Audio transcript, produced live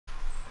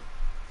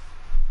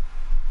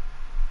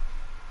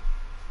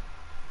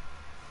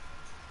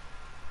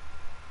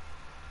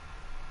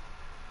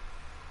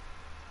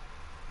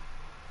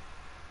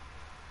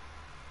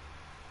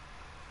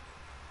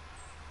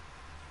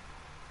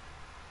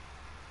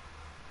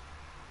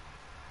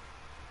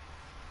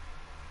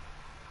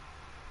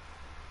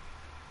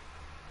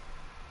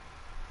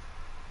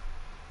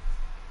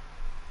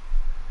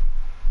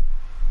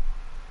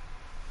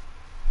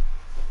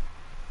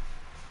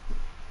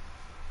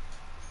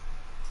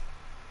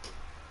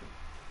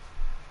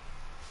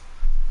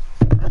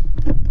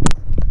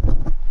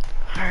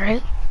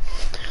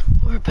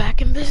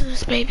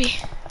this baby.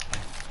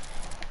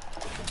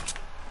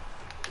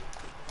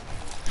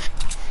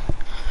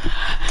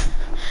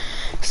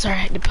 Sorry, I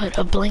had to put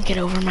a blanket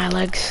over my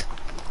legs.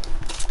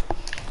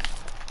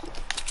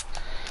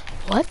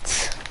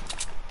 What?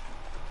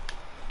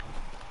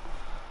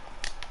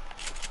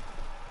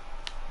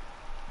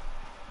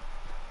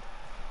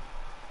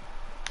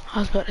 I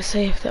was about to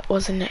say if that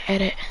wasn't an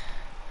edit.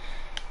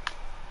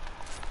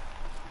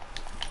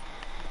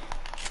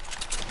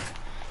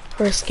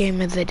 First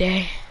game of the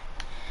day.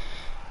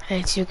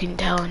 As you can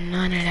tell,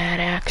 none of that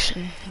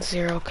action.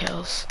 0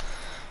 kills.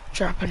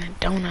 Dropping a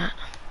donut.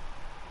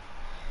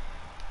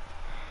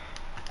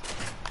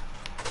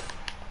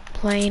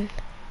 Plane.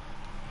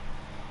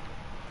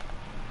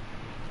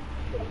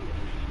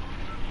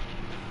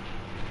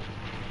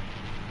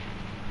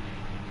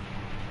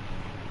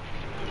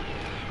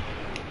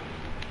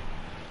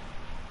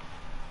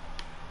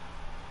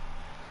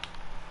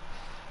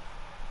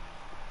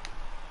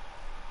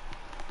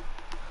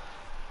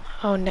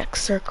 Oh,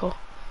 next circle.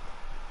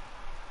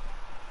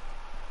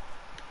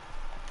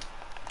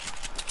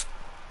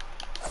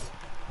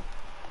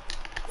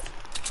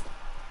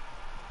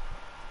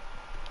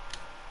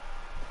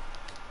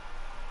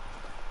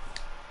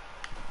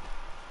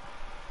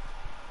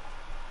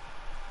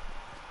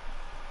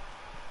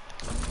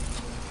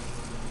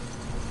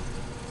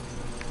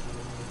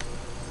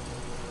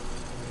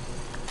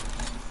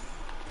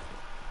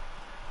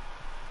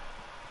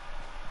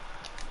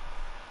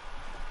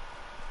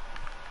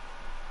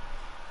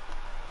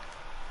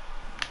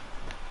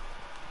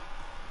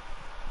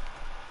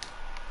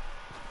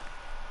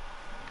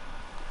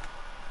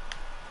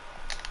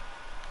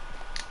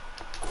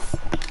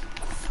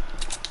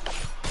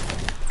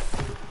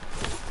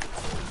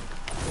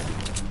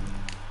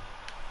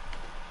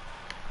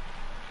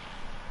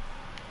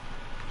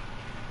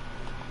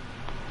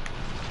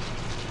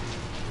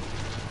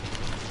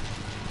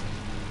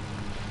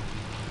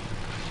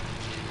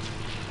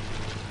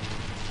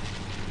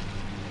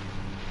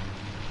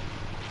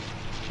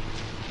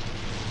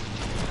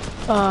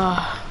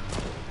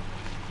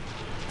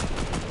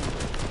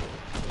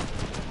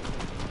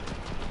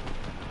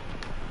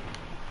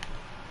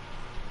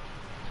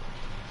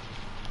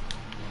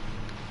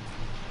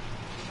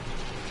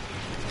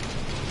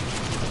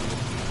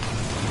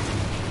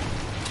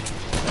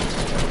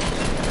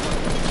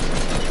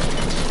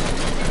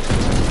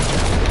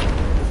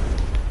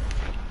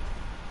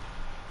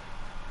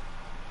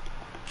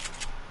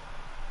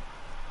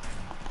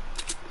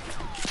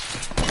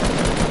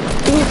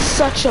 It's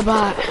such a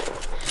bot.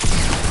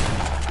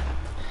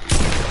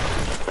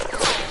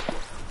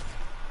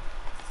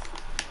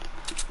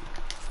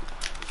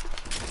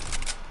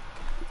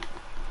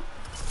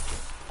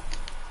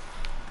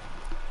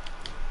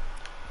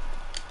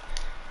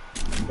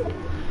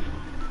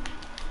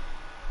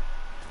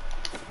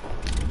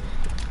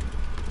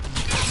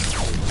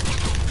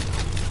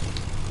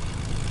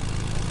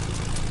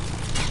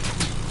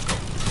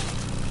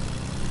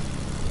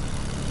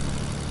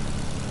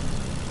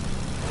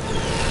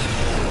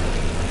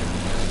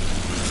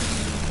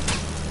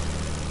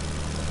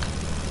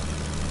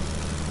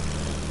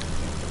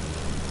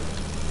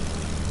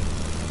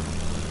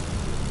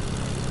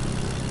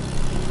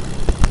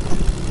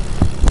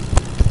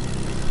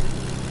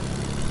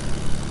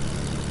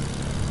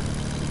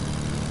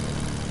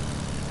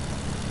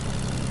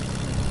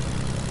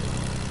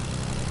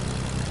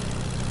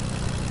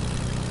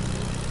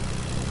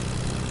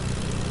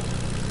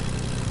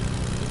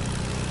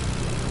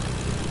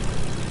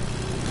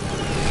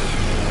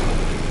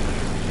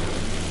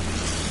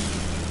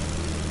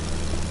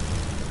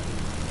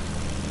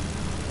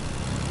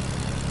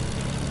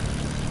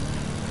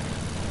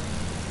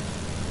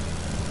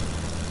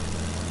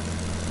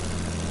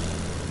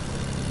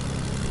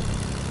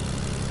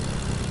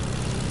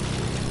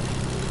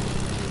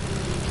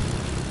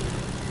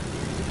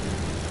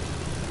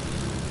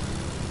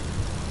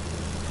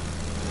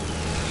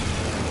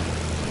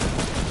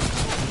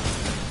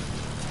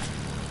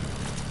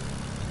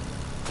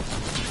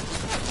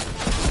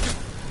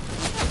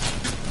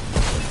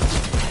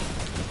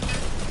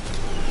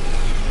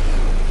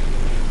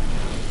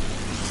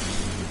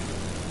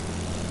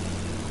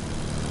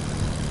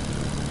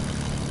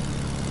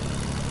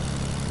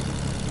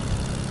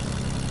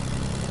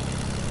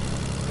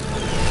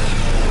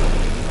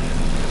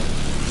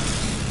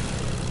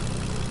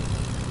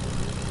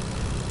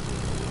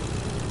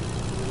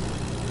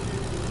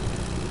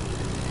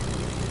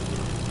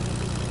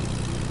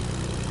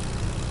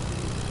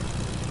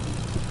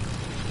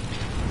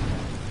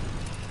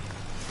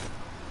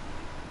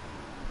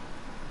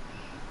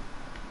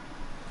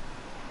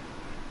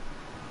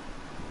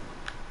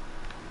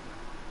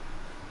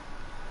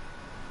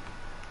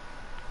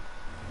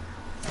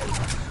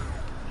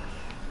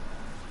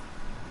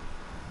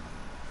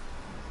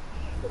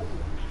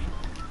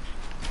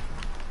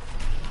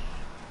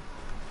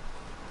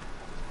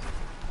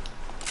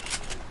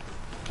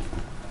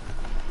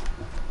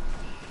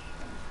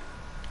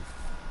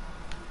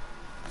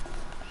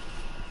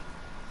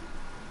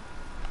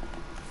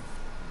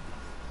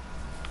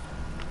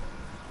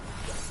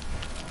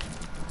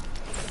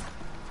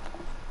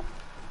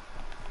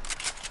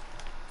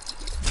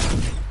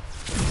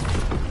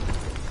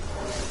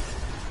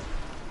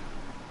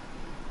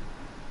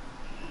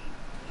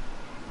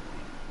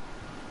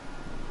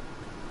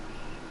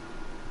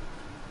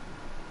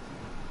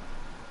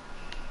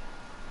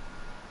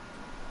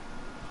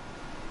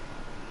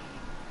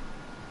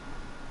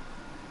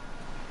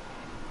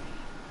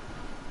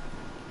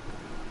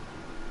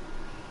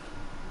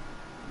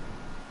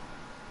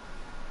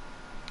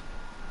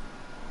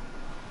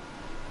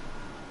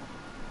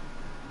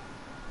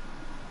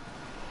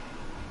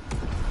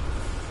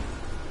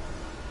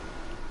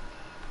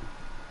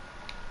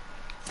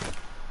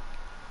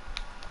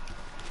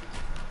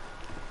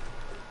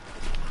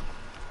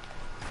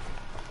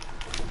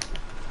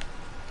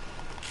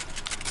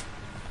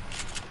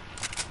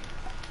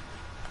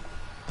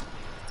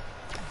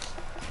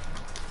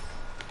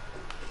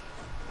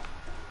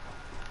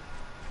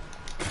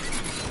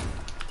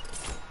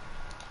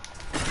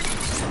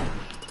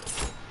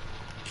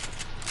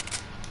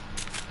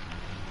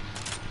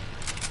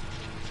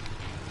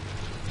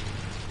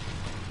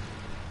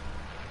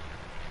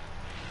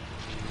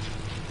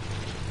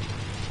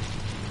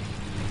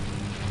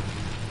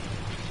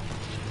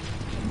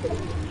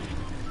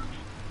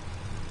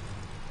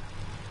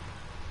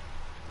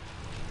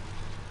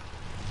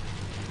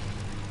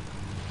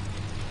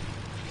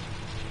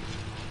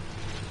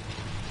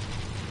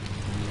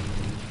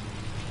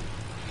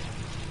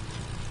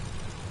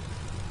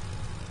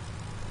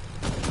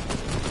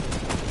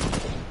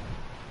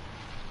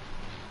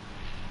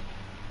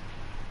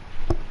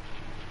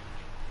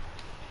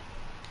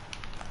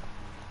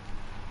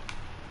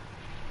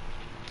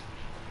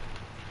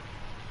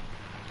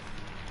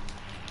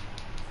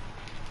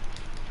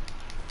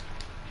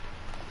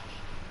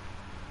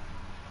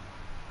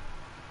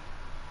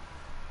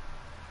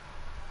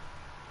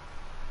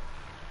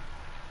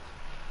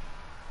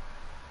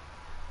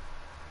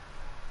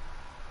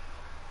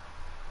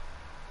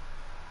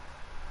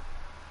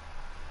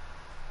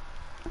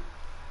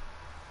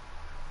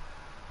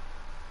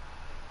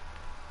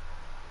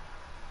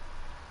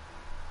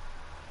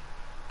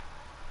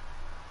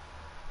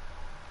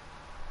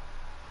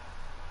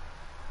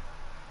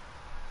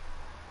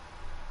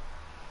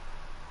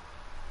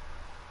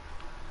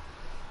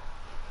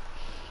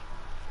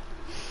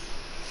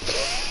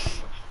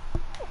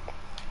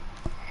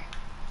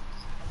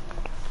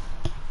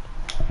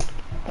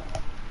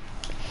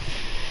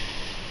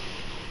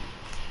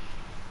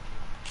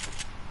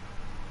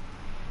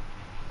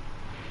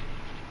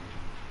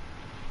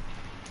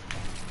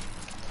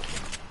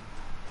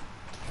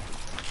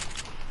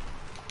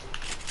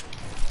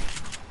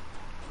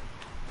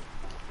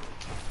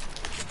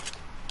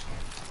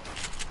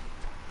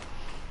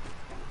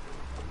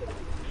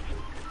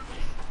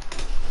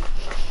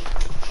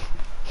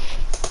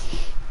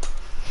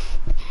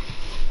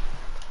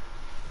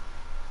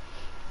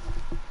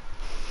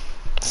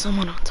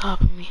 someone on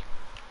top of me.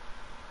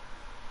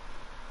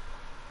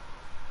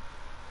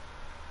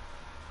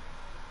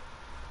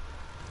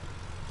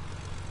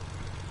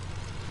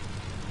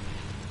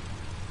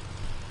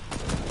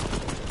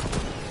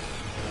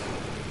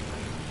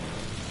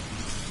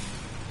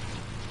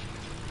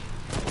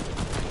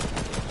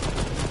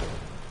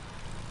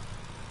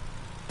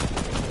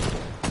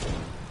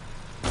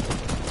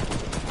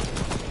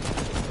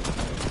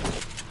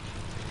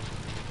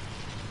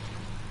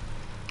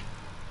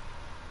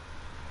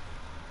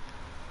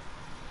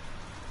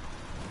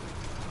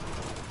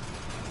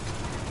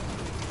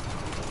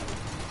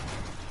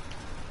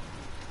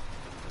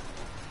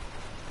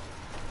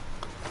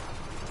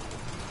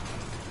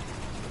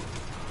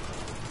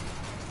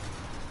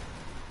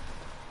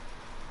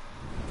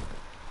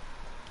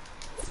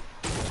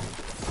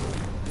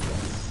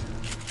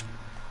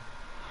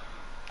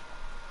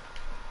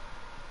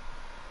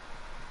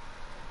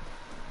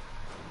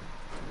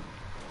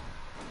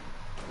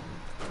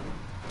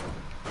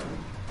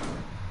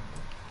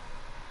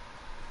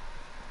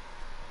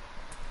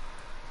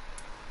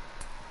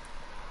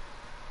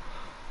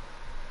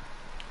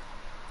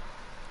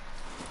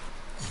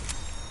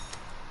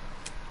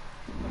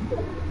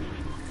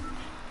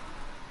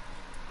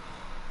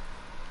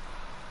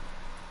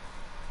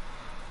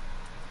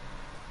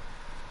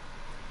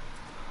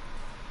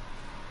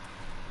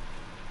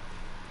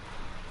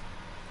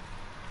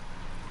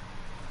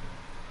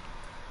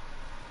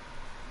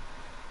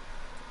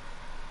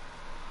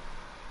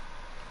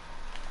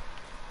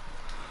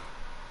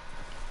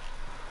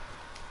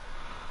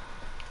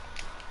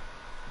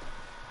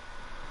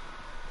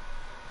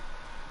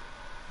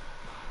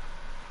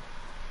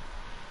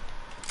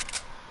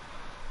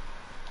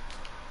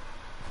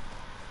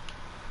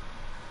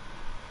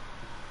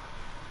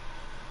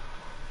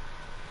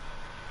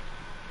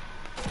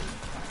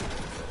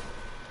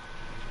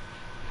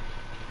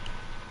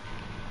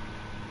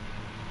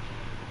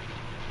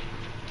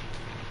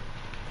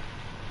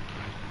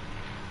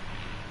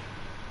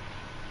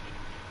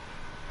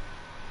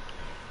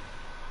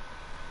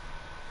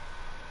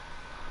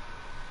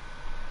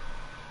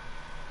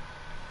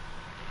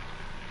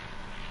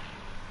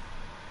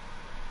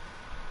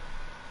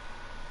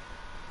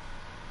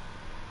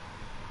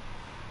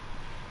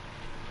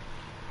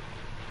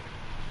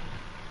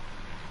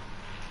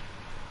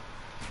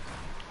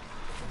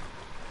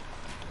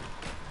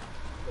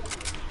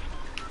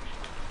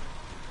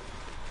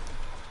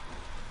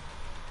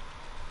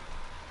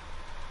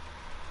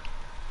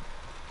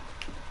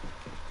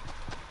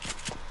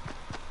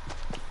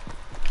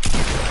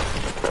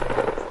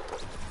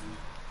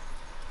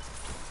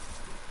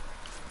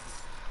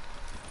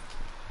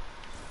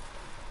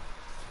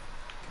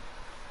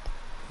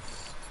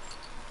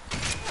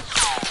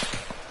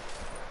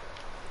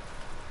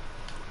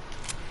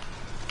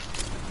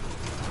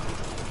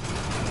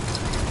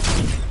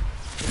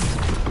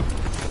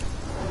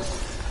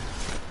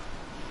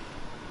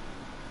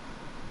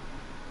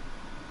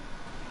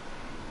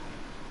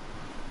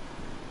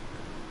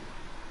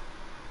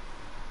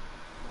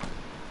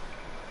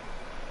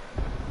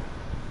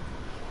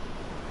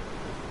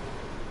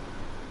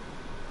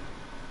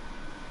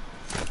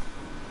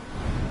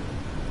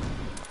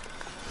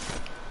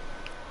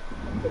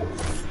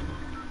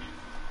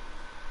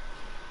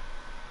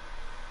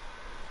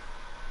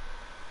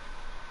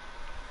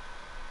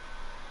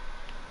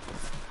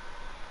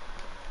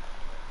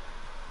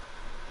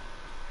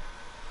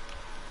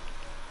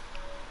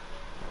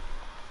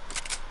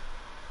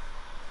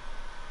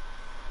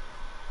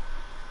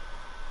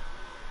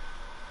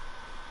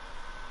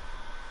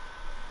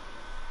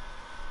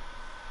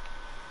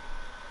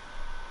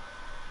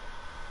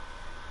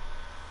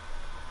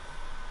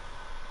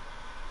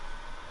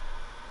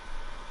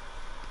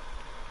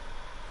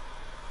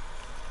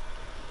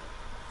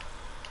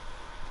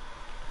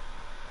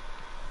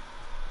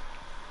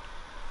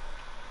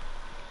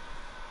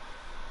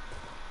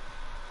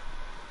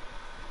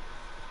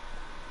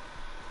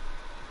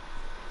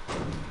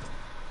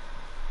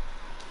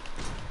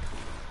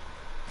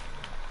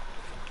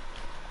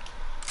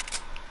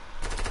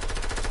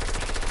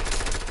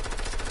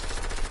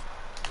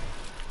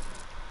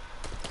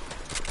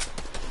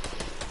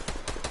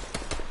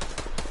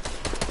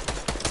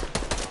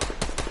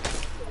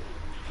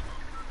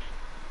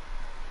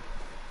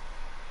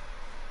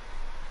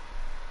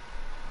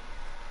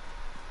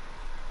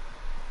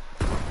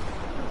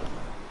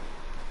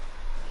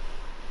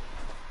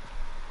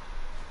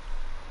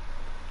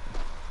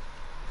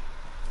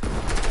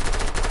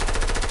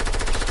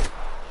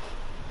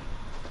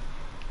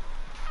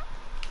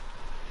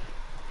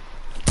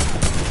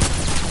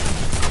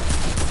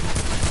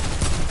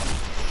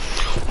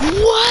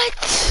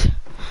 What?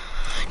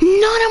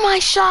 None of my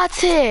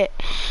shots hit.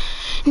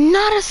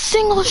 Not a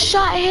single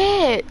shot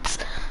hit.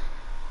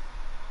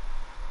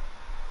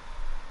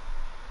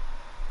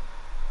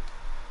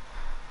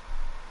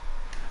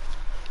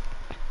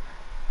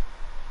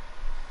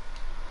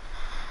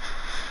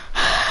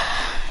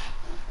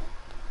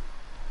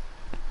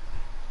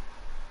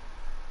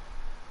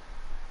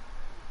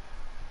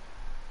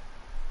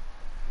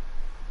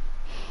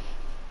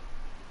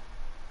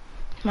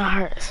 My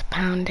heart is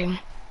pounding.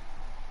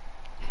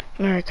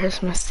 Merry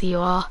Christmas to you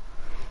all.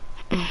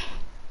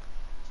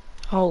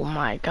 Oh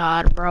my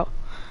god, bro.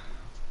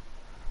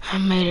 I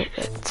made it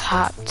to the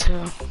top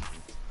too.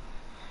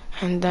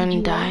 And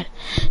then died.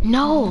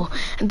 No!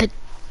 The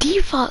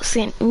default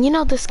skin, you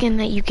know the skin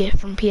that you get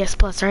from PS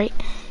Plus, right?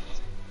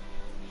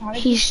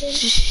 He's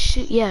just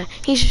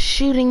he's just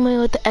shooting me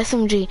with the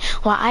SMG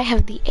while I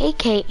have the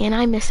AK and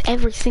I miss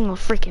every single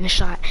freaking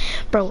shot.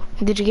 Bro,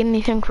 did you get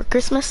anything for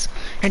Christmas?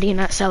 Or do you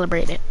not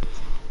celebrate it?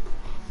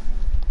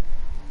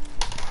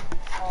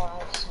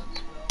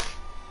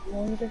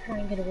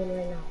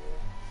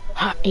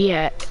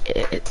 Yeah,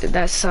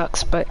 that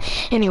sucks, but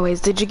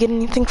anyways, did you get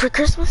anything for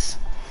Christmas?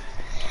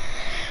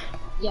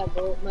 Yeah,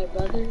 bro, my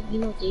brother, you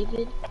know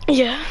David?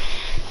 Yeah.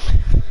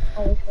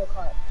 Oh, which my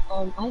car? I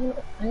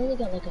only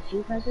got like a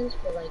few presents,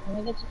 but like when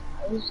I get to,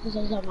 it was because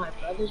I was at my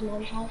brother's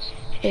mom's house.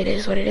 It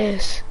is what it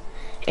is.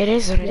 It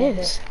is what it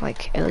is.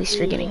 Like, at least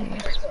you're getting...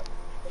 Yeah,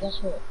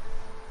 guess what?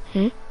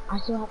 I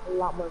still have a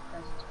lot more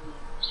presents for you.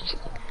 It's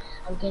just that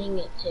I'm getting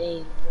it today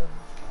in the morning.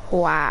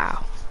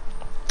 Wow.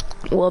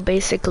 Well,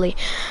 basically,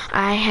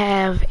 I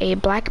have a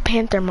Black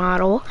Panther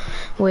model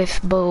with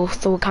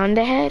both the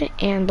Wakanda head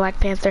and Black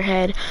Panther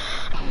head.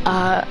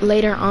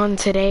 Later on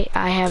today,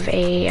 I have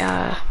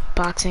a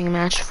boxing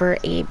match for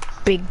a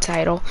big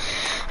title.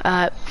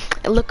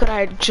 Look what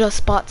I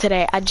just bought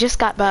today. I just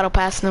got Battle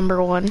Pass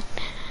 #1,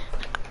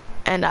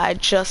 and I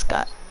just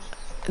got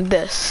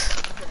this.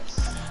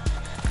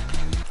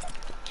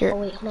 Here. Oh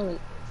wait, hold on, wait.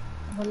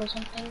 Wanna know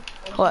something?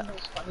 What?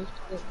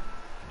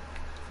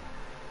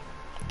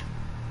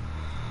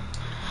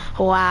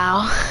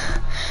 Wow.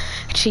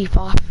 Cheap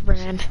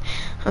off-brand.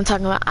 I'm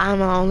talking about I'm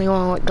the only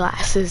one with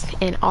glasses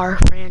in our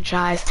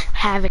franchise.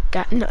 Havoc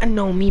got nothing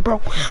on me, bro.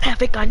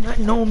 Havoc got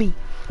nothing on me.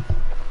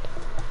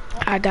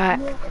 I got,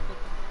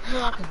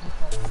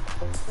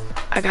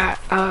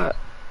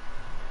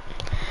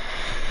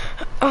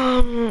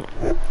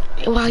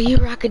 while you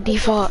rock a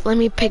default, let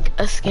me pick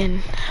a skin.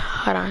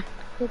 Hold on.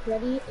 Click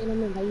ready, and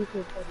I'm gonna invite you to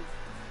a party.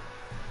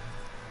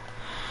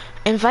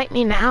 Invite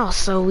me now,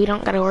 so we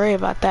don't gotta worry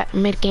about that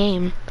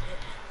mid-game.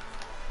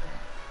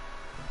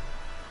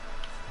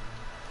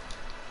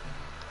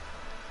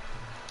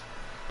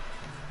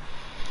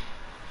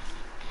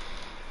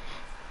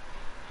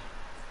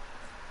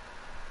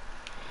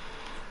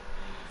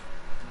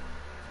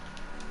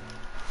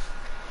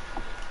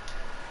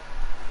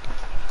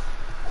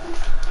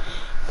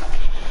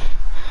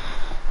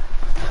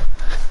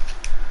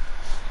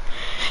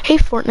 Hey,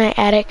 Fortnite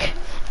addict.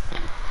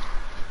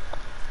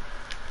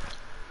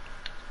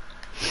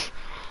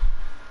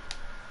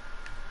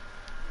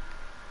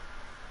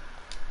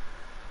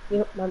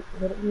 You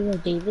know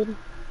David?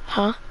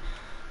 Huh?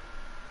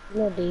 You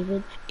know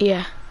David?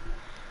 Yeah.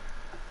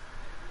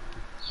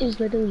 He's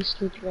literally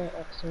sleeping right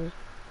next to me.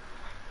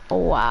 Oh,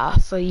 wow.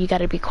 So you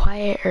gotta be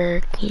quiet,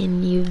 or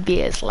can you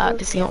be as loud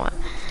as you want?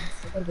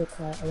 I gotta be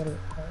quiet.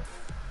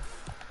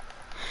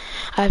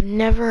 I've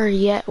never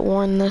yet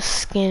worn this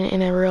skin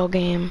in a real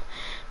game,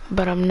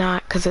 but I'm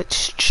not, cause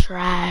it's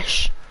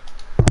trash.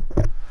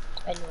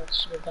 I know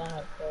it's so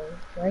bad,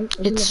 bro. Right?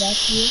 It's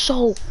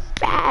so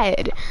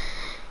bad.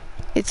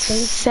 It's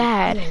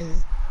sad.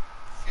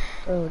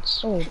 Bro, it's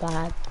so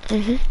bad.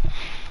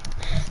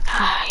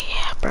 Ah,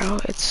 yeah, bro.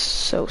 It's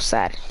so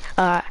sad.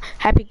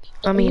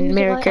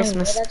 Merry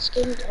Christmas.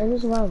 I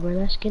was allowed to wear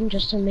that skin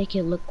just to make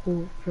it look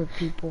cool for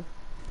people.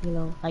 You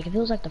know, like if it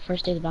was like the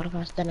first day of the battle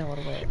pass, then I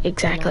would wear it.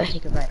 Exactly.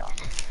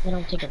 Then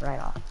I'll take it right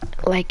off.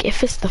 Like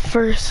if it's the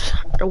first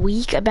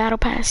week of battle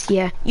pass,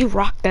 yeah, you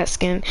rock that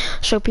skin.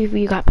 Show people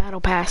you got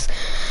battle pass.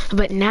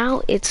 But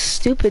now it's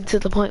stupid to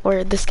the point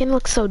where the skin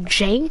looks so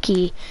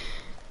janky.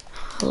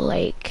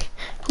 Like,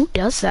 who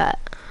does that?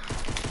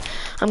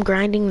 I'm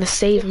grinding to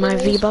save my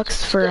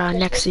V-Bucks for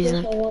next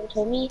season. Someone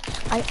told me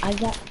I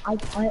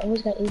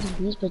always got A's and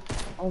B's, but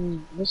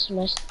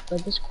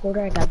this quarter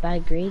I got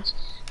bad grades.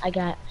 I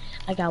got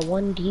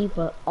 1 D,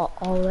 but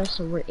all the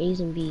rest were A's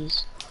and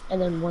B's, and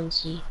then 1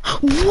 C.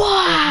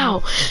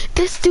 Wow!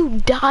 This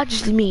dude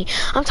dodged me.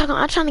 I'm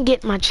trying to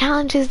get my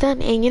challenges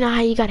done, and you know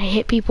how you gotta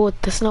hit people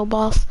with the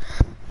snowballs?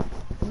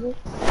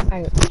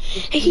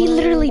 He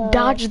literally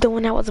dodged the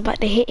one I was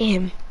about to hit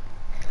him.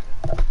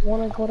 You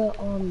wanna go to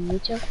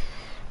YouTube?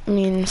 I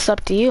mean, it's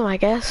up to you, I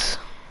guess.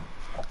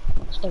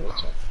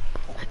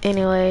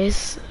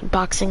 Anyways,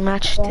 boxing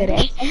match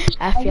today.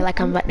 I feel like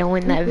I'm about to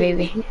win that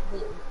baby.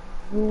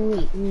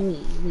 Wait.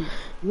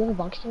 You have a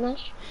boxing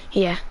match?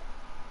 Yeah.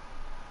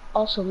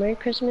 Also, Merry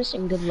Christmas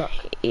and good luck.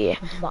 Yeah,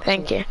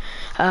 thank you.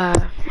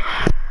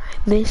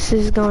 This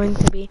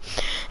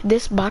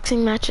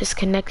boxing match is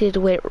connected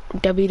with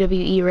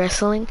WWE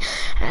wrestling,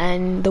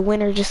 and the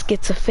winner just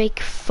gets a fake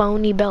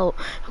phony belt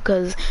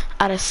because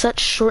out of such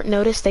short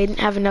notice they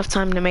didn't have enough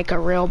time to make a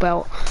real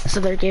belt, so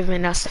they're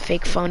giving us a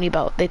fake phony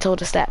belt. They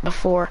told us that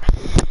before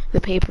the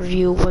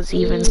pay-per-view was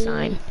even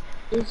signed.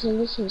 So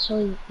listen,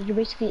 so you're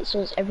basically,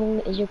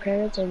 is your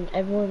parents and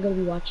everyone gonna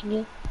be watching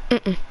you?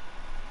 So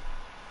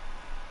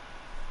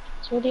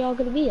where are they all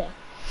gonna be at?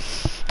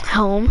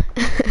 Home.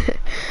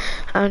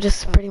 I'm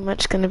just pretty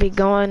much gonna be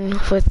going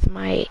with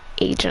my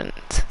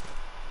agent.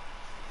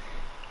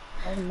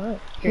 Oh my.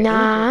 Your Nah,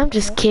 agent. I'm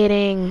just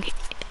kidding.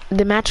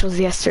 The match was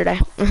yesterday.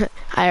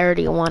 I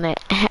already won it.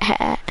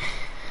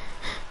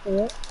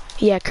 What?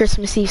 Yeah,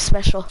 Christmas Eve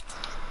special.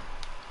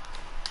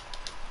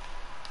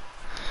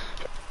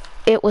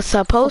 It was Oh,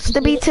 supposed 'cause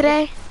to be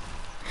today.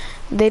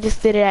 They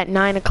just did it at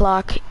 9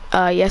 o'clock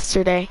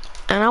yesterday.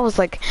 And I was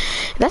like,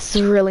 that's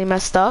really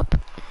messed up.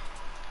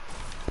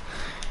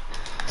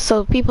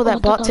 So people oh, I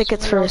that thought bought that was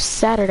tickets someone for else.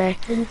 Saturday.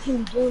 Bro, you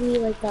can't do me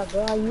like that,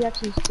 bro. You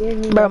actually scared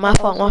me. Bro, I my thought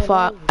that fault, was my someone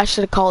fault. else. I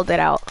should have called it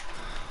out.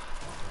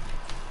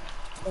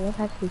 And that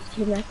actually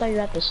scared me. I thought you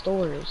were at the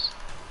stores.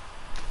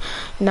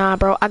 Nah,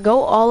 bro, I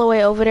go all the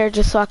way over there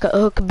just so I could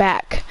hook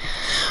back.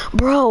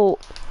 Bro,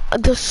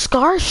 the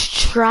Scar's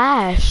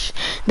trash.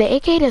 The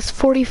AK does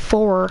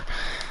 44.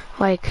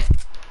 Like,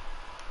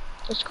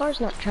 The Scar's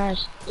not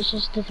trash. It's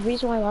just the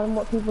reason why a lot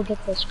more people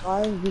get the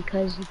Scar is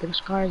because the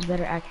Scar has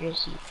better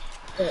accuracy.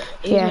 But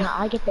the reason yeah.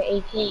 why I get the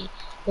AK,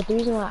 but the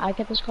reason why I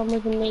get the Scar more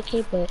than the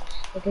AK, but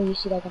because you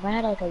see, like if I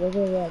had like a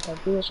regular like a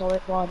dual assault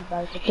rifle, I'd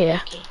rather take the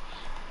Yeah. AK.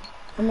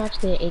 I'm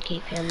actually an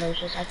AK fan, but it's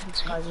just I think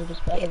Scars are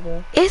just better,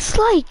 bro. It's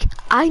like,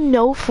 I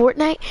know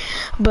Fortnite,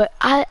 but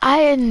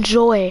I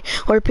enjoy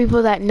where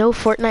people that know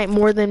Fortnite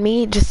more than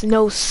me just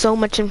know so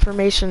much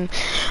information.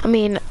 I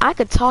mean, I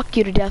could talk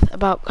you to death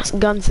about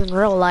guns in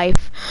real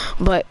life,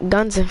 but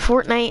guns in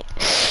Fortnite,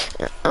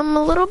 I'm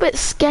a little bit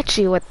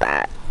sketchy with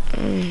that.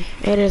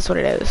 It is what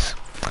it is.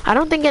 I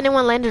don't think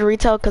anyone landed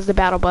retail because the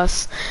battle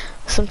bus.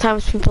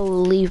 Sometimes people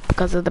leave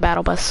because of the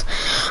battle bus.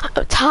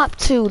 Top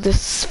 2,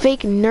 this fake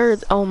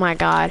nerd. Oh my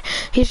god.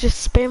 He's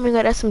just spamming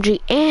that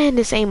SMG and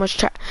his aim was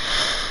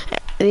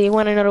You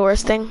want to know the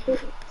worst thing?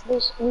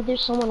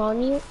 There's someone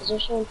on you? Is there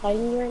someone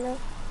fighting you right now?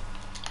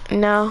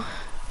 No.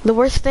 The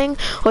worst thing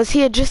was he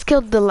had just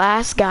killed the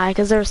last guy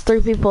because there was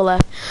 3 people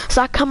left.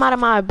 So I come out of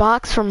my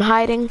box from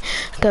hiding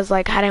because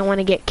like I didn't want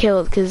to get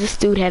killed because this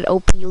dude had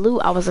OP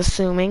loot, I was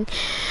assuming.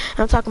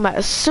 I'm talking about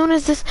as soon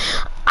as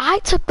I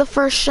took the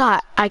first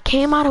shot, I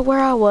came out of where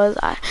I was.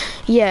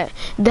 Yeah,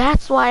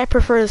 that's why I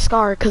prefer the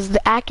Scar because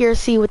the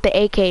accuracy with the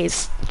AK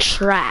is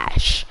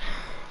trash.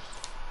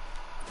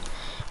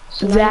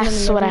 So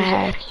That's what I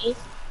had.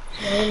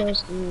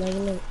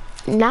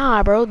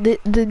 Nah, bro,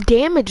 the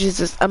damage is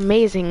just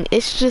amazing.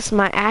 It's just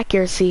my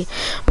accuracy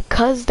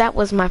because that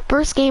was my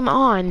first game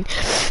on.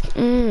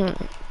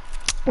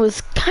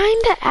 Was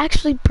kind of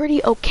actually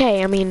pretty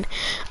okay. I mean,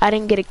 I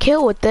didn't get a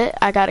kill with it.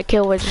 I got a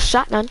kill with a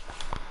shotgun.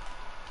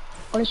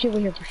 Oh, there's people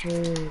here for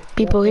sure.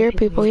 People here,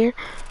 people here.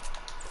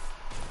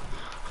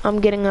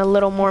 I'm getting a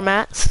little more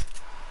mats.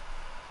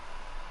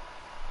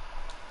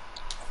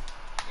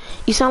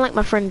 You sound like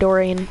my friend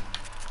Dorian.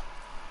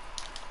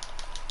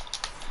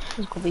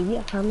 Let's go, baby.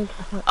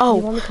 Oh.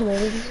 You want me to come over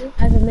to you?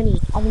 I have a mini.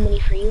 I have a mini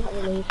for you.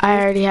 I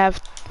already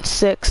have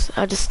 6.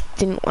 I just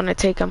didn't want to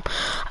take them.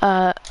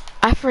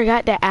 I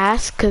forgot to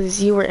ask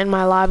because you were in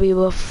my lobby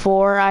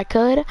before I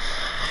could.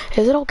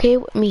 Is it okay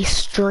with me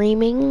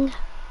streaming?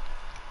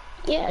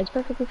 Yeah, it's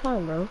perfectly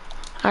fine, bro.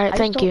 Alright,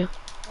 thank you.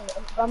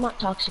 I'm not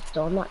toxic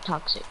though. I'm not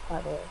toxic,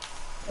 by the way.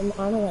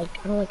 I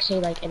don't like say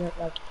like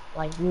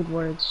like rude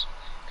words,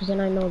 because then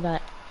I know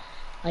that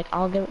like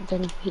I'll get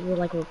then people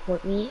like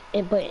report me.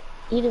 But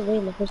either way,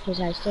 in the first place,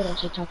 I still don't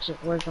say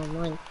toxic words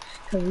online,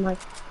 because my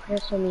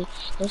parents told me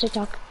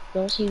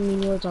don't say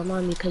mean words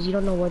online because you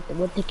don't know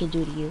what they could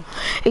do to you.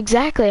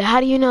 Exactly. How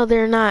do you know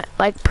they're not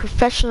like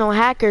professional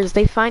hackers?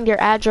 They find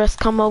your address,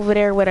 come over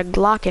there with a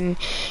Glock, and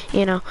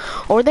you know,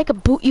 or they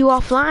could boot you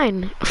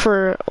offline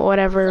for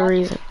whatever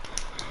reason.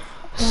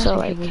 So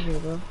like,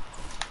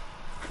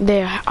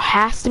 there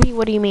has to be.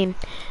 What do you mean?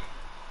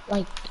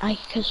 Like I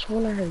could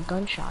sworn I heard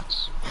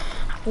gunshots.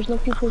 There's no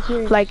people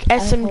here. Like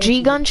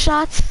SMG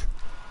gunshots?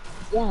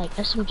 Yeah, like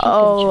SMG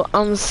Oh, gunshots.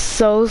 I'm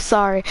so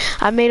sorry.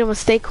 I made a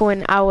mistake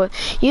when I was.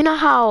 You know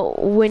how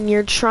when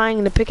you're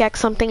trying to pickaxe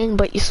something,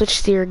 but you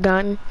switch to your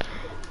gun?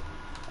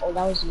 Oh,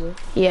 that was you.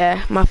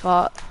 Yeah, my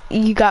fault.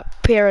 You got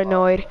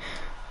paranoid.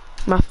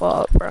 My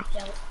fault, bro.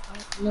 Yeah,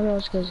 no,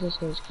 it's good, it's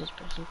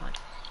perfectly fine.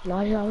 No,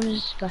 I was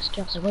just got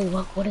scared. I was like,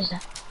 wait, what is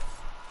that?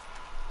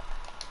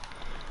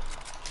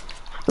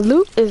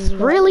 Loot is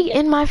really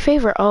in my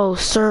favor. Oh,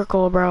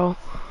 circle, bro.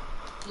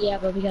 Yeah,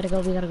 but we gotta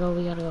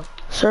go.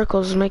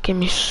 Circle's making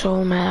me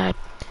so mad.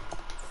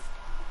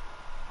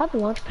 I have a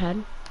launch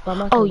pad, but I'm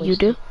not Oh, gonna you waste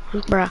do?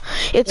 Bruh,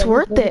 it's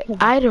worth it.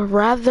 I'd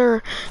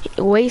rather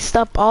waste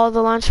up all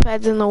the launch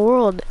pads in the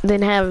world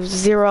than have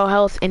 0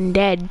 health and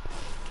dead.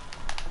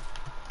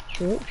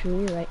 True,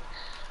 you're right.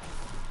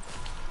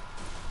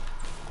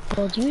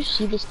 Bro, do you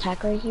see this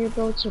tack right here,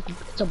 bro? It's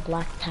a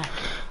black tack.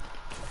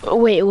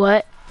 Wait,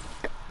 what?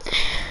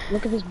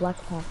 Look at this black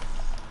tack.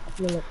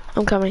 Look.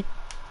 I'm coming.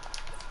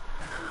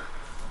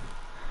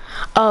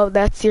 Oh,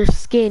 that's your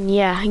skin.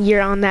 Yeah,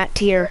 you're on that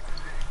tier.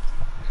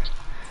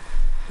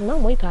 No,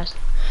 I'm way past.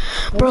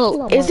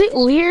 Bro, is it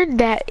weird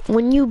that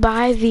when you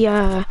buy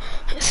the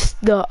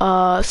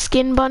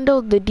skin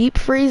bundle, the deep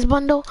freeze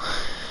bundle,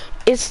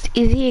 it's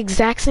the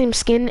exact same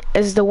skin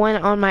as the one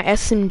on my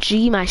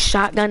SMG, my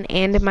shotgun,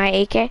 and my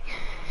AK.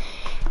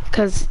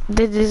 Because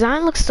the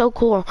design looks so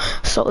cool.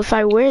 So if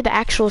I wear the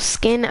actual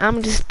skin,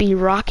 I'm just be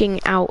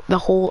rocking out the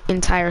whole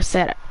entire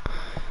setup.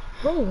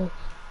 Bro,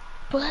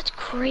 that's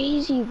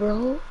crazy,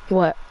 bro.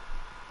 What?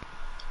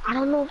 I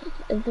don't know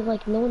if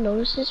like no one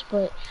notices,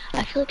 but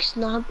I feel like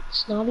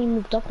Snobby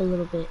moved up a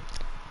little bit.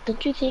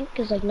 Don't you think?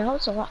 Cause like now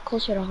it's a lot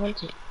closer to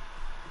Haunted.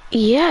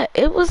 Yeah,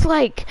 it was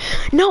like,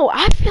 no,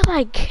 I feel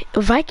like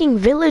Viking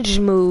Village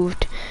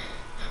moved.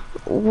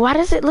 Why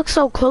does it look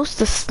so close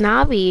to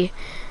Snobby?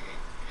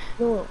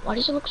 No, why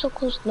does it look so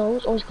close? No,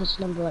 it's always close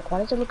to number. Like, why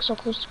does it look so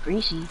close to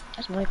Greasy?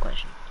 That's my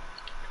question.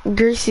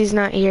 Greasy's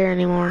not here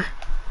anymore.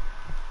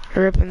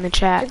 Rip in the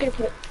chat.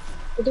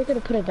 They're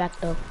gonna put it back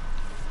though.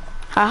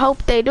 I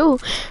hope they do.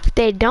 If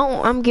they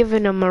don't, I'm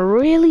giving them a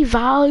really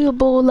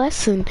valuable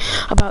lesson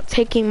about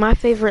taking my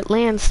favorite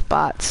land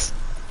spots.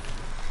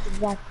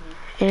 Exactly.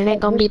 And it ain't like,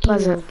 gonna be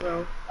pleasant.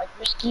 Bro. Like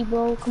Risky,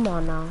 bro. Come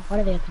on now. Why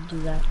do they have to do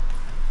that?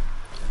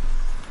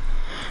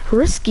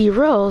 Risky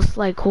rolls?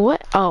 Like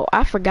what? Oh,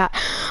 I forgot.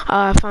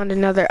 I found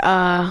another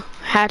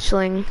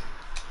hatchling.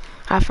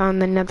 I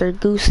found another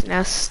goose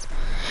nest.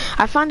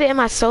 I found it in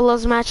my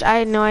solos match. I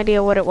had no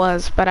idea what it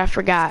was, but I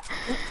forgot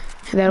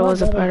that it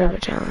was a part of a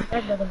challenge.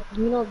 My brother,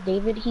 you know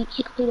David, he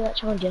completed that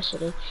challenge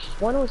yesterday. You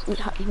wanna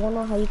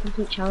know how you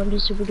complete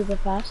challenges super duper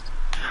fast?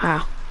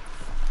 How?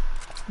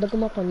 Look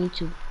him up on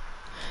YouTube.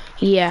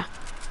 Yeah.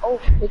 Oh,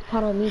 big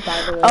pot on me,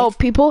 by the way. Oh,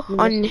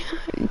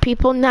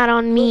 people not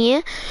on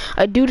me.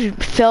 A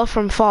dude fell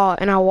from fall,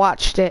 and I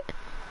watched it.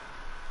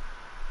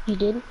 You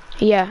did?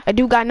 Yeah, a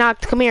dude got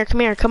knocked. Come here,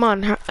 come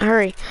on,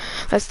 hurry.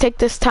 Let's take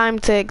this time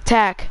to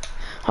attack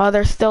while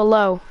they're still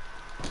low.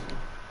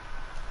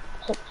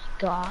 Oh my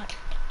god.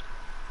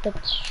 That's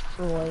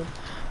destroyed.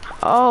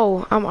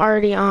 Oh, I'm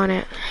already on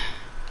it.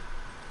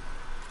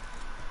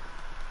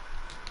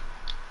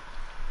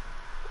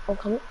 Oh,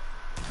 come on.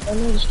 Oh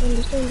no, destroy.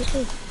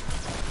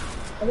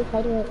 Are they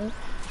fighting right now?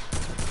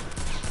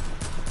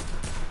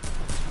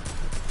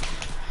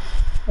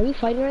 Are you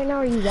fighting right now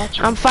or are you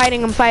watching? I'm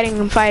fighting. Let's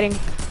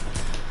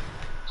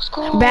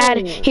go.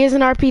 Bad. Here's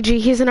an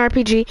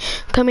RPG.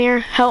 Come here.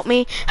 Help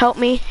me. Help.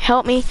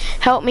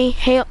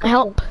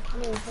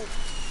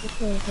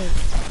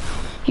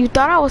 You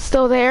thought I was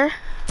still there?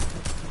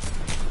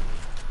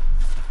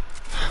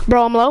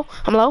 Bro, I'm low.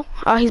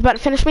 He's about to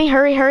finish me.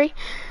 Hurry.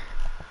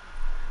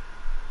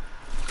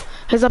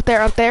 He's up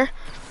there.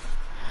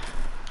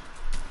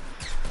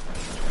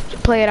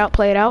 Play it out.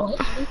 Play it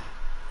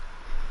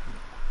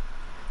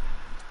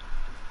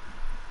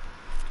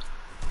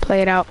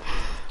out.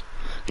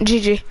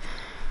 GG.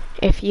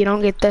 If you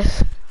don't get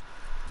this.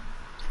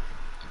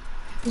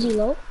 Is he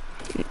low?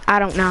 I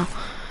don't know.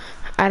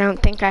 I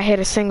don't think I hit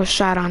a single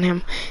shot on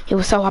him. He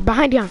was so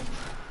behind you.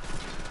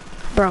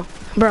 Bro.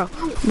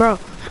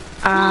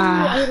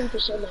 I hit him for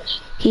so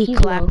much. He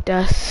clapped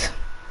us.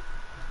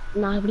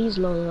 Nah, but he's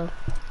low though.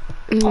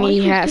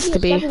 He has to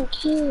be. 7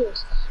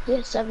 kills. He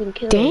has 7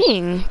 kills.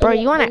 Dang, bro,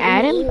 you wanna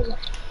add him?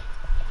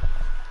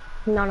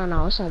 No,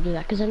 let's not do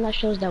that, because then that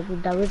shows that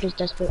we're just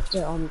desperate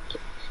to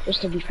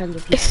just to be friends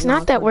with people. It's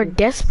not that we're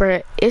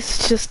desperate,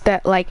 it's just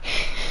that, like,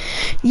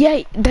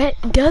 yeah, that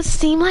does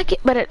seem like it,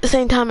 but at the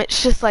same time,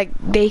 it's just like,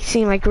 they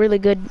seem like really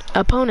good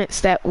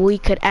opponents that we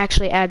could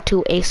actually add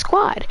to a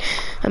squad.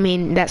 I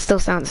mean, that still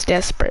sounds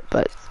desperate,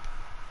 but...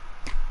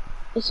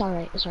 It's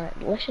alright.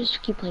 Let's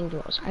just keep playing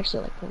duos. I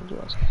actually like playing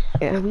duos.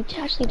 Yeah. We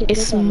actually get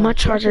it's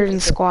much harder than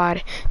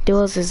squad.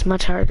 Duos is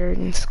much harder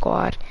than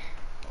squad.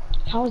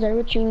 How is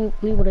everything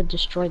we would have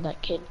destroyed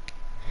that kid?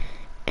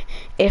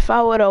 If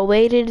I would have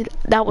waited,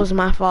 that was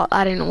my fault.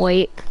 I didn't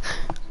wait.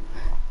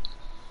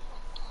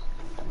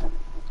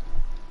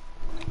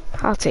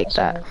 I'll take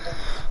that.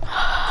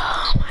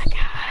 Oh my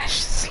gosh,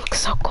 this looks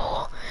so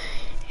cool.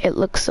 It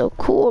looks so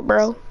cool,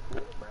 bro.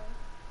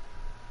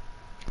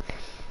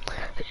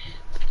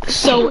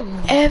 So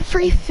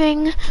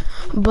everything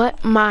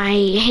but my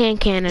hand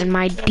cannon,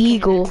 my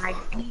deagle,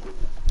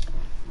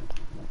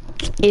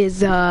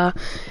 is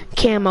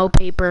camo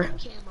paper.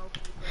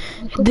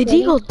 The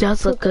deagle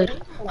does look good.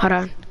 Hold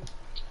on.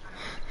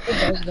 It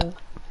does though.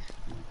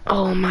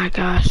 Oh my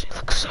gosh, it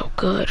looks so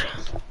good.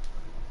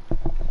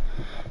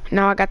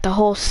 Now I got the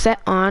whole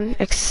set on,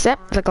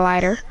 except the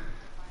glider.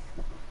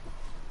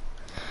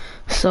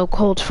 So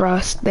cold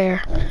frost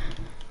there.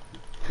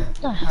 What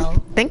the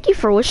hell? Thank you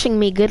for wishing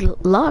me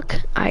good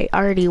luck. I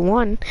already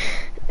won,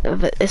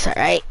 but it's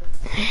alright.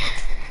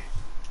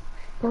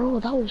 Bro,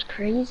 that was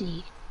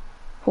crazy.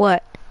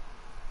 What?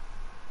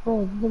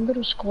 Bro, the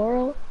little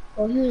squirrel,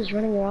 bro, he was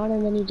running around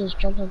and then he just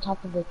jumped on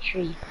top of the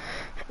tree.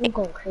 He was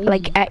going crazy.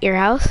 Like at your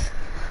house?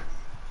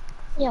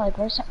 Yeah, like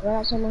right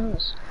outside my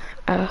house.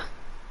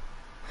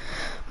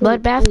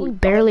 Bloodbath, we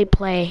barely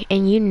play,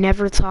 and you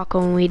never talk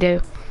when we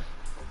do.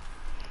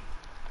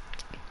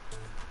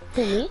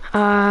 Who, me?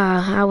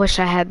 I wish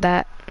I had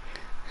that.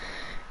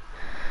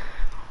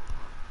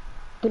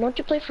 But don't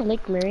you play for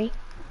Lake Mary?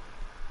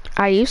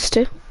 I used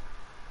to.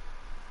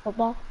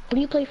 Football? What do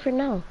you play for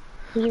now?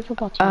 Who's your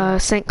football team?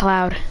 St.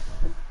 Cloud.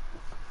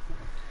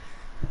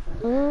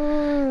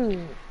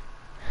 Mm.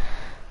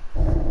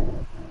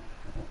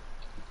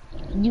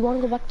 Do you want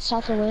to go back to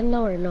South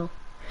Orlando or no?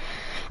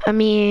 I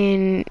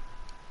mean,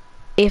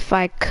 if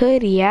I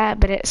could, yeah,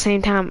 but at the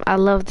same time, I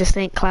love the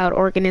St. Cloud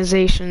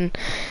organization.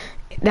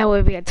 That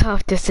would be a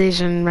tough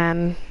decision,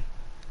 man.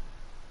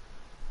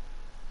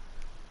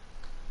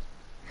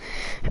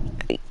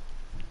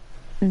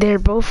 They're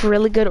both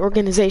really good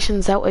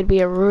organizations. That would be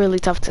a really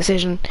tough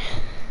decision.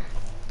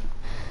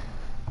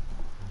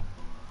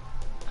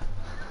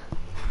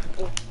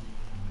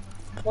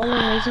 One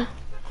reason,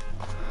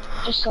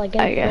 just to like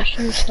get I a guess. fresh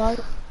new start,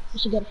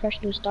 just to get a fresh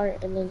new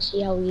start, and then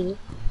see how we do.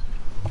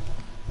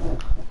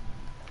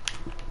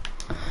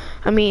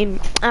 I mean,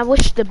 I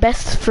wish the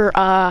best for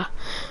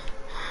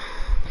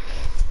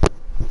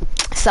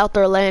South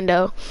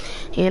Orlando.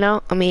 You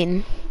know, I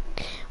mean,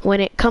 when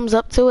it comes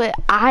up to it,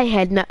 I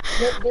had not.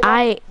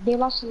 They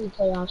lost in the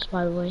playoffs,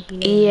 by the way. You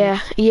know Yeah,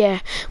 yeah.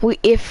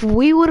 If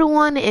we would have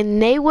won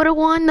and they would have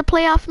won the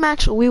playoff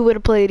match, we would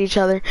have played each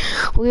other.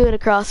 We would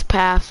have crossed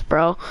paths,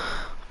 bro.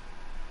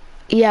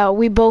 Yeah,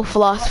 we both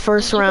lost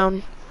first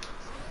round.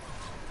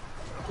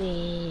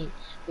 They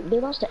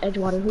lost to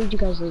Edgewater. Who did you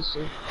guys lose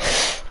to?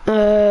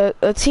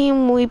 A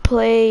team we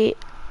played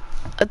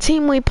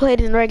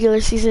in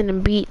regular season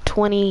and beat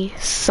 20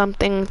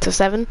 something to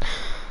 7.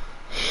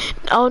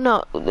 Oh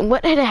no,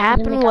 what had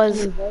happened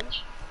was,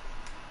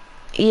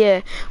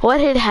 yeah, what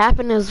had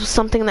happened is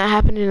something that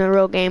happened in a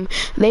real game.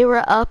 They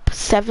were up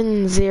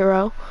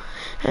 7-0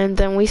 and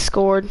then we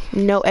scored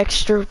no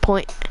extra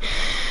point.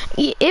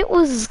 It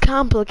was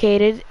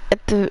complicated.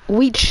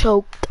 We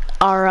choked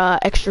our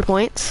extra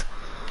points.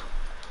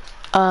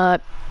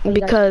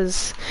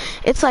 Because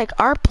it's like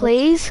our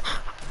plays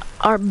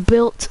are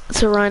built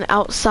to run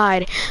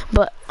outside,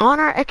 but on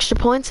our extra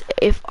points,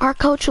 if our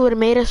coach would have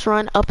made us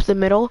run up the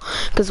middle,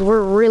 because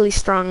we're really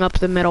strong up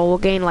the middle, we'll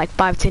gain like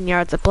 5-10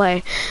 yards of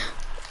play,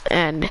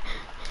 and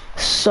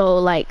so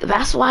like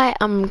that's why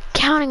I'm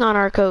counting on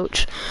our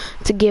coach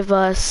to give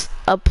us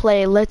a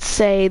play. Let's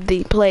say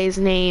the play's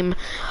name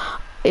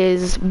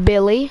is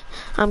Billy.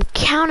 I'm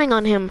counting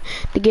on him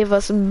to give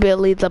us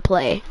Billy the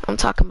play I'm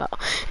talking about,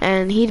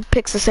 and he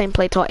picks the same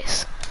play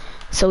twice,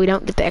 so we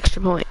don't get the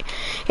extra point.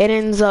 It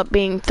ends up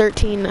being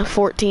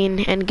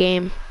 13-14 end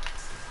game.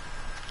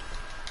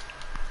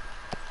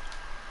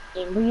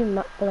 Were you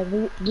not, like,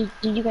 did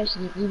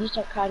you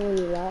start crying when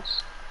you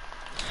lost?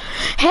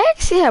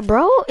 Heck yeah,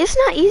 bro. It's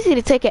not easy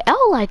to take an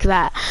L like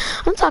that.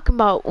 I'm talking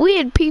about, we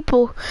had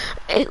people.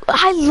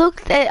 I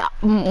looked at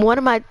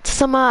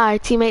some of my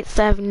teammates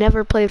that have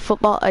never played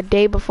football a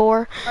day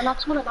before. I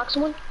knocked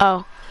someone.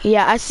 Oh,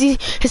 yeah, I see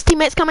his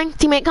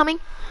teammate coming.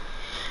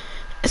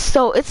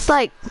 So it's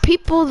like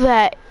people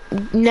that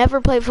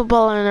never played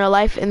football in their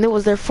life and it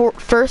was their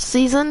first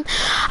season.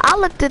 I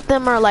looked at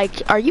them are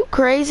like, are you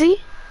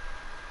crazy?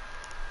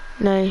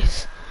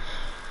 Nice.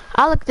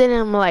 I looked at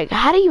him like,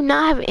 how do you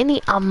not have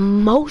any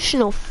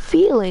emotional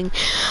feeling?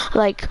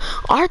 Like,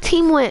 our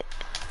team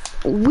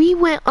we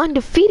went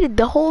undefeated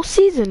the whole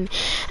season,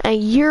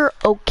 and you're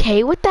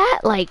okay with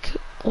that? Like,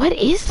 what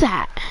is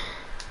that?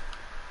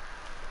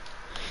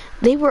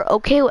 They were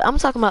okay with, I'm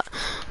talking about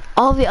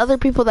all the other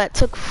people that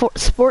took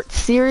sports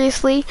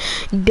seriously,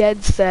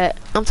 dead set.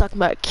 I'm talking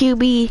about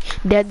QB,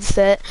 dead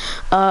set.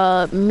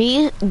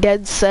 Me,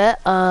 dead set.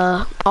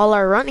 All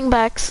our running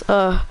backs.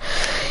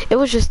 It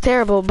was just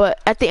terrible. But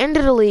at the end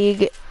of the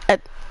league,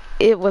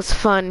 it was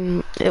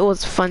fun. It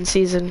was a fun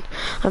season.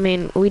 I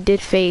mean, we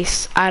did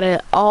face out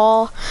of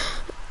all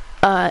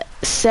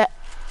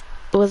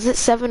was it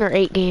 7 or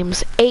 8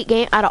 games? 8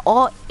 game out of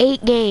all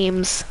 8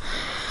 games,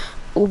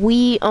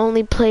 we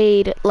only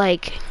played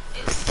like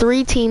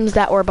 3 teams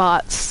that were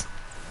bots.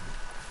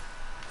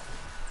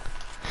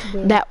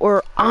 Yeah. That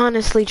were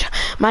honestly,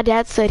 my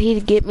dad said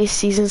he'd get me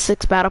season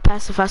 6 battle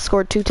pass if I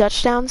scored 2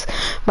 touchdowns,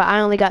 but I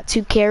only got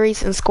 2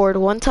 carries and scored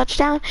 1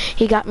 touchdown.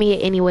 He got me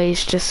it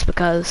anyways just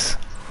because.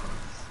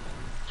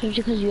 Just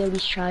because you at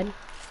least tried.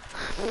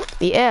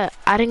 Yeah,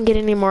 I didn't get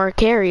any more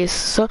carries.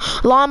 So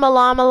llama.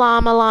 I'm for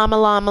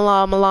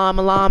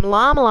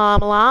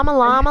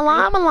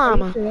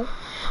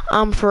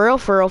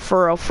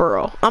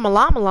real. I'm a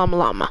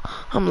llama.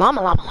 I'm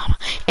llama.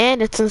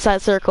 And it's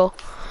inside circle.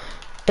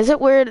 Is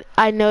it weird?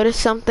 I noticed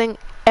something.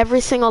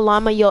 Every single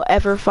llama you'll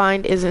ever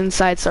find is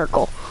inside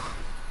circle.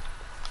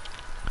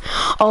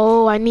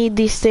 Oh, I need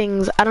these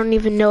things. I don't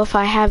even know if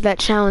I have that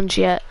challenge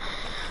yet.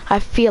 I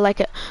feel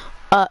like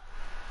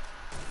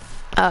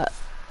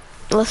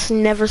let's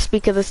never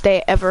speak of this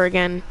day ever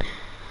again.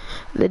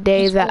 The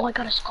day that. Oh, I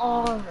got a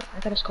scar.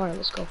 Let's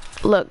go.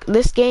 Look,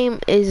 this game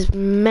is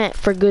meant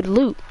for good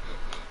loot.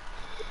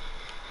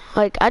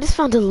 Like, I just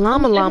found a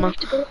llama. I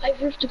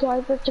have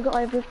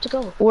to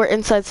go. We're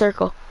inside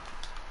circle.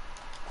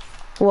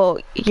 Well,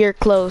 you're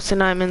close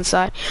and I'm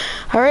inside.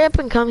 Hurry up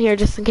and come here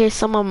just in case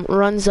someone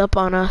runs up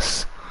on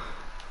us.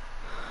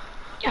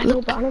 Yeah, I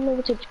know, but I don't know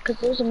what to, because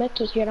there's a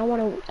metro here, and I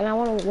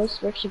wanna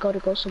waste Rift to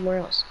go somewhere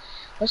else.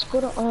 Let's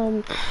go to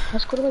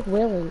like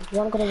Whaling. You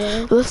wanna go to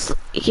Whaling?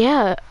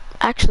 Yeah,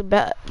 actually,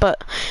 but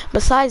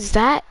besides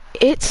that,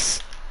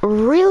 it's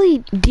really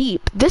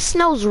deep. This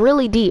snow's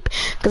really deep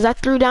because I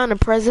threw down a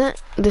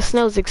present. The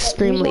snow's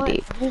extremely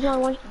deep. The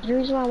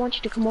reason why I want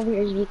you to come over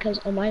here is because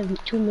I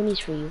have 2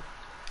 minis for you.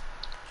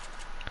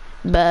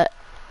 But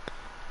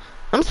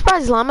I'm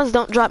surprised llamas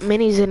don't drop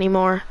minis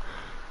anymore.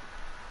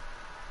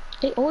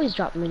 They always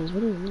drop minis. What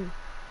do you mean?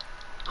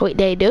 Wait,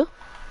 they do?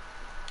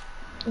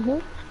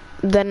 Mhm.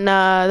 Then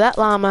that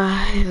llama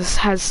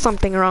has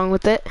something wrong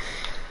with it.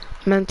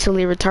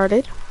 Mentally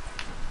retarded.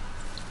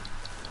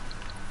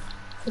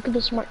 Look at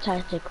the smart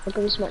tactic. Look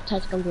at the smart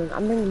tactic I'm doing.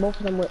 I'm bringing both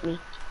of them with me.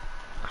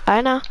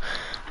 I know.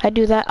 I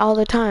do that all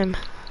the time.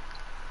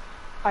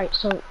 Alright,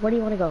 so where do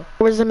you want to go?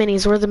 Where's the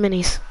minis? Where's the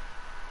minis?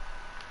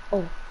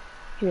 Oh,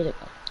 here they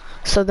go.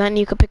 So then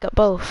you could pick up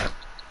both.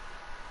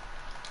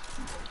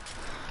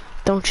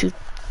 Don't you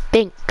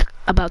think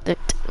about it.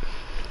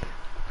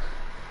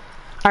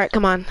 Alright,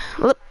 come on.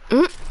 Look.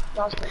 No,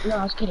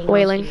 I was kidding.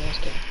 Wailing. I was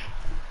kidding.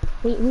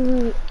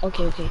 Wait.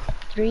 Okay.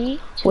 3,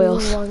 2,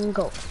 Whales. 1,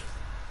 go.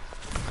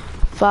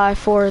 5,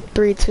 4,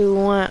 3, 2,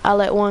 1. I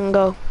let one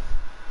go.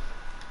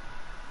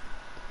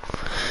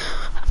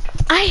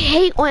 I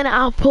hate when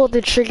I'll pull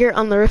the trigger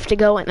on the rift to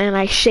go and then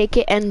I shake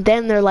it and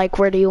then they're like,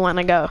 where do you want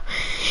to go?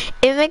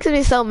 It makes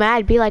me so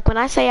mad. Be like, when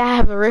I say I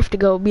have a rift to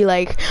go, be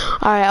like,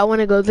 alright, I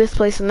want to go this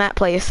place and that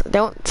place.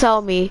 Don't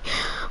tell me.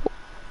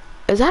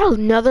 Is that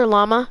another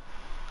llama?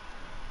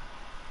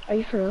 Are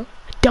you for real?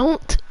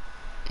 Don't.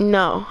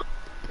 No.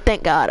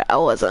 Thank God I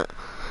wasn't.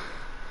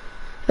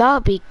 That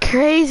would be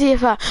crazy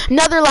if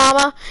another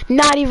llama.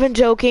 Not even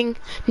joking.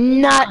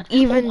 Not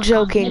even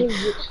joking.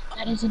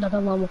 That is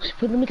another llama.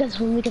 Wait, let me get this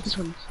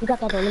one. You got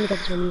that one. Let me get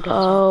this one.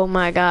 Oh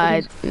my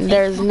God.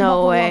 There's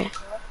no way.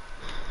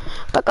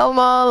 Come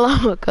on,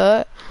 llama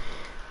cut.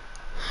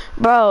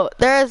 Bro,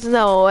 there's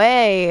no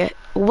way.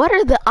 What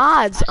are the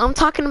odds? I'm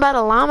talking about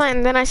a llama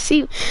and then I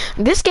see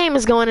this game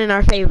is going in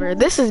our favor.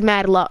 This is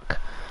mad luck.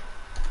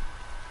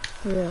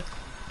 Yeah.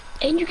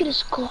 And you get a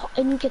skull,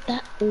 and you get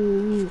that.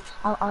 Ooh,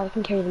 I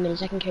can carry the minis.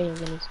 Do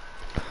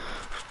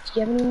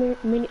you have any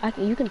mini?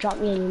 You can drop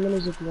me any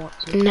minis if you want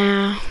to.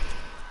 Nah.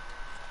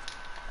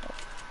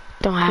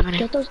 Don't have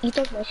any. Eat those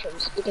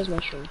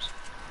mushrooms.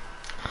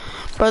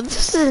 Bro,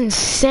 this is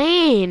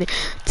insane.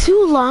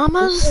 2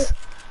 llamas?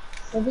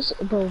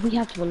 Bro, we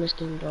have to win this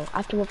game, bro.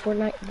 After what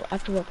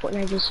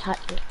Fortnite just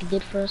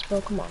did for us,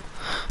 bro. Come on.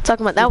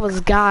 Talking about that was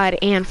God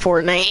and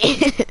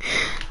Fortnite.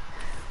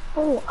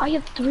 Oh, I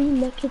have 3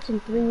 medkits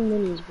and 3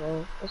 minis,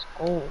 bro. Let's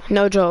go.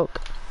 No joke.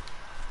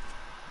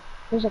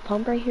 There's a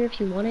pump right here if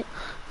you want it.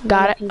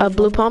 Got it? A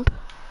blue pump?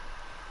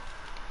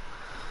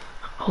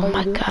 Oh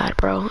my God,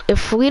 bro.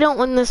 If we don't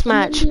win this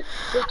match, do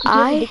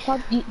you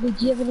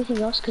have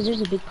anything else? Because there's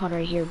a big pot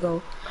right here,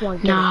 bro. Come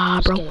on, nah,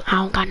 bro. I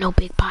don't got no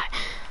big pot.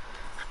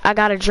 I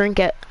gotta drink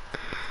it.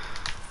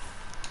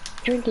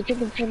 Drink it.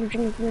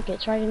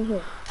 It's right in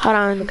here. Hold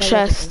on,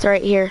 chest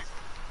right here.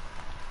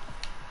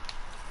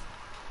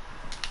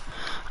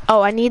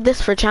 Oh, I need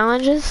this for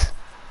challenges?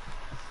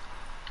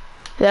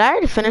 Did I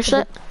already finish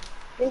it?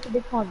 Drink the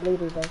big pot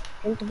later, though.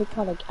 Drink the big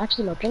pot.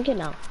 Actually, no. Drink it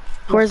now.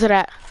 Where's it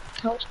at?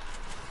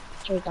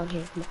 It's right down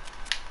here. Come on.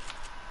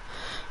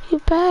 You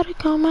better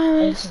go my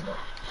wrist.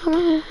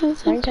 Right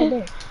inside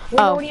there.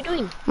 Oh, what are you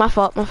doing? My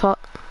fault.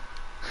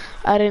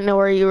 I didn't know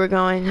where you were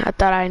going. I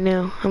thought I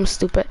knew. I'm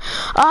stupid.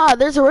 Ah,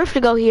 there's a rift to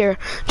go here.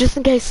 Just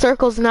in case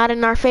circle's not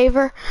in our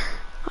favor.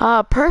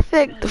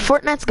 Perfect.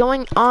 Fortnite's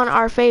going on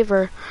our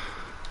favor.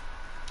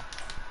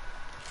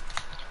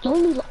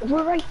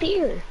 We're right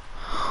there.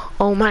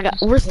 Oh my God.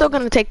 We're still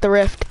gonna take the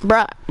rift.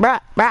 Bruh.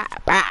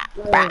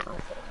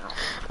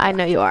 I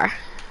know you are.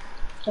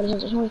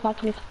 There's only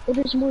 525. Oh,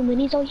 there's more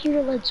minis out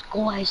here. Let's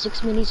go. I have 6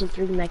 minis and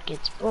 3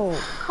 medkits. Bro,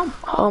 come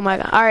on. Oh my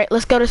God. Alright,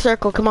 let's go to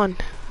circle. Come on.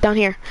 Down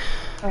here.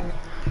 Alright.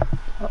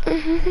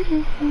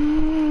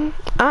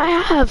 I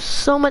have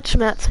so much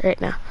mats right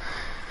now.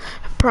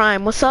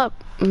 Prime, what's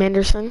up,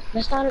 Manderson?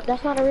 That's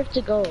not a rift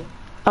to go.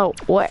 Oh,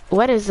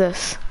 what is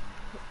this?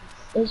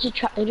 It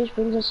just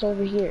brings us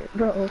over here,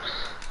 bro.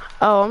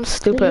 Oh, I'm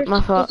stupid.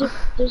 My fault.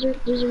 There's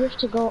a rift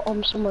to go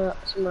somewhere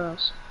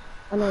else.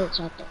 I know it's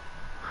out there.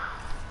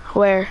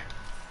 Where?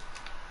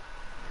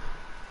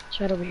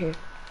 It's right over here.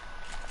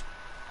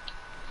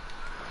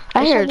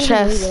 I hear a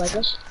chest.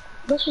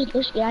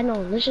 Yeah, I know.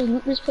 Let's just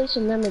loot this place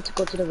and then let's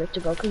go to the rift to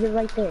go, because we're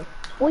right there.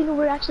 Wait, no,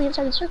 we're actually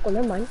inside the circle.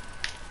 Never mind.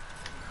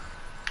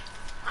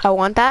 I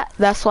want that.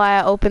 That's why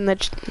I opened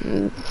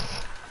the.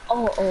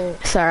 Oh.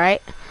 It's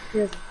alright.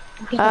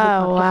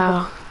 Oh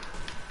wow.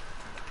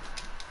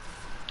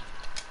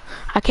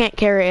 I can't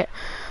carry it.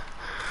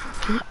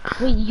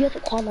 Wait, you have the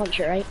quad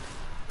launcher, right?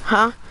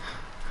 Huh?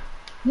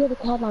 You have the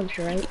quad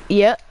launcher, right?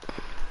 Yep.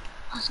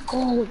 Let's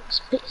go.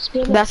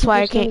 Spam That's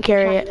why I can't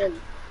carry it.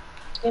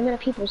 Spam it at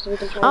people so we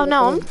can try. Oh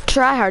no, I'm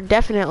try hard,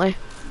 definitely.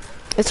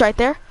 It's right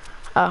there?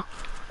 Oh.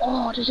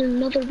 Oh, there's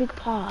another big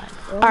pod.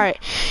 Alright,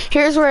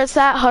 here's where it's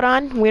at. Hold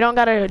on. We don't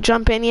gotta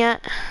jump in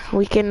yet.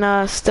 We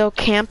can still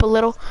camp a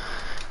little.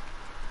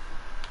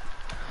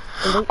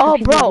 Oh,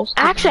 bro.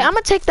 Actually, I'm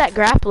gonna take that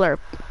grappler.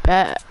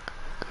 Bet.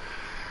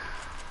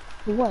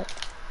 What?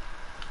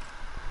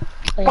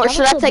 Wait, Or how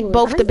should about I the take balloon?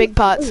 both the big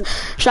pots?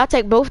 Should I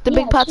take both the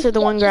big pots or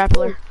the one Take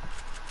grappler? both.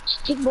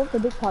 Just take both the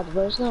big pots,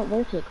 bro. It's not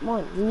worth it. Come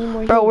on, we need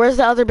more Bro, heals. where's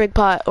the other big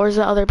pot? Where's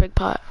the other big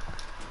pot?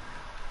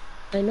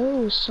 I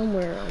know it was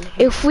somewhere around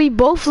here. If we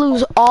both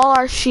lose all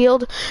our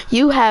shield,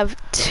 you have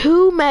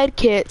 2 med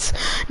kits.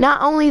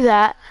 Not only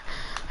that,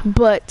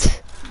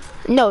 but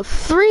no,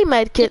 3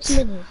 med kits.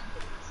 6 minis.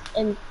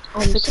 And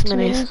 6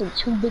 minis and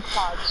 2 big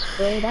pots,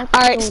 bro. That's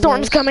Alright, so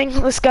storm's nice.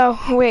 coming. Let's go.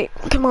 Wait,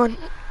 come on.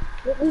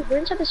 Wait, we're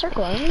inside the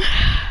circle, aren't we?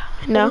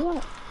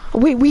 No.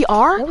 Wait, we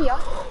are? No, we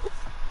are.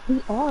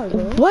 We are,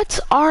 bro. What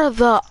are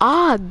the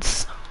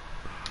odds?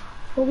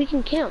 Well, we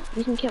can camp.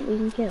 We can camp.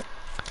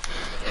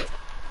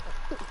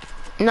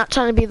 I'm not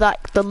trying to be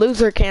like the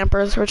loser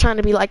campers. We're trying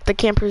to be like the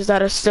campers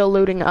that are still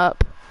looting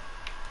up.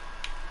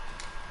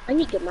 I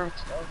need to get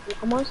mats, though.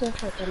 I'm honestly not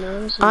trying to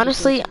camera.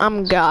 Honestly,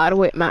 I'm God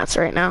with mats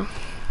right now.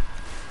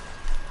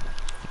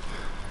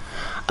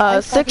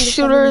 6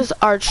 shooters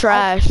are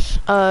trash.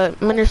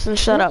 Minderson,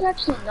 shut up. They're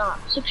actually not.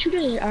 6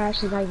 shooters are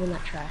actually not even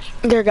that trash.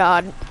 They're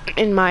God,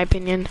 in my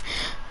opinion.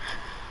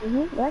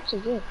 They're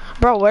actually good.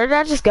 Bro, where did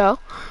I just go?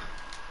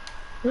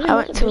 I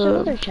went to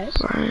another chest.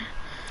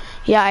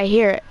 Yeah, I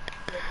hear it.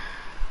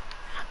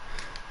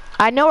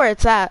 I know where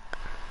it's at.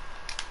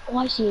 Oh,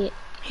 I see it.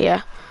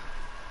 Yeah.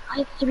 I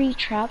have 3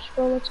 traps,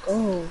 bro. Let's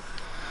go.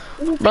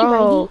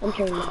 Bro,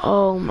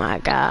 oh my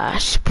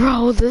gosh.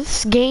 Bro,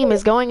 this game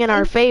is going in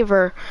our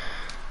favor.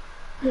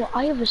 Well,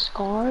 I have a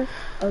scar,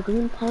 a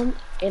green pump,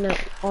 and a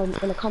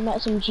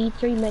combat SMG,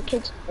 3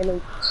 medkits, and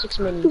a 6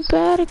 minis. You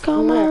better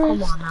come on.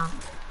 Come on now.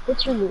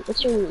 What's your loot?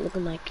 What's your loot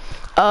looking like?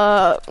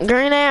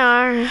 Green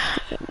AR,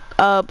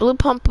 blue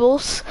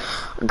pumples,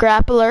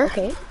 grappler,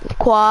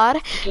 quad,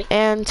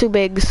 and 2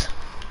 bigs.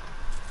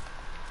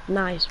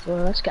 Nice,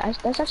 bro.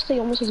 That's actually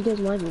almost as good as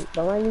my loot,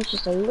 but my loot's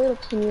just a little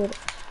teeny.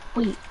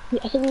 Wait,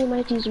 I think we might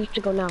have to use reach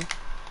to go now.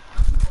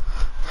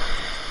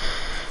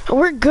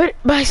 We're good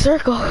by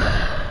circle.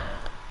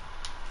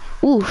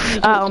 Oof,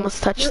 I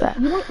almost touched that.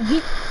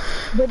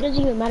 But it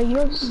doesn't even matter. You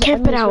know this is the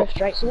endless rift,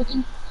 right? So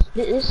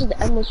this is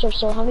the endless rift,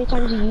 so how many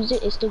times you use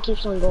it, it still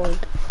keeps on going.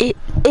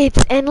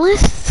 It's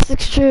endless.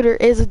 6 shooter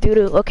is a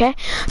doo-doo, okay?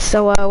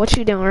 So, what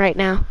you doing right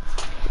now?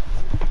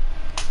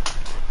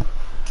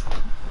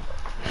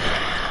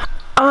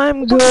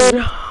 I'm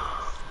good.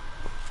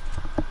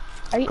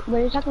 Were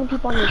you talking to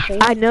people on your stream?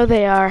 I know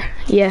they are.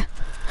 Yeah.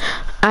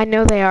 I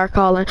know they are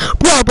calling.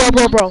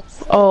 Bro.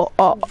 Oh,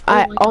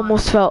 I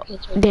almost felt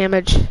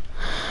damage.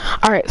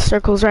 Alright,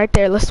 circle's right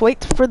there. Let's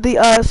wait for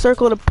the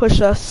circle to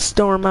push us.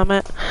 Storm, I'm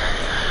at.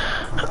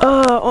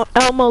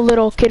 Elmo,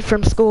 little kid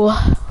from school.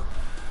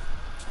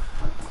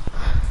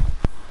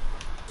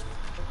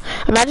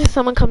 Imagine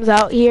someone comes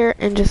out here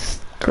and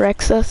just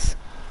wrecks us.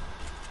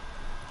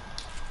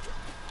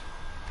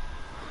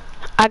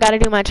 I gotta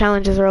do my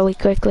challenges really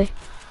quickly.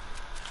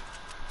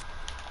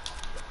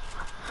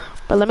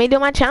 But let me do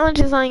my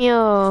challenges on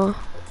you.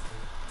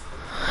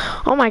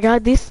 Oh my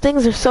god, these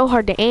things are so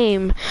hard to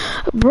aim.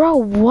 Bro,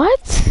 what?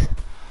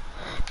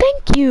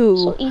 Thank you.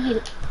 So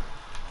easy.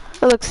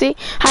 Look, see?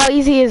 How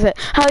easy is it?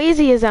 How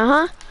easy is it,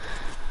 huh?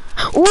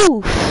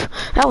 Oof,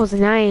 that was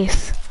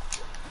nice.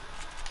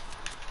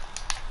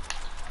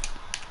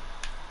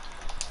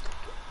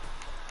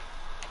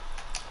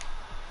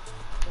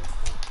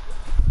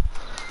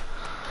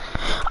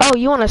 Oh,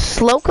 you wanna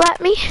slow clap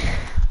me?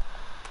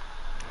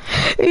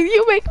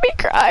 You make me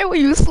cry when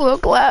you slow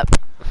clap.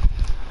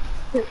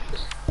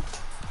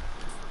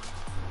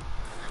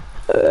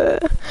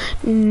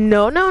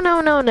 No.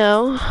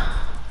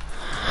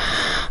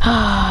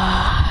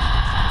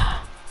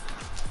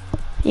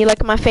 You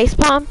like my face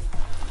palm?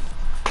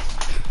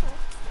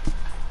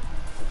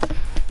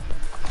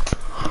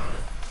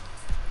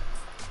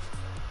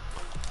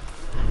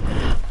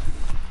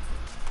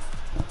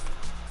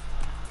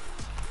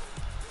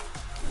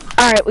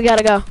 Alright, we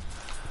gotta go.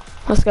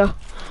 Let's go.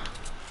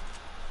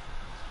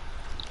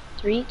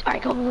 3.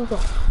 Alright, go.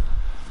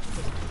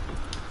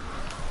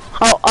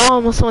 Oh, I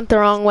almost went the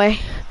wrong way.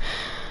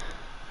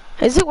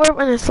 Is it weird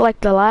when it's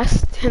like the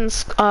last 10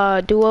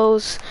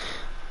 duos?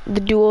 The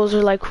duos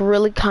are like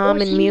really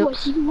calm and mute. I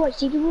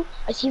see people.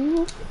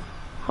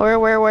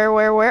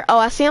 Where? Oh,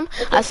 I see him.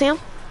 Okay. I see him.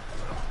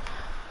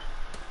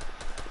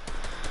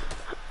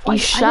 You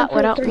shot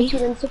without me.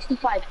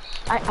 65.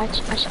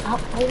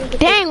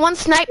 Dang, one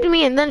sniped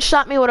me and then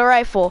shot me with a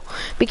rifle.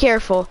 Be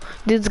careful.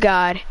 Dude's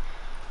God.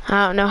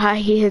 I don't know how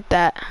he hit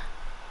that.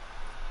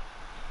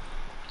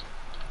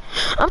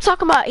 I'm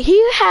talking about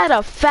he had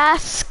a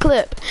fast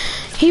clip.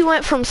 He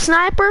went from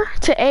sniper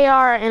to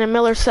AR in a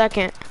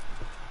millisecond.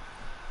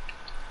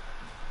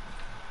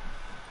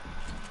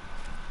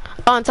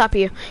 Oh, on top of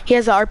you. He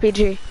has an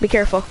RPG. Be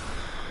careful.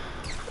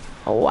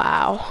 Oh,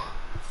 wow.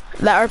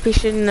 That RP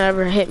should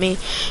never hit me.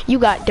 You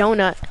got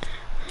donut.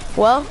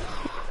 Well.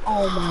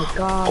 Oh my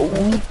god.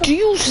 Oh, do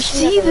you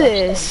see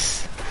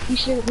this? We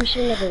should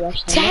never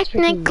rush them.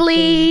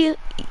 Technically,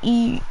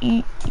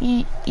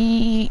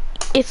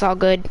 it's all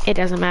good. It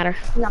doesn't matter.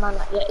 No.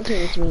 Yeah,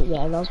 it's me.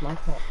 Yeah, that was my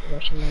fault.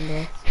 Rushing them,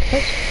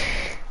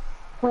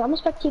 bro. Well, I'm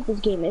gonna spectate this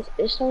game.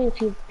 It's only a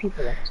few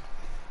people left.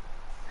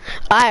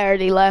 I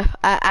already left.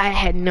 I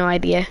had no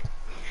idea.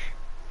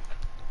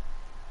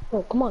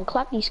 Oh, come on,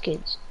 clap these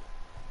kids.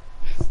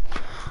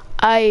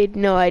 I had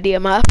no idea.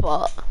 My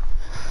fault.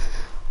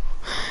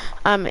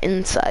 I'm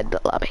inside the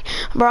lobby.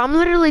 Bro, I'm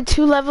literally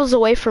 2 levels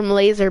away from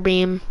laser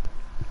beam.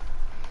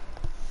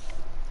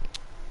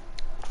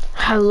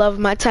 I love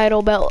my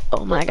title belt.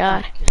 Oh my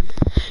god.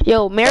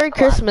 Yo, Merry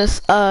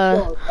Christmas.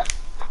 Yo,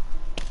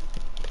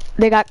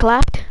 They got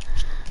clapped?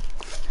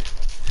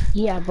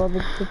 yeah, bro,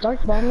 the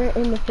Dark Bomber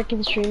and the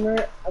freaking streamer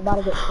are about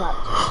to get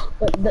clapped.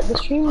 But the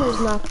streamer is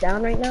knocked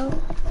down right now,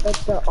 but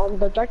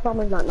the Dark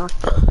Bomber's not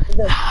knocked down.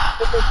 The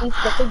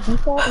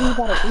default, he's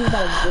about to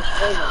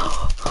destroy them.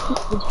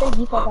 The fake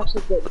default's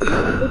actually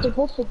good. They're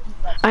both fake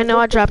defaults. I know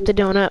I dropped the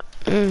donut.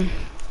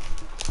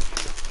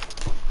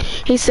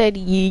 He said,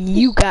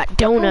 you got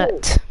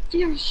donut.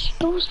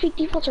 Those fake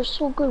defaults are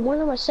so good. One of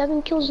them has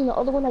 7 kills and the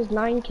other one has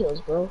 9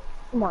 kills, bro.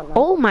 Come on, man.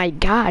 Oh my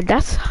god,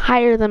 that's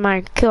higher than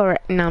my kill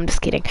record. No, I'm just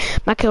kidding.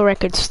 My kill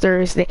record's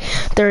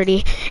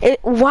 30.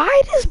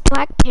 Why does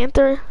Black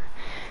Panther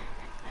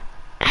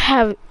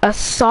have a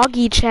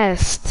soggy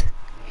chest?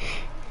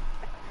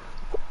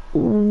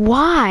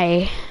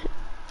 Why?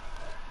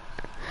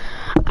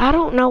 I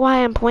don't know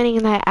why I'm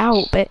pointing that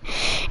out, but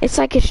it's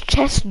like his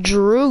chest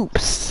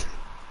droops.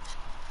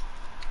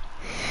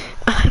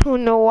 I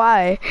don't know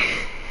why.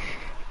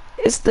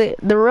 It's the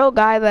real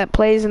guy that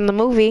plays in the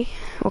movie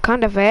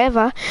Wakanda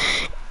Forever.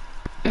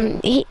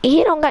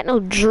 He don't got no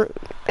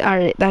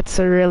Alright, that's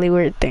a really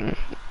weird thing.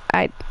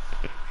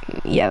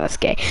 Yeah, that's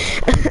gay.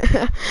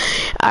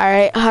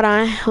 Alright, hold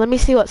on. Let me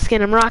see what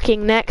skin I'm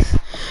rocking next.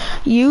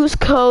 Use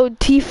code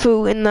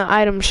TIFU in the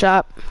item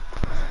shop.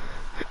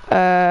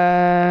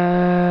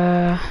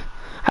 I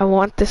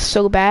want this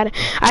so bad.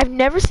 I've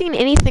never seen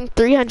anything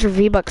 300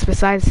 V-Bucks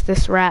besides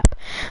this wrap.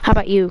 How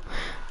about you?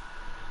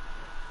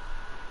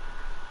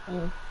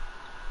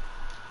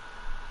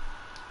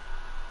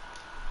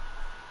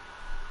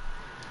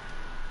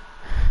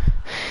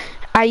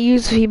 I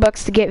use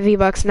V-Bucks to get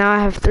V-Bucks. Now I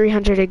have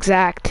 300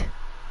 exact.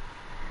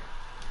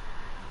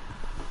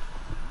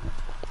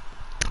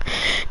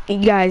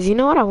 You guys, you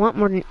know what I want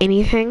more than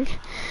anything?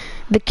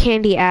 The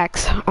candy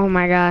axe. Oh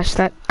my gosh,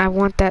 I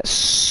want that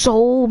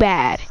so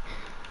bad.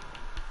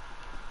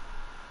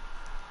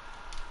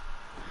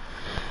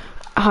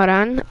 Hold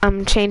on,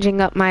 I'm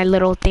changing up my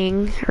little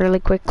thing really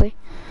quickly.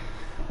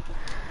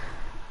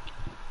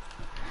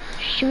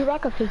 Should we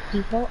rock a fake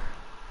default?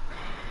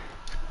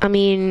 I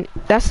mean,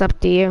 that's up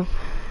to you.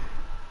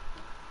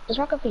 Let's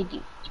rock a fake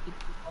default.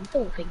 I'm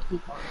feeling fake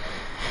default.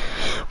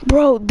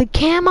 Bro, the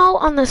camo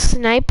on the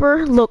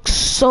sniper looks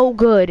so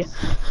good.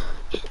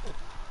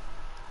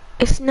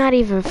 It's not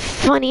even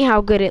funny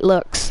how good it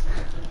looks.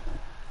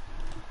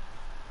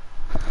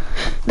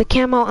 The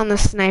camo on the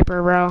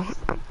sniper, bro.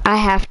 I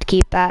have to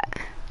keep that.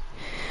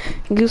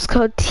 Use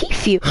code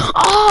TFU.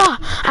 Oh,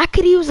 I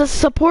could use a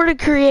supported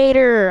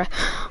creator.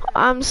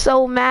 I'm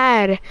so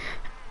mad.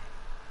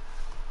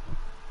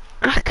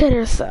 I could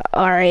have.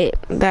 Alright,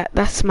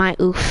 that's my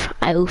oof.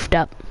 I oofed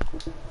up.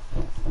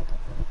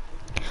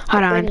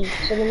 Hold on.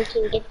 So then we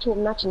can get to a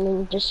match and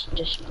then just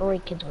destroy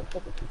kids with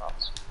fake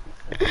defaults.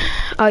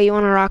 Oh, you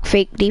want to rock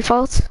fake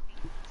defaults?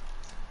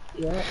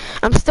 Yeah.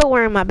 I'm still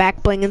wearing my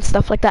back bling and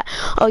stuff like that.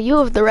 Oh, you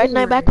have the red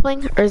knight back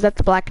bling, or is that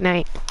the black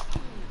knight?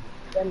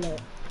 Red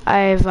knight. I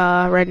have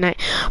red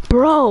knight.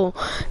 Bro,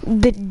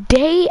 the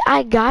day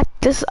I got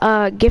this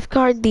gift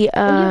card, the you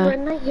have red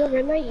knight? You have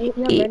red knight? You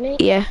have red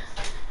knight? Yeah.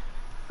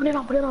 Put it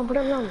on, put it on, put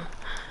it on.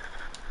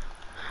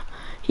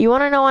 You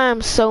wanna know why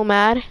I'm so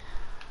mad?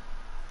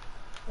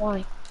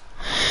 Why?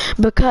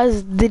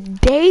 Because the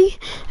day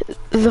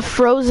the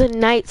Frozen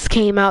Knights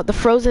came out, the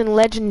Frozen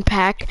Legend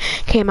Pack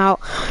came out,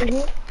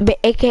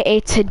 aka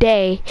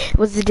today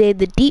was the day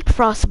the Deep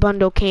Frost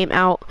bundle came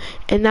out,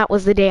 and that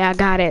was the day I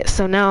got it.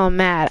 So now I'm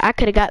mad. I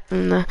could have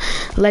gotten the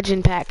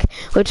Legend Pack,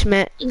 which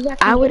meant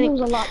I wouldn't.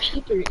 It was a lot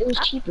cheaper. It was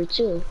cheaper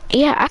too.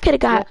 Yeah, I could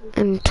have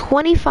gotten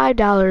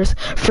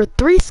 $25 for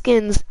 3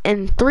 skins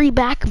and 3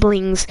 back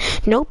blings,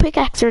 no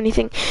pickaxe or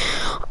anything.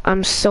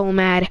 I'm so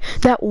mad.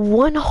 That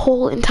one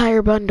whole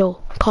entire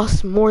bundle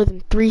costs more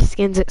than 3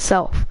 skins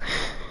itself.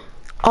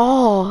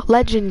 All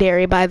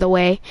legendary, by the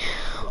way.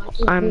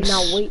 I'm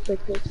now wait for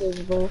Christmas,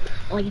 bro.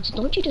 Like,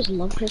 don't you just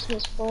love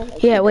Christmas, bro?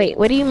 Like, yeah, wait.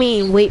 What do you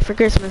mean, wait for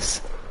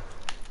Christmas?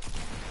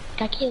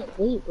 I can't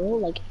wait, bro.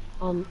 Like,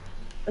 I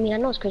mean, I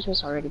know it's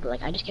Christmas already, but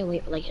like, I just can't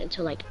wait, like,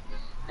 until like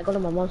I go to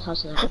my mom's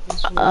house and I open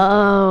some.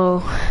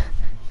 Oh.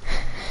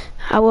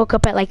 I woke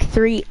up at like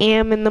 3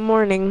 a.m. in the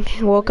morning.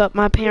 Woke up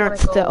my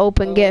parents to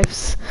open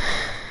gifts.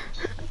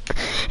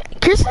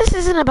 Christmas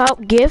isn't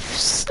about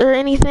gifts or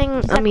anything.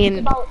 Exactly. I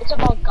mean, it's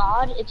about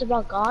God. It's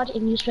about God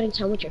and you spending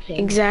time with your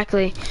family.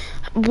 Exactly.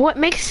 What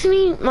makes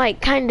me like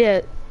kind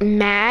of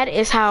mad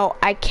is how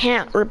I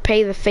can't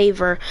repay the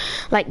favor,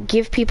 like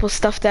give people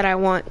stuff that I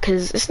want,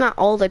 because it's not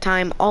all the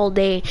time, all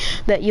day,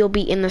 that you'll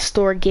be in the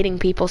store getting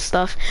people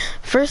stuff.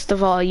 First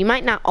of all, you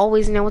might not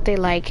always know what they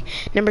like.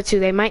 Number two,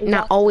 they might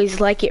not always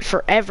like it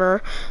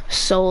forever,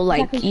 so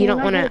like Exactly. So you when don't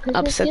I want get a to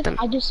Christmas upset gift, them.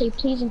 I just say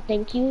please and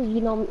thank you.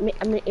 You know,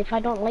 I mean, if I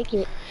don't like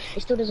it,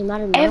 it still doesn't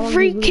matter. I don't wanna be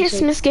Every rude and say,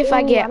 Christmas gift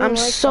I "Ooh, I get, don't I'm like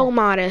so that."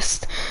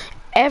 modest.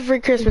 Every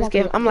Christmas Exactly.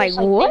 gift, I'm I'm like, just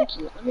like, what?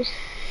 thank you. I'm just,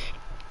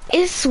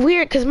 It's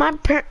weird because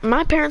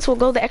my parents will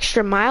go the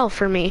extra mile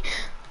for me.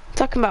 I'm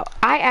talking about,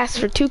 I asked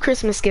for 2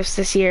 Christmas gifts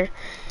this year.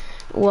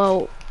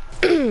 Well,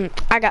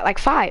 I got like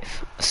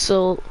 5.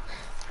 So,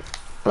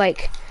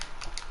 like,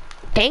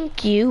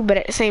 thank you, but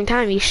at the same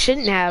time, you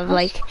shouldn't have.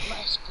 Like,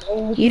 let's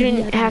go, you baby.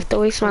 didn't have to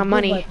waste my some good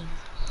money. weapons.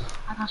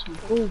 I got some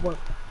good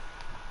weapons.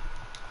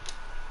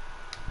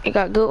 You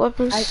got good I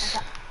weapons?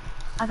 got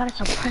I got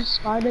a suppressed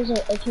scar.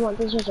 If you want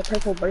this, there's a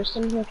purple burst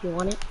in here if you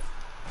want it.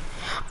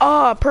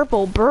 Oh,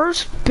 purple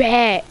burst?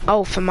 Bet.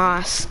 Oh,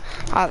 FAMAS.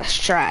 Oh, that's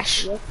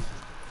trash. Yep.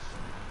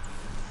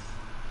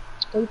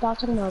 What are you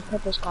thoughts on a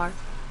purple scar?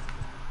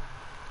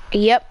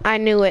 Yep, I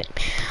knew it.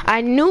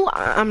 I knew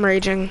I'm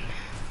raging.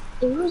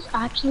 There was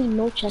actually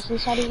no chest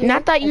inside of here. And I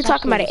thought you were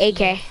That's talking about an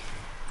actually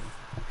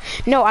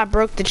AK. No, I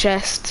broke the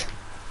chest.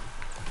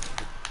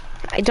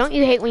 Don't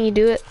you hate when you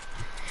do it?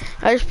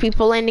 There's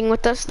people landing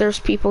with us. There's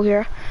people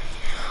here.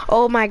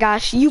 Oh my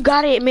gosh, you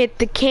gotta admit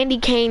the candy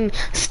cane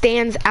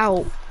stands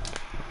out.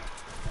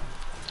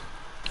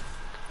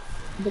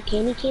 the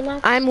candy cane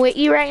axe? I'm with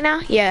you right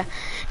now. Yeah.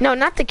 No,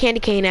 not the candy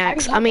cane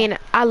axe. I mean,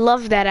 I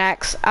love that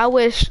axe. I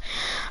wish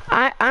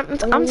I'm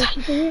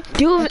do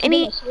you have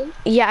any?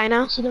 Yeah, I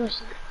know.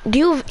 Do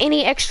you have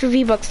any extra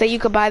V-Bucks that you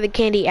could buy the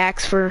candy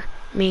axe for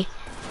me?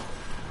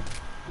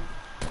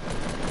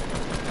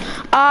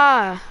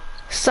 Ah,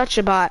 such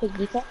a bot.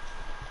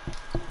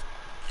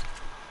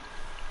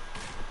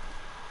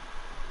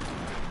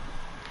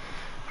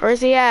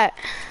 Where's he at?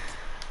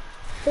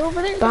 They're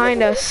over there.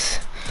 Behind us.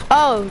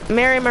 Oh,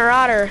 Mary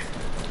Marauder.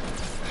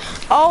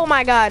 Oh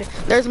my god,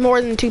 there's more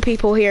than 2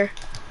 people here.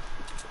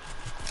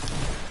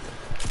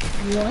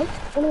 What?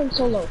 One of them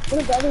so low.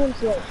 One of the other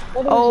one's low.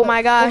 Oh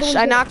my gosh,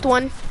 I knocked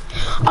one.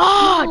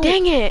 Oh, no.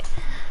 Dang it.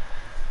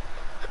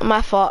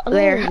 My fault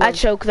there. I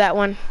choked that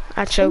one.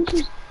 I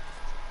choked.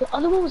 The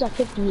other one was at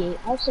 58.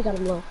 I also got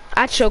him low.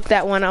 I choked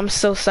that one. I'm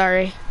so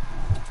sorry.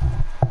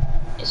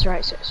 It's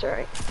right, sir. It's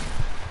right.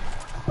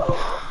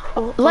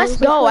 Let's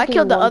go. I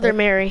killed the other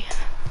Mary.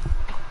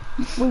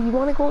 Wait, you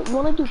wanna go? You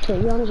wanna do play?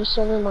 You wanna just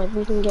so then like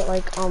we can get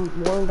like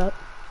warmed up?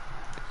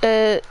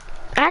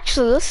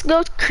 Actually, let's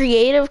go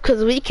creative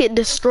because we can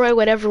destroy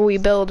whatever we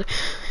build,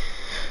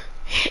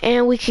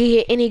 and we can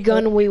get any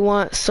gun we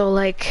want. So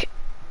like,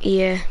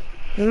 yeah,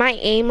 my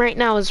aim right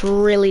now is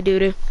really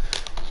doo-doo.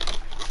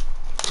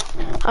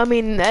 I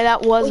mean,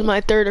 that was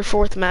my 3rd or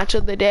 4th match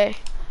of the day.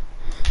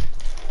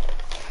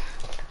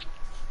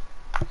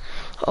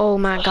 Oh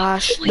my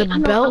gosh, the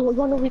belt. You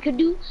know what we could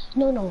do?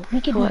 No, we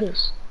could do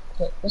this.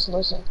 Okay,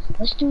 listen.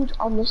 Let's do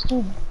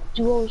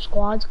duo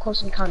squads,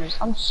 close encounters.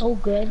 I'm so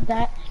good at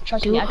that.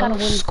 Trust me, I gotta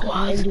win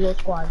in duo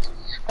squads.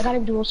 I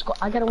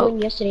gotta win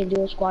yesterday in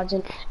duo squads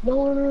and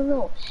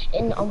no.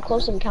 In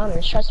close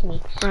encounters, trust me.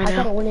 I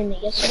gotta win in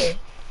it yesterday.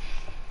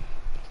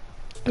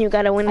 You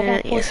gotta win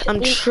it. Yes,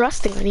 I'm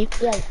trusting in you.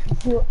 Yeah,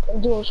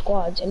 duo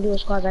squads. I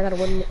gotta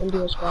win in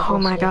duo squads. Oh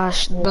my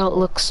gosh, the belt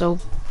looks so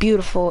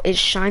beautiful. It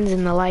shines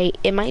in the light.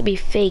 It might be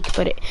fake,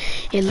 but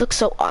it looks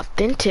so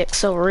authentic,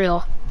 so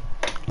real.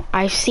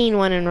 I've seen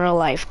one in real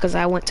life because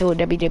I went to a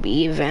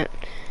WWE event.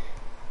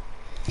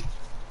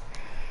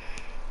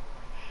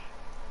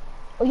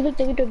 Oh, you like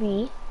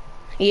WWE?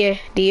 Yeah,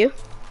 do you?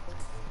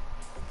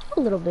 A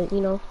little bit,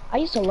 you know. I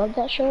used to love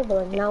that show,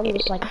 but like now I'm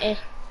just like, eh.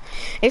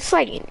 It's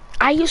like,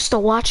 I used to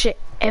watch it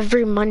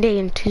every Monday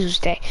and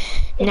Tuesday.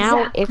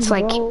 Now it's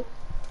like,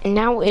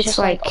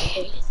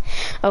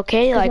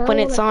 okay, like when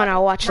it's on,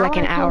 I'll watch like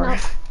an hour.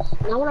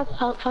 Now when I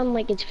found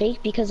like it's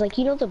fake because like,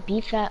 you know the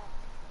beef that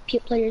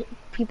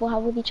people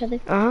have with each other?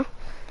 Uh-huh.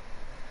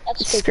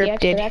 That's it's scripted.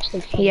 They're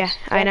actually friends. Yeah,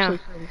 I know.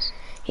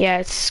 Yeah,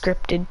 it's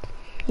scripted.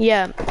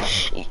 Yeah.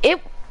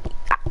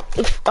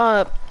 If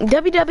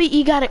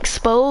WWE got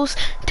exposed,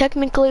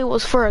 technically it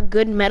was for a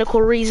good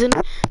medical reason,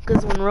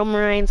 because when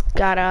Roman Reigns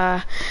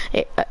got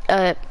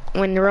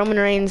when Roman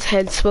Reigns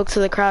had spoke to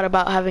the crowd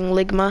about having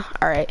ligma,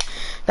 alright,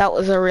 that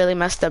was a really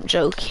messed up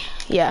joke.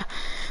 Yeah.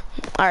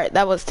 Alright,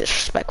 that was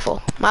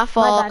disrespectful. My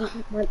fault.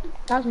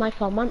 That was my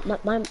fault.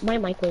 My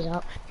mic was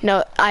out.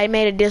 No, I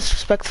made a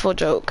disrespectful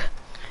joke.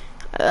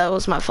 That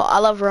was my fault. I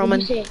love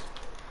Roman. I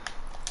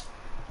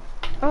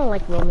don't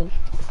like Roman.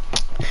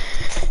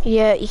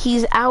 Yeah,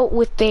 he's out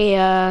with he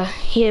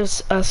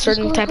has a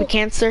certain type of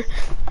cancer.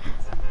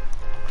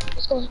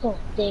 Let's go.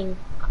 Dang.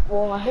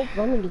 Well, I hope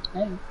Roman gets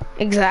better.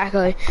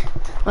 Exactly.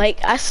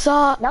 Like, I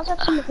saw... That's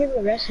actually my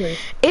favorite wrestler.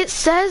 It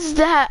says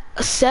that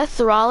Seth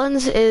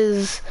Rollins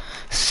is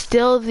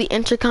still the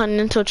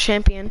Intercontinental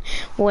Champion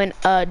when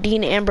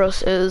Dean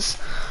Ambrose is.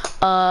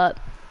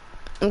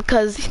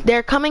 because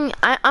they're coming.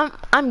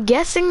 I'm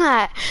guessing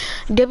that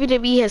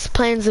WWE has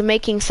plans of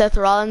making Seth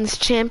Rollins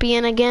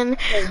champion again.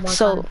 Oh my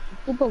So god.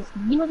 People,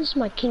 you know this is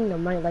my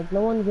kingdom, right? Like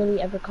no one really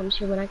ever comes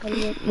here when I come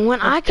here.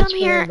 when I come It's for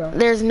real, here, though.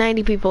 there's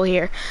 90 people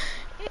here.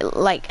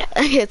 Like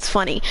it's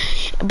funny,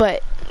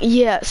 but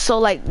yeah. So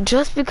like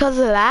just because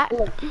of that,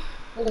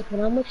 Look,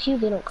 when I'm with you,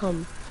 they don't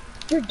come.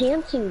 You're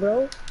dancing,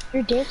 bro.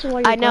 You're dancing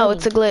while you're I know gliding.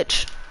 it's a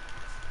glitch.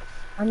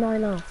 I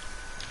know.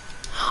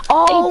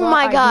 Oh Hey, bro,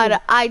 my god, dude.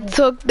 I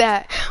took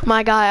that.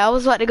 My guy, I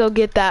was about to go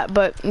get that,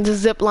 but the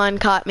zip line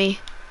caught me.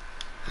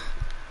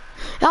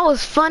 That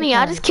was funny.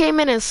 I just came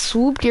in and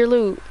swooped your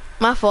loot.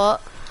 My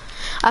fault.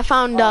 I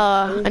found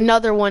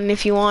another one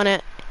if you want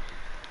it.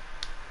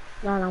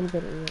 No, I'm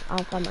getting it.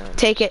 I'll find my own.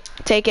 Take it.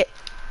 Take it.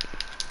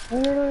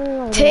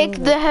 No.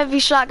 Take the heavy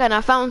shotgun.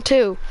 I found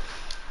two.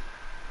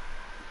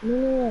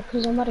 No,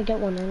 because I'm about to get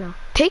one right now.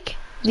 Take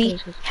the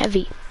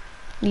heavy.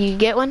 You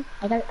get one?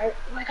 I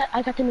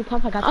got the new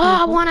pump.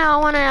 I want it.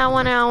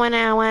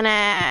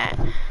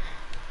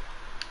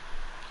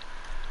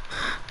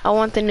 I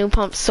want the new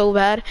pump so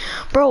bad.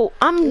 Bro,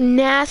 I'm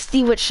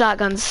nasty with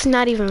shotguns. It's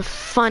not even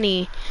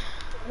funny.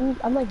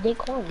 I'm like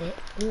Daquan,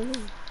 man.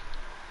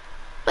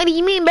 What do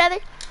you mean, brother?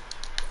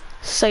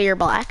 So you're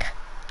black?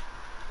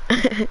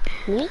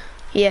 Me?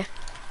 Yeah.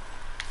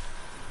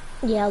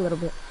 Yeah, a little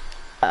bit.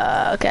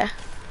 Okay.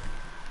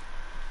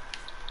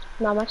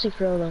 No, I'm actually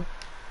for real though.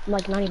 I'm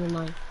like not even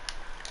mine.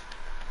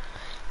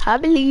 I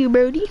believe you,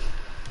 Brody.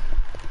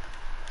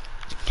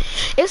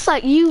 It's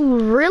like you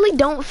really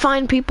don't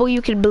find people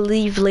you can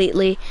believe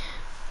lately.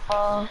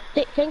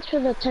 Thanks for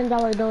the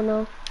 $10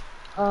 dono.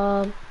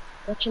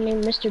 What's your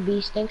name? Mr.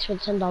 Beast. Thanks for the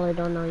 $10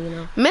 dono, you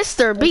know.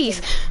 Mr.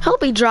 Beast, he'll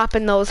be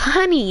dropping those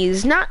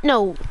honeys. Not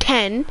no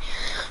 10.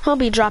 He'll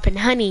be dropping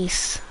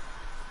honeys.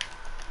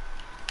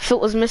 If it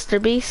was Mr.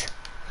 Beast.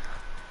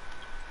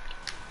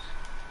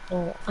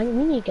 Oh, we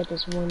need to get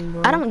this one,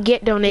 bro. I don't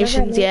get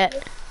donations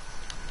yet.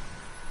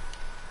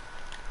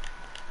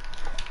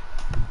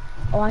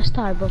 Oh, I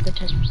thought I broke the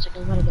chest for a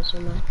second. I'm gonna get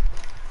some now.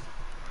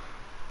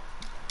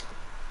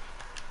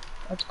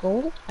 Let's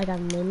go. I got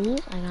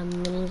minis.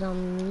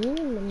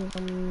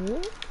 On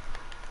me.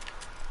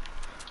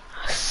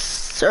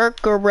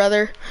 Circle,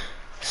 brother.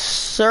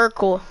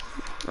 Circle.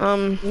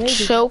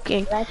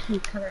 Choking. That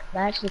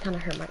actually kind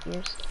of hurt my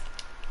ears.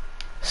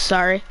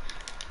 Sorry.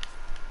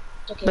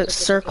 Okay, but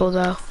circle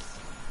though.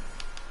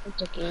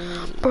 It's okay.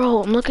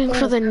 Bro, I'm looking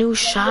for the new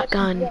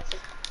shotgun.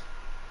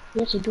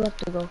 Yes, you do have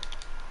to go.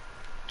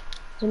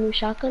 The new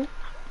shotgun?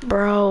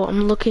 Bro,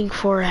 I'm looking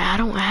for it. I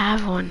don't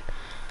have one.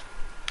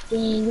 Dang,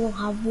 you don't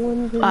have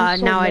one?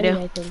 Now I do.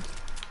 I think.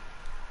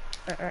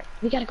 Alright.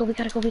 We gotta go.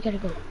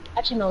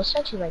 Actually, no, it's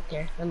actually right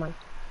there. Never mind.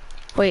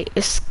 Wait,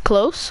 it's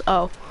close?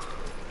 Oh.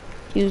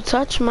 You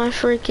touched my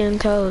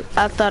freaking toes.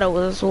 I thought it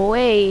was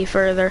way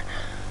further.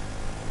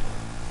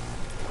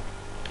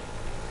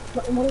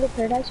 One of the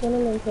paradise? One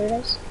of the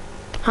paradise?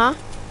 Huh?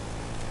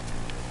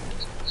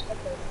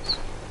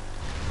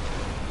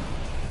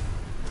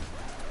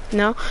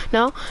 No.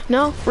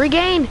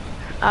 Regain!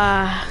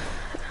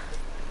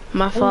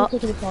 My fault.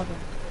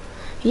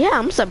 Yeah,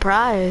 I'm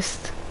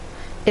surprised.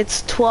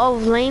 It's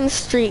 12 Lane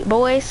Street,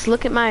 boys.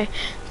 Look at my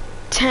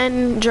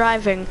 10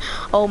 driving.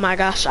 Oh my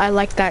gosh, I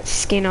like that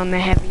skin on the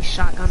heavy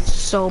shotgun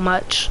so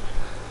much.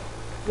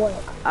 What?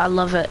 I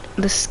love it.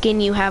 The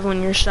skin you have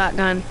on your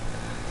shotgun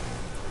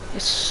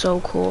is so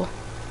cool.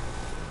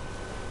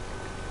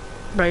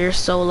 Bro, you're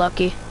so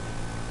lucky.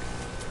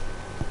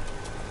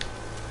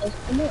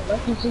 I'm not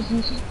lucky, just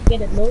you should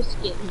get a no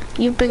skin.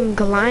 You've been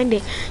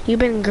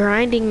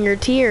grinding your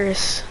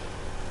tears.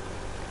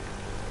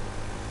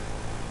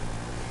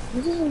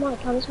 This isn't my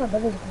account, this is my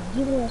brother's account.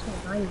 He really has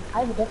my mind. I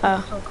have a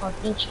different account called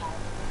H-Child.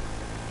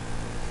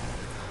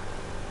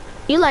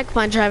 You like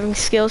my driving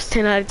skills,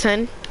 10 out of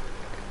 10.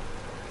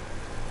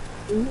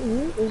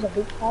 There's a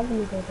big problem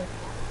with it.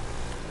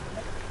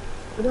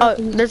 Oh,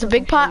 there's a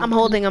big pot? I'm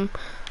holding them.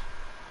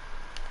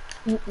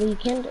 You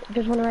can't,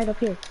 there's one right up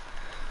here.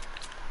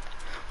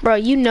 Bro,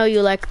 you know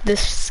you like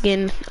this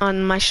skin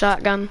on my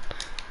shotgun.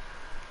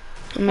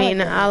 I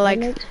mean, I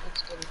like...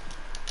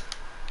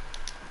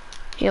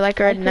 You like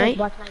Red Knight?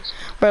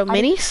 Bro,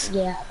 minis?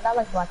 Yeah, but I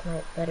like Black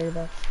Knight better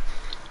though.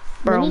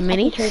 Bro,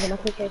 minis?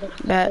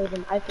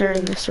 Bet. They're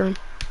in this room.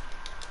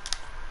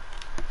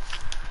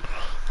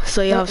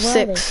 So you have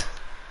 6.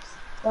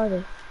 Where are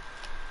they?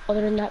 Oh,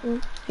 they're in that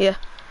room? Yeah.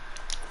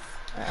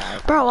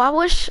 Bro, I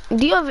wish...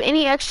 Do you have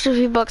any extra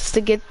V-Bucks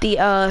to get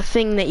the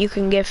thing that you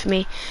can gift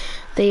me?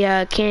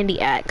 The candy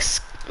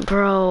axe.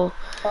 Bro.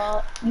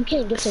 You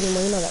can't gift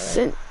anymore, you know that,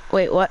 right?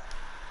 Wait, what?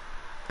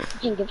 You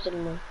can't gift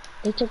anymore.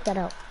 They took that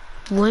out.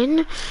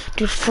 When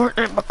did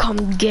Fortnite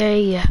become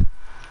gay?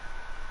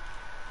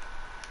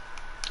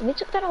 They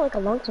took that out like a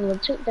long time ago.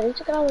 They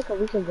took it out like a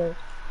week ago.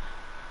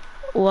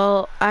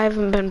 Well, I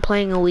haven't been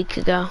playing a week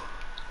ago.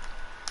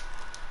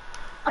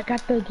 I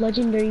got the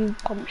legendary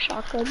pump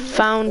shotgun.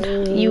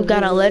 You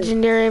got a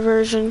legendary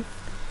version?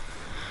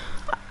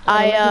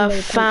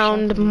 I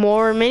found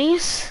more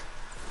minis.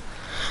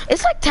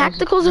 It's like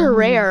tacticals are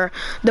rare.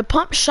 The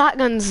pump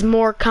shotgun's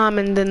more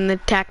common than the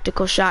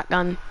tactical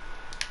shotgun.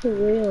 For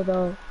real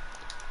though.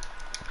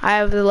 I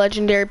have the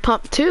legendary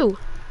pump too.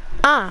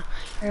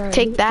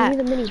 Take that.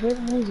 Give me the minis. Where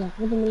the minis at?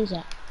 Where the minis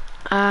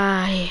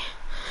at?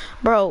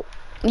 Bro,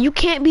 you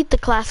can't beat the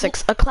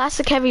classics. A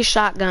classic heavy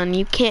shotgun,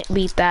 you can't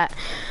beat that.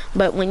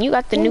 But when you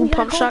got the new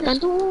pump shotgun,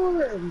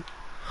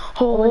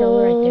 Oh no,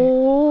 we're right there.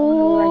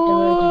 Oh,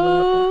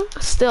 we're right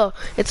there. Still,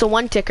 it's a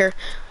one ticker.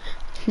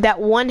 That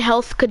one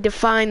health could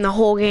define the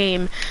whole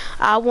game.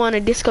 I won a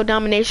disco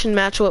domination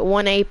match with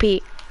 1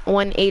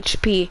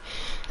 HP.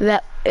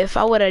 That if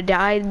I would have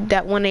died,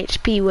 that 1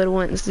 HP would have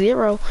went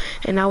 0,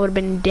 and I would have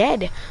been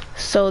dead.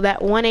 So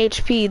that 1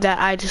 HP that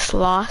I just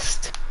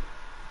lost,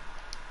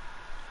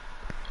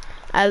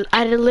 I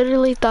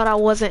literally thought I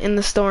wasn't in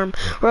the storm.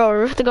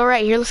 Bro, we have to go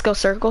right here. Let's go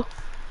circle.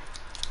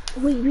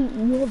 Wait, you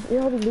have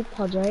the loot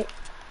pods, right?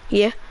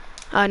 Yeah.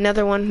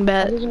 Another one,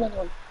 bet. There's another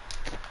one.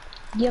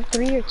 Do you have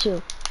 3 or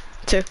 2?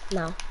 2.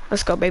 No.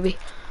 Let's go, baby.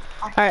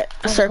 Alright,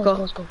 a circle.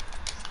 Let's go.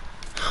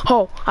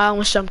 Oh, I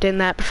almost jumped in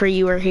that before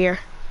you were here.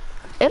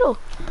 Alright,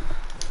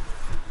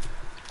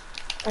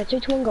 3,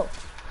 2, 1, go.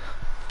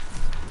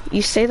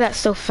 You say that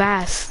so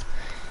fast.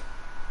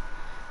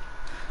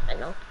 I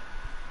know.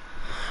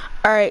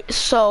 Alright,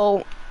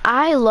 so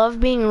I love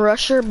being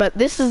rusher, but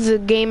this is a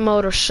game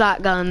mode of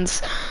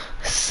shotguns.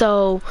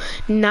 So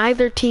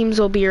neither teams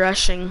will be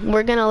rushing.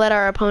 We're gonna let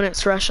our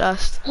opponents rush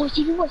us. Oh,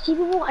 see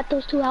people at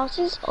those 2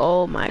 houses?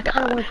 Oh my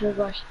god. I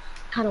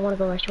kinda wanna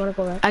go rush. You wanna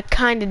go rush? I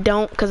kinda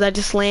don't, because I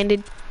just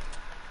landed.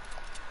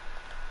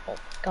 Oh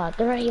god,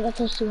 they're right here at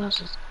those 2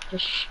 houses.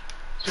 Just shh.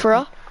 For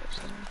real?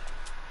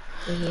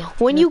 Yeah.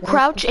 When you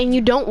crouch and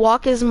you don't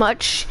walk as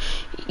much,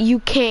 you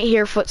can't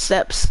hear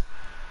footsteps.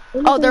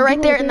 Oh, they're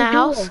right there in the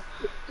house?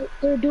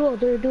 They're a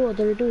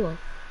duo.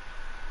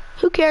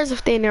 Who cares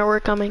if they know we're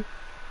coming?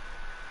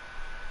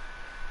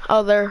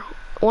 Oh,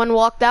 one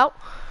walked out?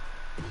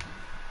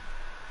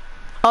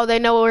 Oh, they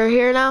know we're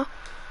here now?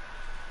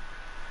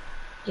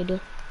 They do.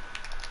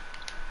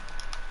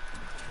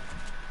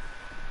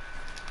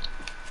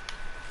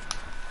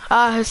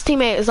 His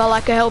teammate is all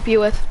I can help you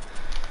with.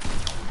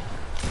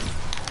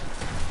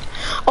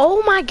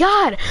 Oh my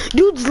god!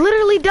 Dude's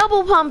literally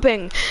double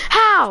pumping!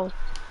 How?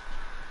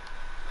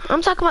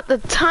 I'm talking about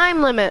the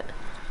time limit.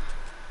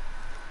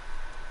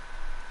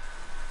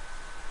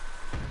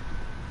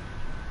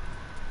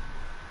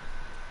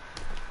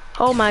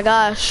 Oh my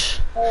gosh.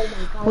 Oh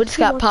my gosh. We just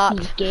got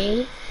popped.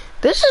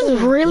 This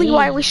is really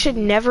why we should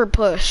never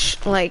push.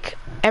 Like,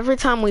 every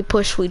time we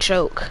push, we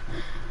choke.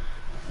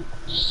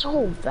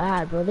 So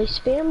bad, bro. They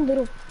spam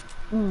little...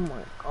 Oh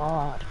my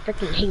god.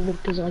 Freaking hate them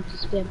because they like to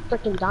spam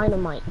freaking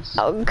dynamites.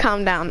 Oh,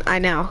 calm down. I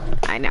know.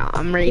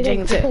 I'm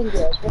raging too.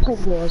 We're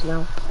playing girls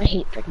now. I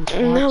hate freaking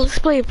squads. No, let's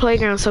play a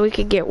playground so we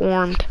could get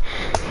warmed.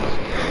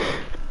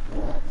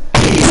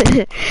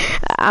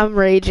 I'm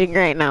raging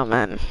right now,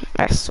 man.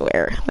 I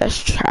swear.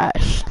 That's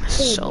trash.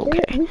 That's so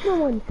okay. We could have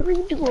won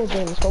 3 duo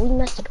games, but we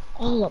messed it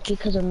all up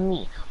because of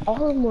me. All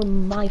of them were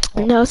my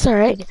fault. No, it's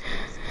alright.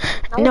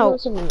 No,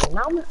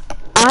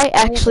 I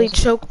actually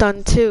choked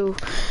on 2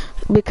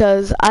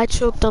 because I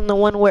choked on the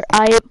one where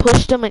I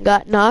pushed him and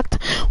got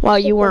knocked while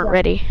you weren't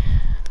ready.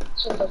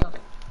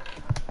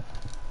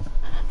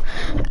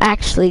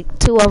 Actually,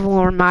 2 of them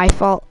were my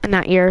fault,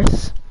 not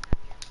yours.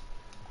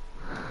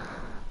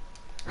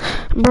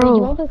 Bro,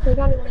 you want to play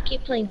playground or you want to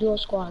keep playing duo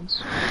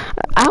squads?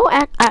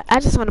 I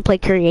just want to play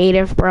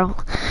creative, bro.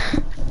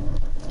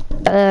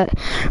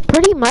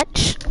 Pretty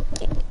much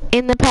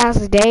in the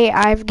past day,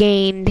 I've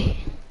gained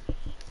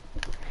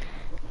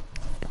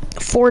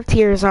 4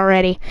 tiers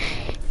already.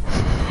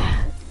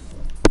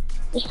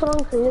 Just put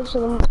on creative so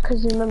then,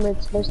 because remember,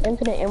 there's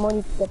infinite ammo and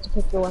you get to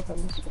pick your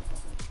weapons.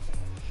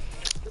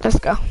 Let's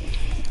go.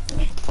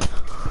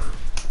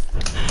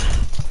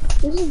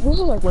 This is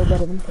like way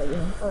better than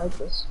playground. I like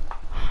this.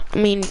 I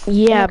mean,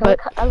 yeah, but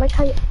I like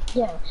how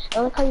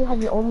you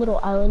have your own little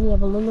island. You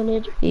have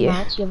unlimited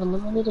mats. You have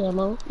unlimited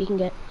ammo. You can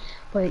get,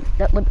 but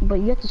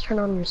you have to turn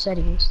on your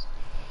settings.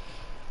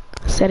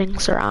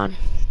 Settings are on.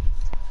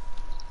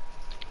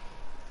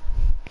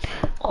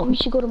 Oh, we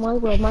should go to my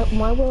world.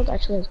 My world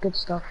actually has good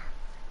stuff.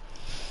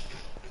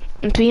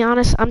 And to be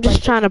honest, I'm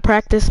just trying to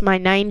practice my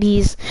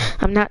 90s.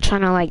 I'm not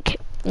trying to, like,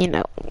 you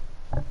know.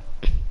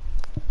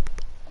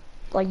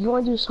 Like, you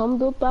want to do some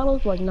build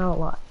battles, like not a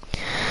lot.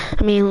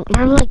 I mean,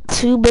 probably like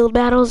 2 build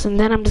battles, and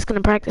then I'm just gonna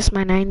practice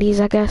my 90s,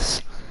 I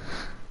guess.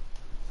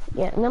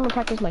 Yeah, and then I'm gonna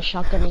practice my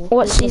shotgunning.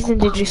 What season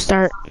did you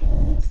start?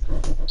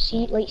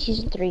 Late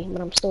season 3,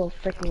 but I'm still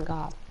a freaking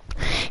god.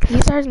 If you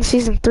started in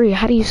season 3,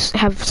 how do you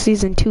have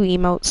season 2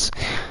 emotes?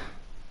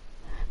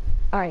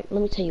 Alright,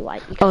 let me tell you why.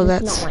 Because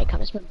this is not my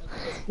account, it's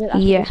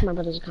my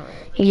brother's account.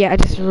 Yeah, I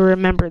just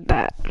remembered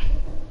that.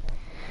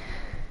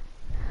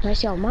 And I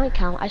see on my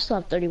account, I still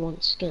have 31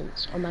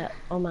 skins on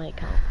my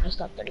account. I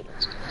still have 31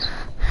 skins.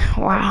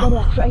 Wow.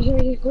 Right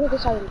here, go to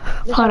this island.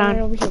 Hold on,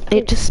 over here.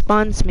 It just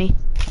spawns me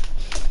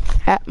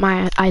at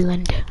my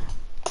island.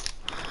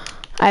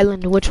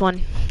 Island, which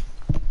one?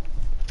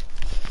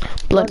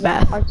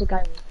 Bloodbath. Arctic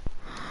Island.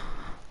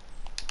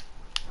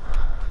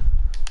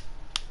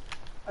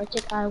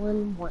 Arctic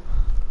Island 1.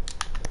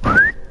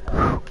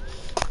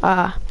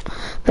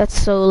 That's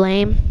so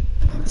lame.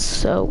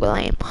 So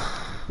lame.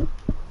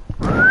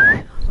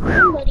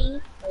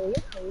 Somebody, hurry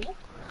up, hurry up.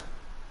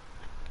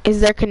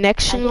 Is there I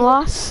connection think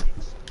loss?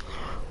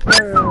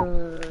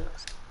 no.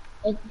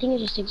 I think it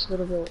just takes a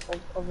little bit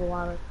of a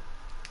while.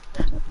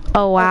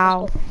 Oh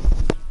Alright, let's wow. go.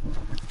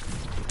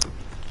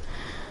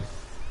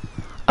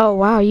 Oh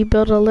wow, you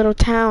built a little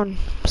town.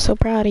 I'm so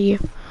proud of you.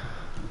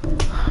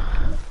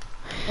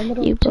 A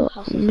little You two built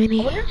houses. many.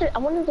 I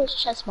wonder if those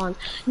chest spawns.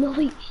 No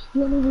wait,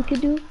 you know what we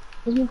could do?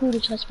 Let's go to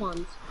chest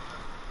spawns.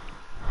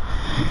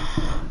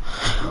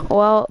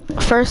 Well,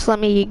 first let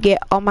me get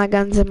all my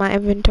guns in my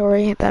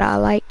inventory that I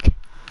like.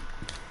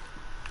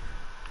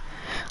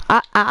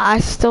 I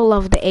still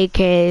love the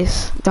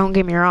AKs. Don't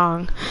get me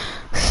wrong.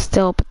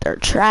 Still, but they're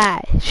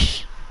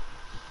trash.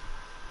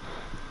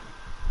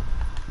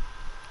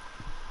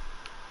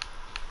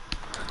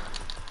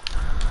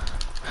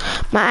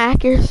 My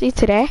accuracy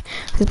today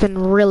has been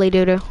really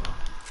doo-doo.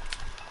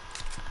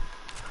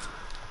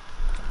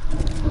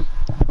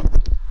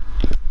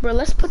 Bro,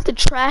 let's put the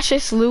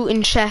trashiest loot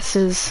in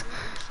chests.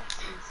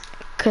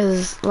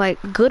 Cause like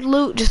good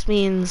loot just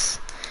means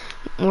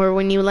where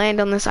when you land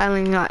on this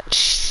island you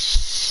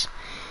got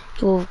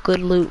you have good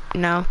loot.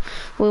 No.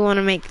 We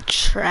wanna make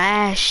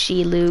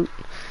trashy loot.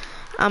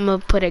 I'm gonna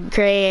put a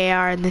gray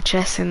AR in the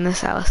chest in this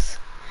house.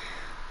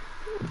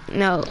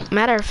 No,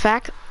 matter of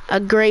fact, a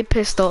gray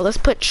pistol. Let's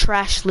put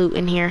trash loot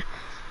in here.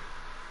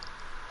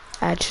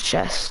 Add to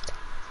chest.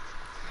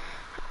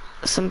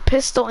 Some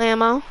pistol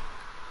ammo.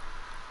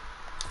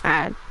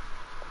 Add.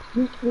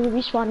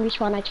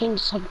 Respawn, I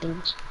changed some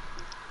things.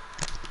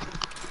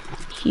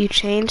 You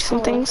changed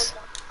some things?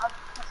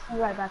 I'll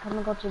be right back. I'm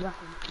gonna go to the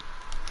bathroom.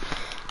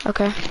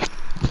 Okay.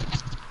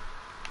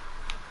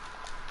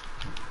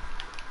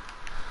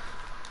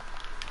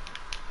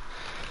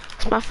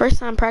 It's my first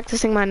time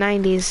practicing my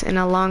 90s in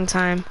a long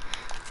time.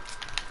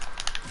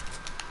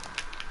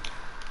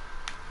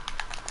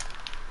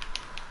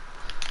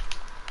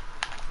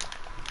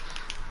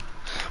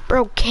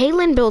 Bro,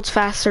 Kaylin builds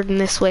faster than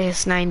this way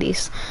his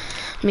 90s.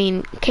 I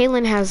mean,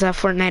 Kaylin has a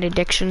Fortnite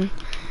addiction.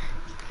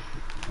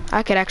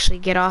 I could actually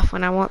get off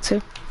when I want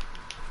to.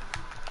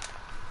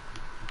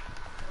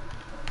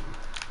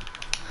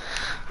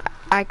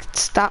 I could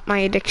stop my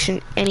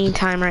addiction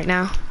anytime right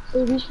now.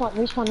 Hey, respawn.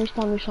 Just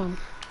respawn.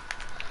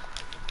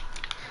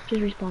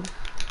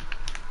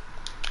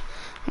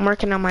 I'm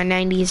working on my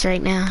 90s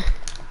right now.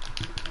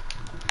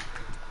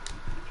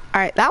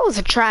 Alright, that was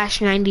a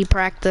trash 90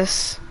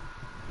 practice.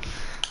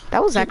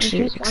 That was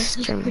actually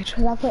extremely trash.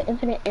 Because I put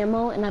infinite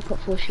ammo and I put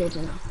full shields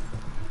in.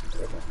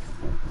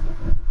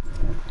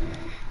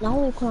 Now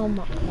we put on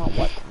my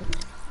what?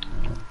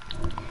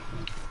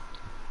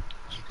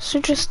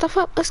 So just stuff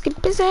up, let's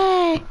get busy.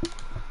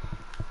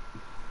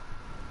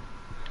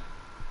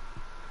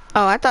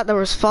 Oh, I thought there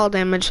was fall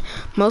damage.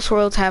 Most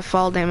worlds have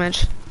fall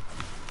damage.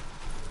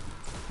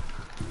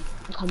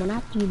 I'm coming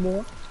after you,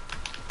 boy.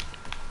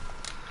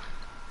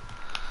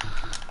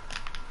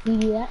 You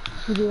do that?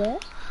 You do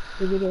that?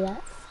 You do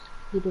that?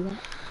 You do that?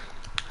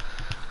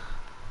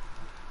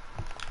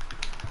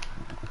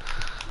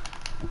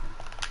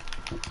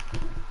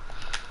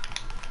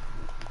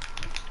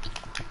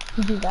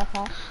 You do that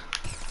fast?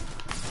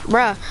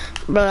 Bruh,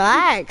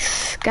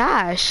 relax.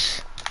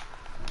 Gosh.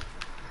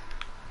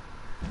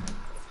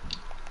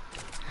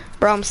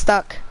 Bro, I'm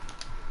stuck.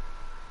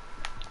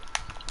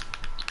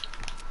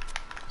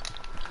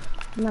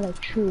 I'm not a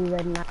true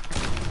red knight.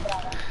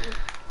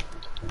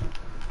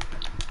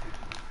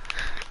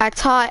 I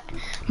taught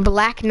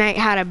Black Knight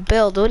how to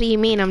build. What do you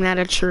mean I'm not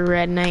a true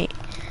red knight?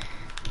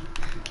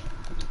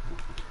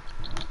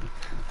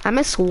 I'm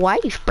his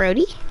wife,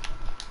 Brody.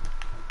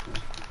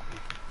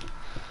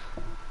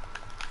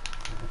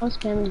 I'm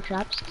spamming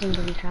traps,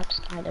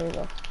 traps. Alright, there we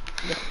go.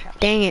 Traps.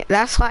 Dang it,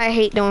 that's why I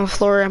hate doing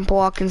floor and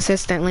wall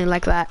consistently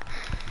like that.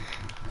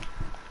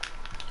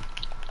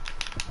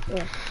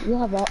 Yeah, you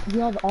have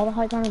all the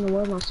high ground in the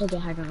world and I'll still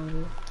get high ground on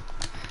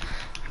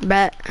you.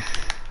 Bet.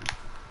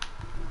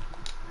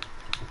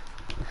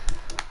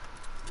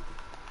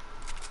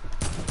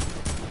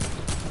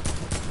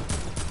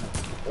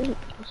 Ooh,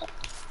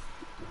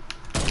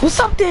 What's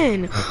up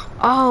then?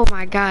 Oh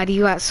my god,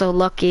 you got so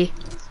lucky.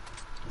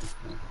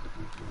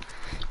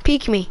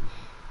 Peek me.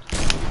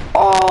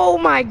 Oh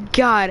my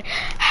god,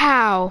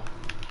 how?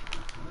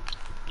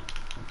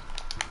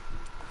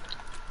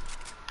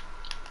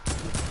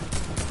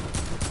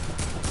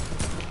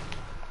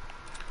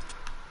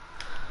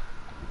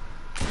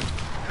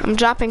 I'm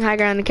dropping high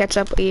ground to catch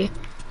up with you.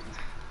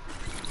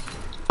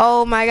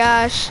 Oh my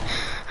gosh.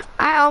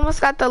 I almost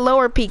got the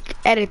lower peak.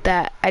 Edit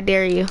that. I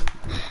dare you.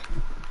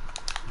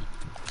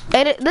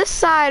 Edit this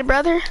side,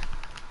 brother.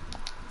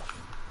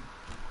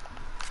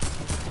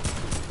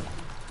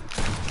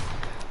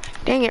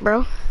 Dang it,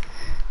 bro.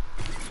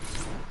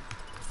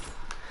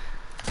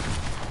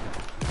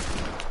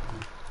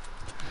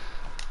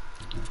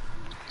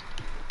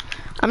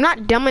 I'm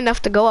not dumb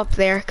enough to go up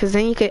there, because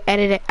then you could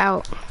edit it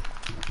out.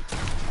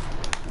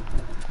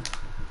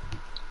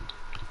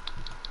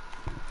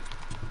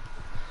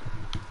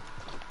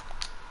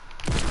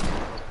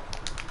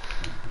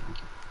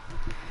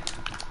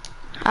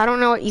 I don't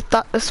know what you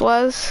thought this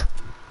was.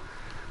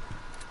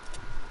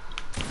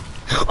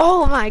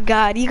 Oh my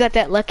god, you got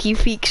that lucky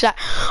peek shot.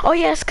 Oh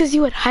yes, because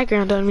you had high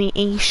ground on me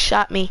and you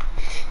shot me.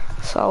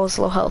 So I was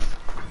low health.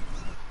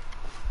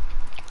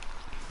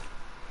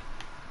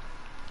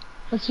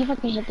 Let's see if I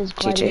can hit this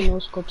glide GG. with no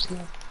scopes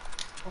now.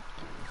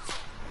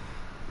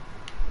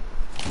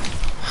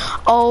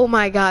 Oh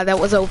my god, that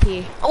was OP.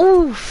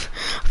 Oof!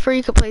 Before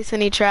you could place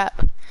any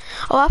trap.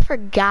 Oh, I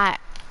forgot.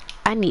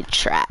 I need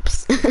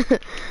traps.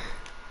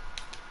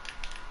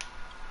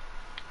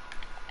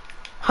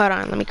 Hold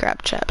on, let me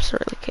grab traps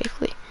really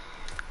quickly.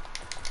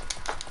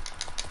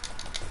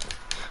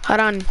 Hold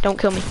on, don't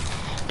kill me.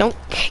 Don't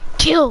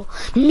kill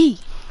me!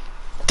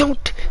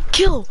 Don't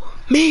kill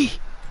me!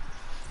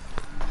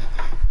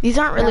 These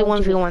aren't really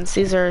 1v1s,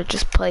 these are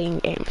just playing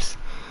games.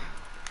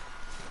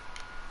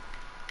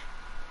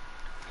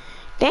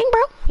 Dang,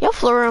 bro, your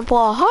Florent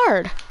ball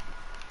hard.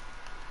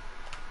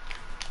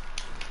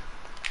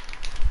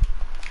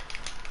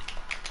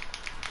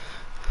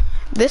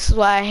 This is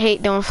why I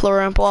hate doing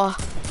Florent ball.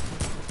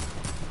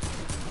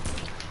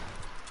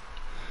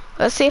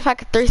 Let's see if I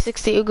could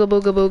 360 ooga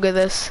booga booga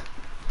this.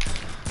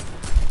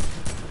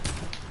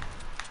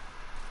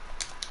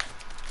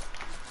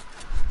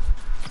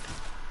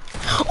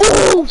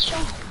 Ooh!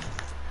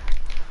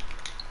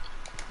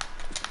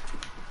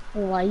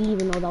 Oh, I didn't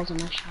even know that was a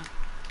nice shot.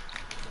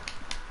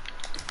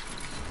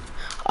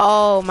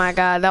 Oh my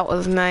god, that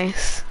was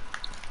nice.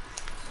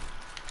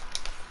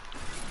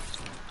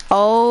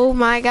 Oh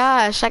my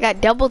gosh, I got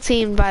double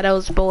teamed by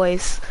those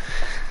boys.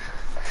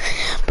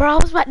 Bro, I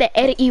was about to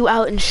edit you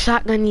out and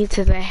shotgun you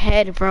to the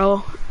head,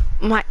 bro.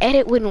 My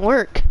edit wouldn't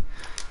work.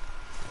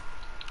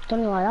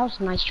 Don't know why, that was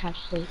a nice trash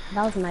play.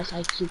 That was a nice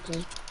IQ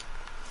play.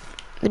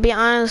 To be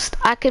honest,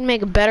 I could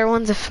make better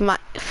ones if my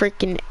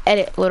freaking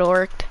edit would've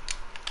worked.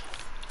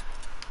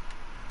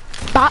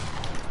 Bot.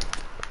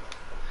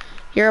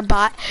 You're a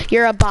bot.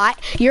 You're a bot.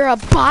 You're a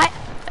bot.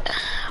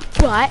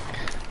 Bot.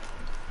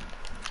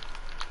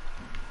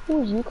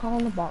 Who is you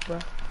calling a bot, bro?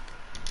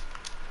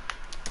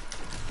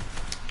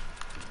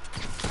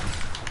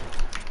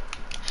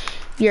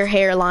 Your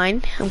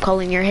hairline. I'm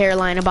calling your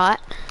hairline a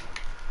bot.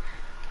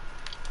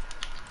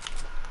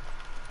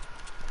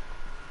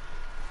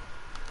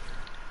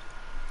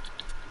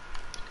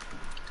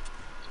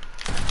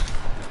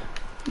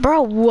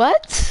 Bro,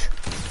 what?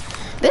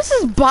 This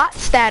is bot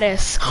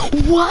status.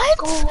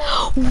 What?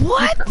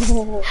 What?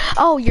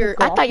 Oh,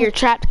 I thought you're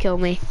trapped to kill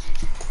me.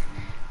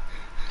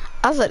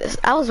 I was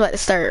about to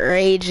start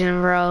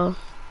raging, bro.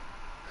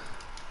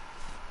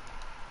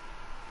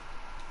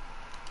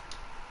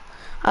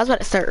 I was about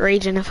to start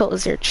raging if it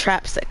was your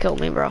traps that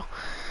killed me, bro.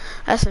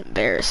 That's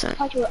embarrassing.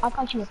 I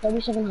thought you were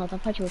 37 health. I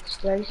thought you were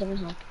 37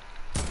 health.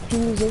 If you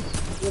lose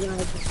this, you're not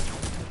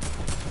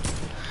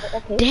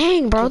okay.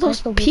 Dang, bro,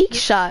 those peak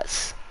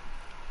shots.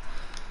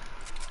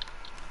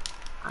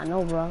 I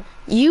know, bro.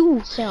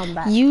 You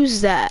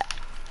use that.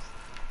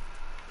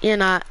 You're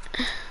not.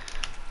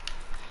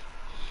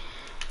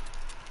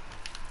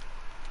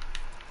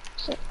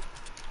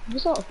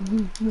 What's up?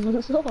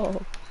 What's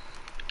up?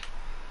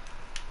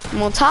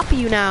 I'm on top of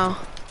you now.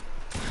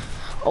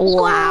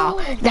 Oh,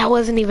 wow, that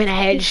wasn't even a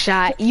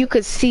headshot. You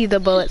could see the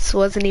bullets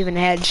wasn't even a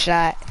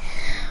headshot.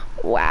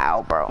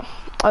 Wow, bro.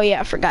 Oh yeah,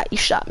 I forgot you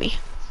shot me.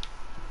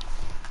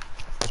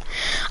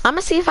 I'm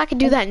gonna see if I can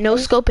do that no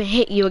scope and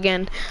hit you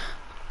again.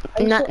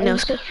 Not no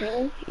scope.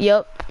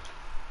 Yup.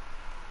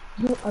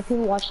 Are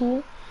people watching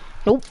you?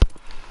 Nope.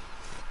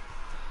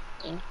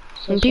 Yeah.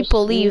 So When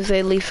people leave,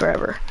 they leave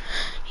forever.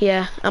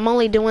 Yeah, I'm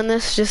only doing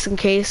this just in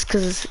case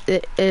because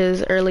it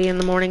is early in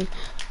the morning.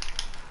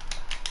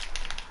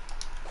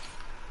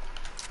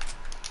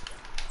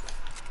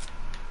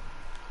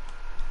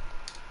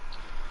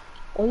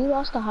 Oh, you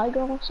lost the high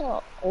ground, what's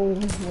up? Oh,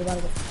 I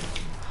gotta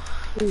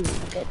go. Ooh,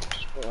 get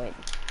destroyed.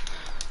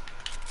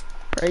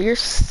 Bro, you're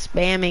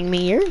spamming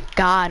me. You're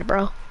God,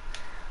 bro.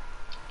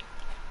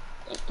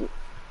 Thank you.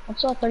 I'm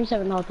still at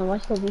 37 health, am I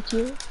still beat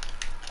you?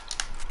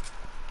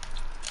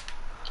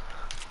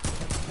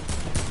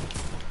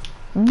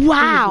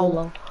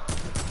 Wow.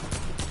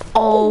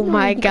 Oh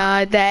my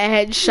god, that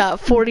headshot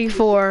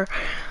 44.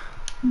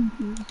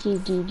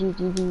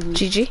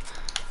 GG.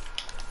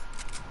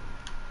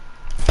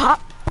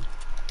 Pop.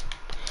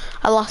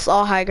 I lost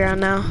all high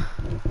ground now.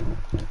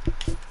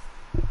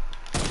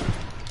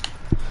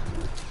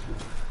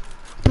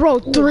 Bro,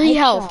 3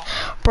 health.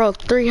 Bro,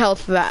 3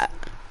 health for that.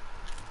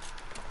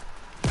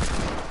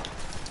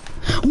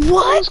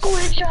 What? Let's go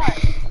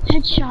headshot.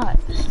 Headshot.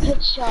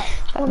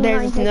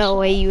 There's no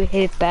way you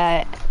hit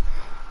that.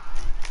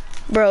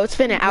 Bro, it's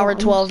been an hour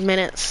 12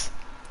 minutes.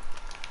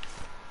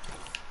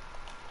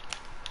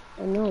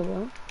 I know,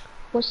 bro.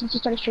 What, since you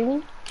started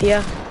streaming?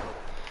 Yeah.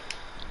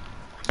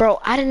 Bro,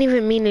 I didn't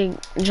even mean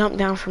to jump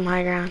down from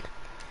high ground.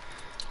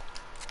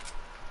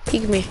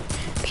 Peek me.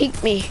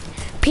 Peek me.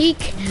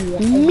 Peek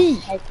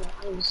me.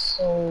 I'm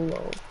so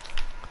low.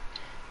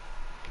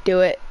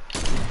 Do it.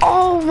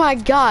 Oh my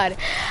god.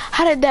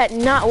 How did that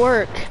not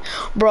work?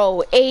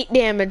 Bro, 8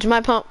 damage.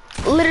 My pump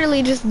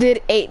literally just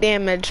did 8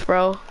 damage,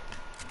 bro.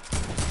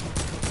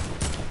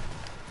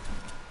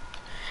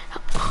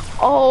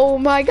 Oh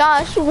my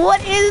gosh,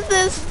 what is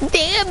this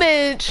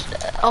damage?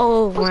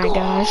 Oh Let's my go.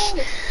 gosh.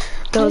 How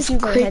Those did you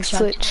get quick headshots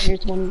switch. on your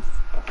 20?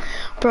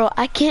 Bro,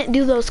 I can't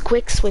do those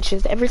quick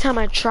switches. Every time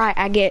I try,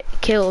 I get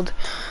killed.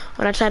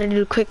 When I try to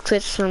do quick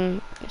switch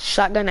from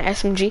shotgun to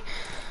SMG.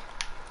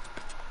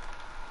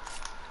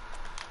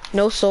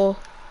 No soul.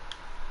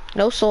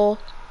 No soul.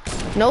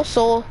 No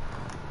soul.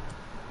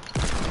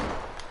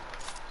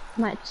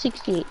 I'm at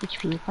 68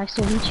 HP. If I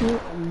still beat you,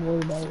 I'm way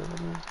better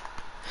than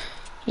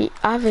you. You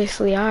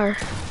obviously are.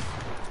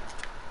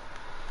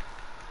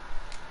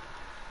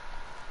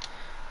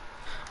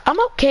 I'm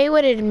okay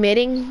with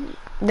admitting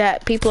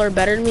that people are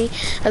better than me,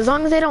 as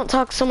long as they don't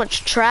talk so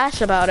much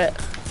trash about it.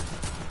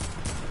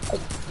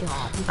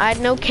 God. I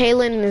know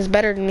Kalen is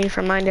better than me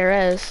from Mind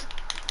Erez.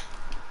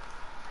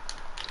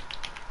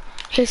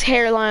 His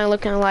hairline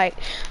looking like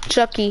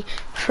Chucky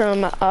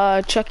from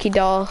Chucky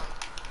doll.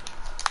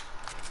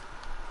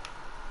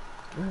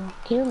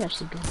 Kalen's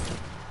actually good.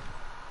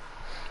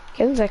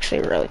 Kalen's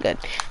actually really good.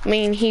 I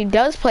mean, he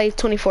does play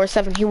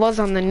 24/7. He was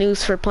on the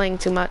news for playing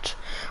too much.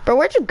 Bro,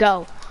 where'd you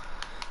go?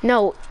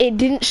 No, it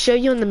didn't show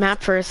you on the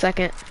map for a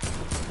second.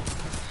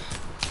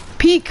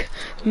 Peek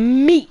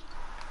me.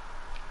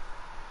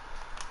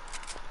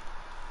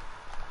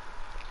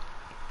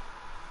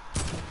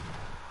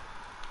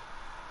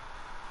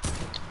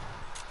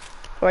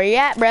 Where you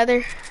at,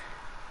 brother?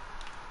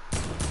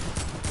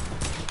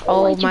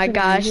 Oh my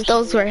gosh,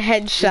 those were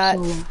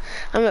headshots.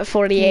 I'm at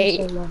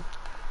 48.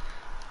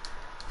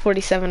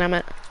 47 I'm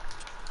at.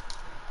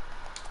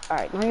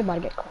 Alright, now you're about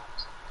to get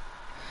clapped.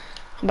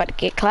 I'm about to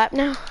get clapped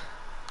now.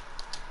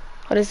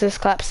 What is this,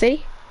 Clap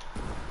City?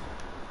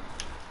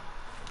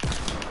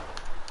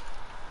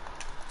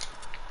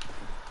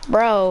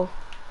 Bro,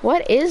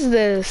 what is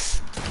this?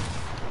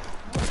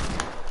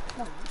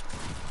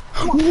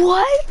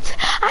 What?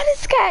 I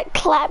just got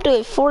clapped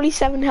with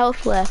 47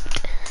 health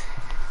left.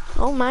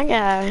 Oh my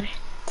god.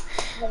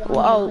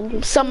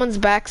 Whoa, someone's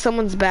back,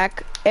 someone's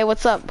back. Hey,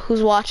 what's up?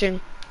 Who's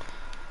watching?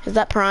 Is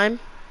that Prime?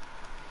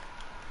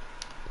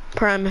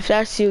 Prime, if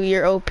that's you,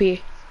 you're OP.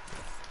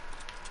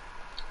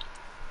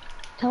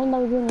 Tell them that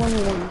we're doing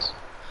 1v1s.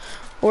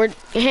 We're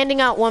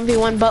handing out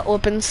 1v1 butt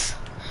whoopings.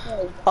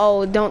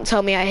 Oh, don't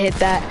tell me I hit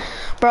that.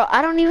 Bro,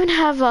 I don't even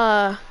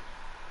have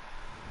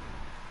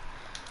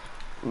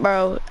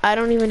Bro, I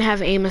don't even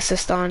have aim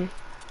assist on.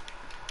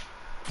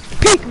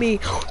 Peek me!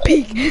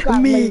 Peek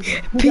me!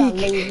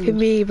 Peek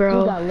me,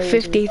 bro.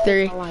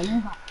 53.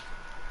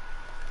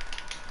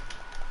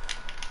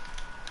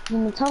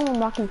 Tell them I'm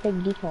rocking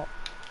fake default.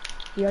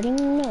 You already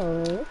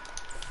know.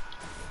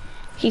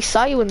 He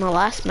saw you in the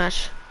last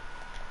match.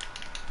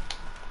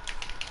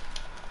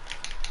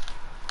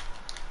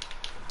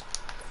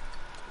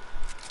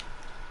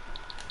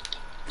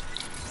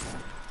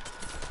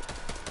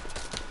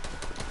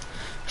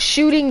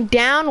 Shooting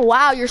down.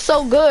 Wow, you're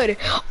so good.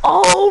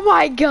 Oh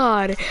my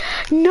god.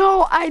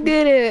 No, I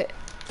did it.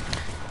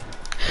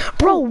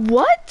 Bro,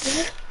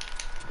 what?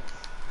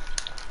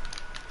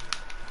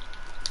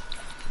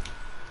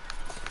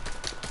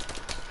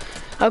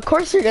 Of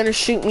course you're gonna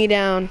shoot me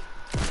down.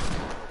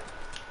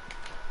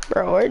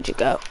 Bro, where'd you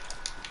go?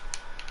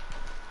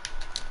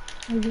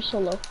 You're so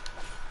low.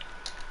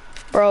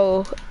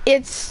 Bro,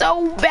 it's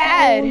so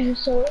bad. Oh, you're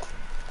so...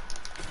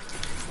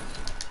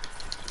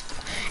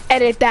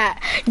 Edit that.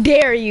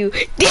 Dare you.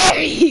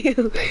 Dare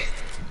you.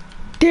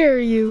 Dare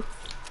you.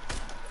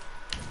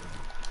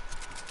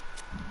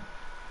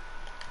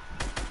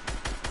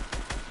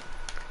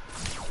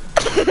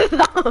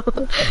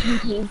 I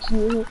hate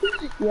you.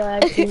 Yeah, I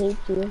actually hate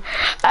you.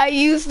 I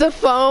used the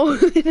phone.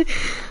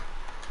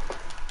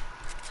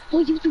 Oh,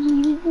 you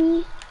deleted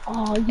me?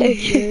 Oh,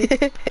 you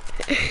jerk.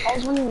 I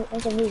was wondering what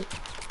was a root.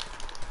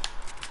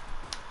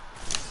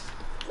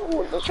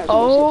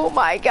 Oh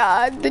my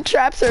god, the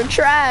traps are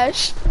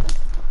trash.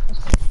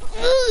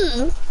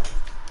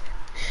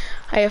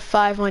 I have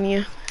 5 on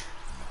you.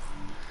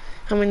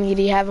 How many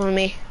do you have on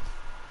me?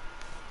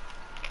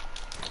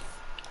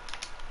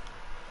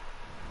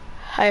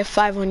 I have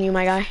 5 on you,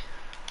 my guy.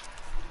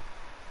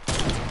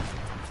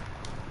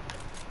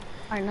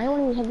 Alright, now you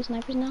want to use heavy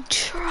snipers now?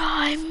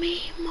 Try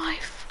me, my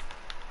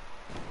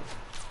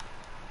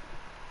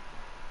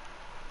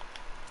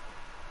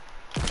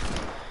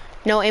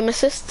No aim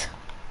assist?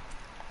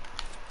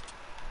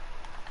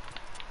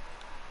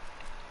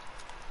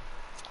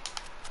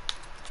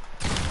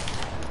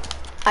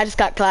 I just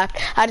got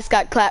clapped. I just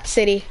got clapped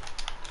city.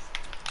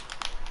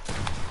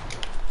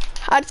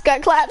 I just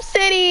got clapped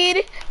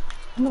city.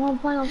 No, I'm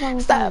fine.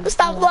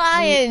 Stop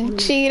lying,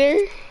 cheater.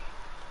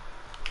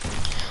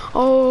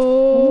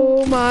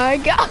 Oh my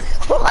god.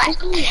 What?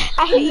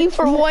 I hit you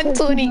for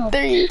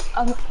 123.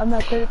 I'm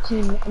at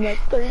 13. I'm at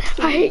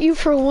 13. I hit you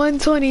for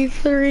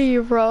 123,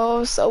 bro.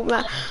 I'm so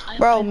mad.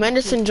 Bro,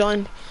 Menderson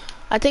joined.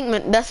 I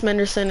think that's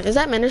Menderson. Is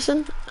that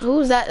Menderson?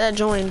 Who's that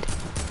joined?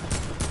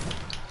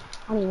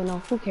 I don't even know.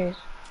 Who cares?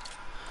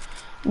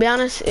 Be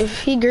honest,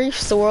 if he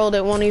griefs the world,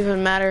 it won't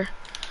even matter.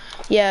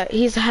 Yeah,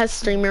 he has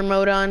streamer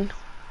mode on.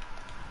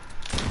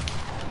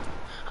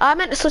 I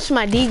meant to switch to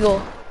my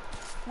deagle.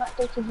 I'm at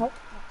 13 health.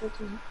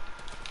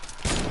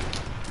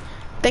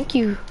 Thank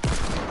you.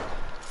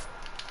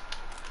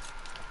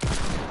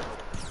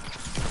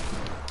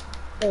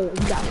 Oh, you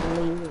got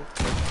laser.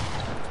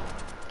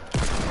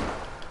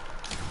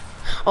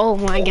 Oh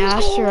my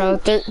gosh, bro.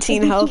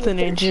 13 health in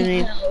a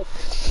dream.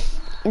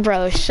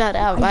 Bro, shut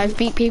up. I've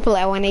beat people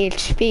at 1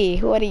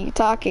 HP. What are you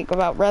talking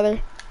about,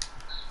 brother?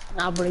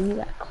 Nah, bro, you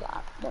got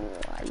clapped. Don't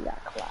lie, you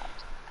got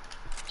clapped.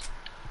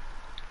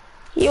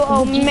 You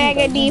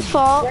Omega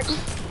default.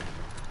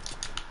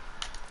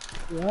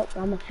 Yep,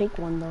 I'm a fake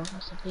one though.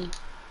 That's the thing.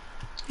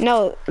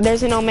 No,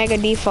 there's an Omega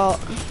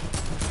default.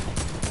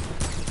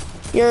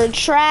 You're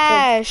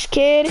trash,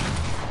 kid.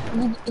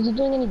 Is it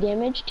doing any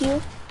damage to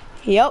you?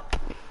 Yup.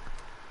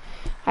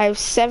 I have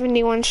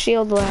 71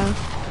 shield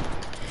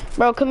left.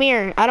 Bro, come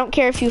here. I don't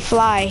care if you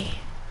fly.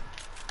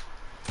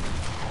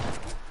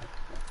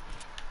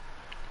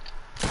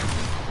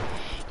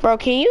 Bro,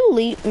 can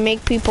you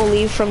make people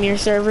leave from your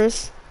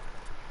servers?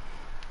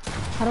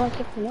 How do I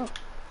kick them out?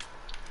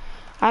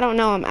 I don't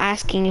know. I'm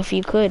asking if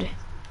you could.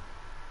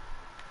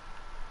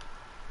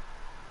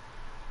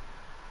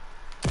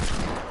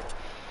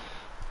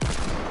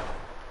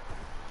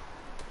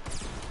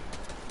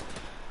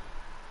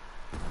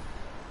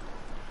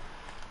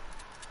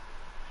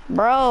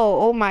 Bro,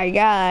 oh my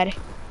god.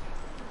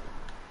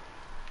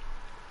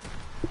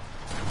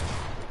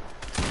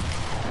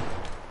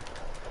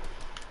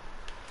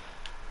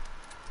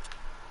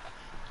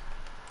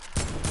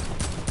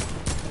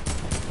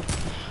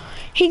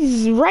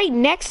 He's right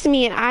next to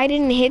me and I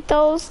didn't hit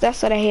those.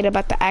 That's what I hate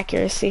about the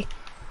accuracy.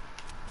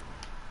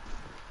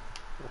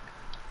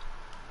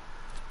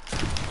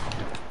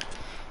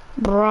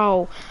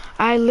 Bro,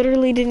 I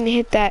literally didn't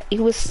hit that. He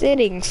was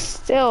sitting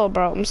still,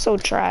 bro. I'm so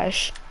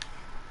trash.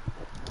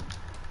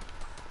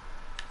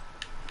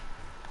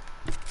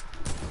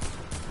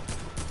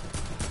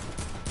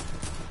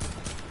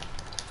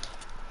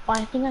 Oh,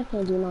 I think I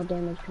can't do no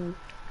damage to him.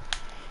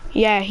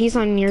 Yeah, he's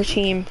on your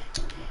team.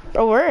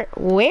 Bro,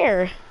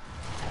 where?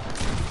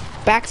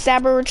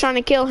 Backstabber, we're trying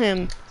to kill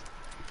him.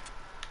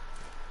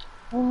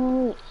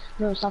 Oh,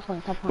 no, stop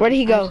playing, stop playing. Where did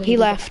he go? He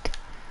left.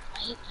 I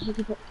hate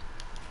people.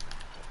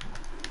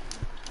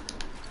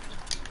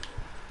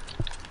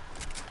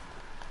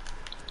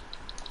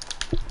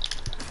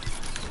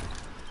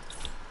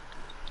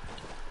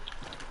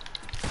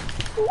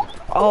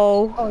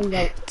 Oh, Oh,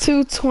 yeah.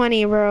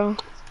 220, bro.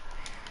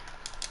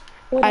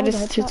 Wait, I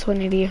just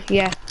 220 to you.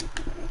 Yeah.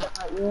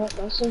 You know what?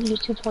 As soon as you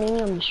 220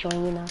 me, I'm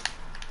destroying you now.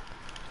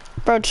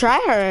 Bro, try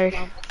hard.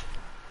 No.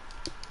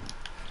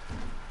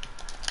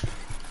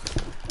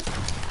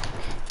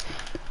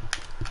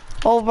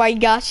 Oh my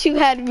gosh, you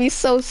had me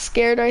so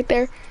scared right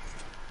there.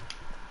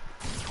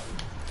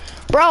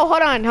 Bro,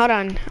 hold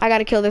on. I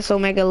gotta kill this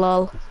Omega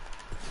lol.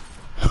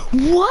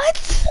 What?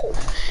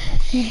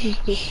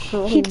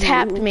 He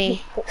tapped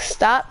me.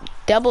 Stop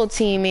double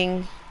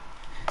teaming.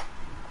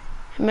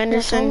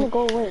 Menderson.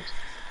 Go away.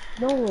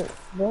 No,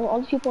 bro,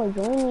 all the people are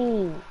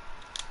joining.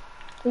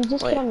 Is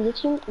this kid on your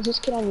team? Is this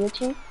kid on your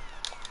team?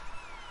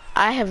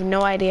 I have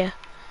no idea.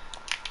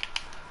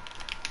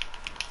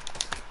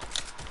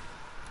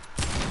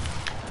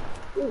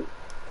 Ooh.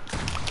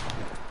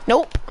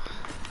 Nope.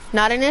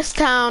 Not in this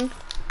town.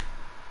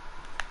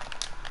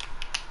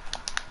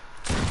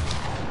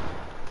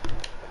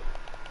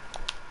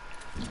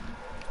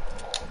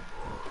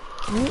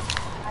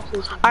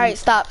 Alright,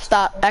 stop.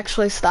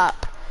 Actually,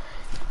 stop.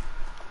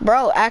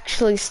 Bro,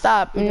 actually,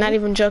 stop. I'm not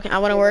even joking. I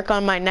want to work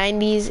on my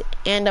 90s,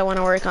 and I want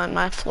to work on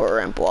my floor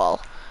ramp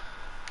wall.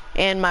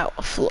 And my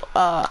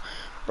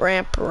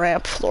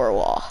ramp floor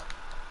wall.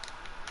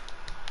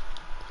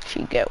 If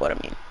you get what I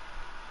mean.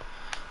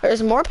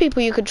 There's more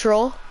people you could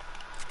troll.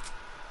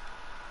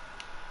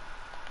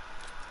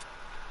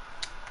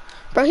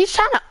 Bro, he's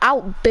trying to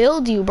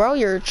outbuild you, bro.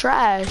 You're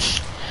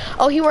trash.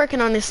 Oh, he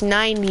working on his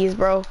 90s,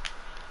 bro.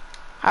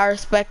 I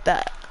respect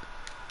that.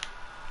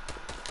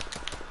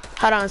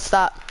 Hold on,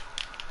 stop.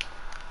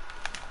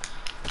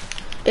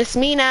 It's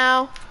me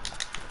now.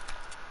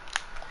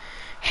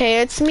 Hey,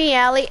 it's me,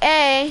 Allie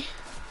A.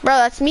 Bro,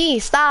 that's me.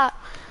 Stop.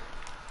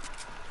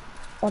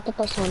 What the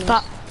person is?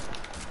 Stop.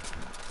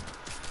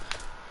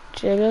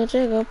 Jiggle,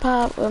 jiggle,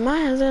 pop. With my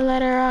hands and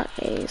let her rock.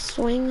 Hey,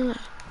 swing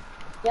left.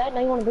 Yeah,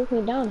 now you want to break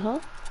me down, huh?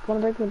 You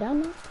want to break me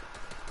down now?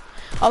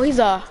 Oh, he's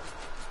a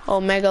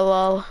Omega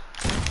lol.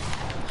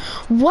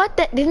 What?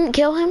 That didn't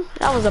kill him?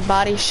 That was a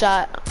body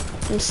shot.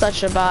 I'm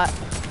such a bot.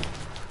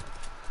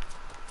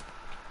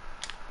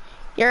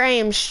 Your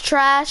aim's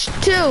trash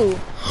too.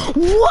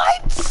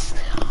 What?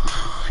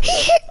 He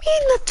hit me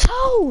in the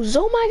toes.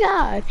 Oh my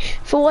god.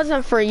 If it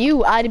wasn't for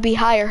you, I'd be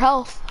higher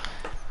health.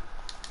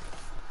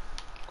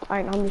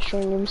 Alright, I'm just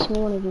showing every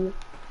single one of you.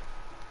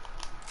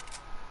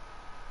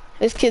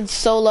 This kid's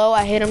so low,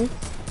 I hit him.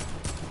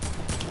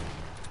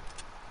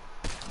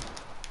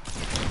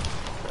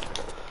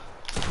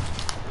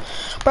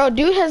 Bro,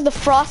 dude has the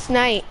Frost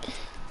Knight.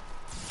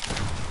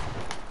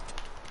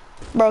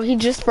 Bro, he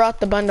just brought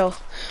the bundle.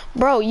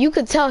 Bro, you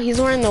could tell he's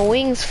wearing the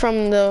wings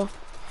from the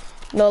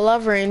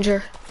Love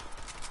Ranger.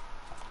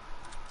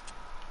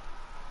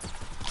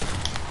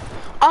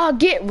 Oh,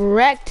 get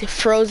wrecked,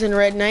 Frozen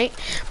Red Knight.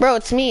 Bro,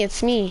 it's me,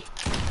 it's me.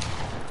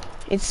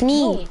 It's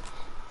me. No.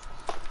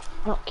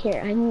 I don't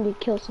care. I need to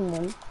kill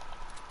someone.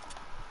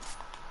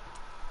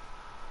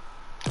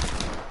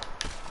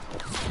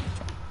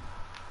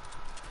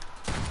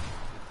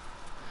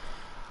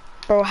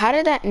 Bro, how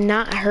did that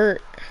not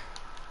hurt?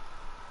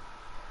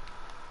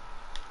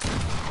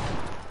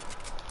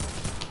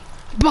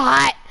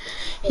 Bot!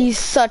 He's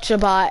such a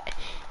bot.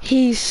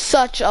 He's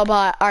such a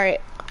bot. Alright,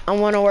 I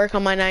want to work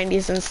on my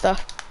 90s and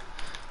stuff.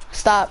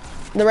 Stop.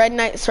 The Red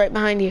Knight's right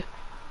behind you.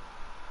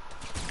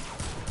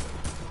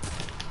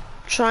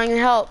 Trying to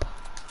help.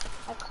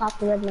 I caught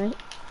the Red Knight.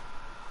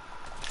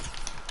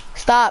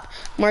 Stop.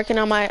 I'm working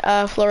on my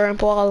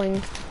fluorescent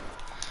walling.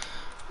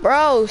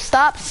 Bro,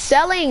 stop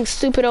selling,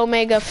 stupid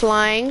Omega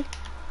flying.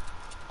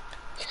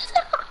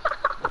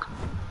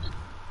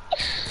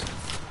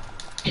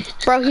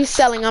 Bro, he's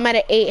selling. I'm at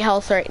an 8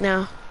 health right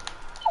now.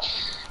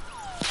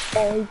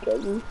 Oh,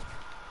 goodness.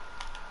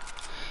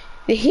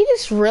 Did he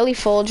just really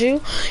fold you?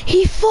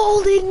 He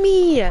folded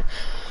me!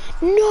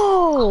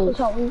 No!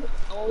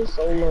 I was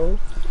so low.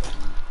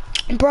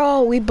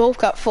 Bro, we both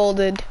got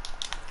folded.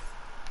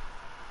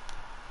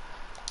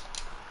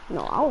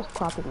 No, I was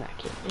clapping that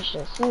kid. It's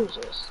just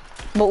users.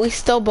 But we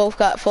still both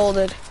got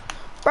folded.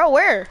 Bro,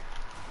 where?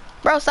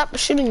 Bro, stop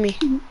shooting me.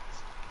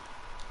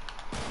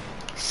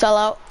 Sell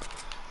out.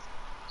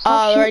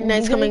 Oh, the Red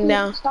Knight's coming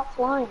down. Stop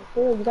flying.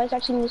 You guys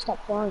actually need to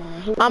stop flying.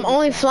 I'm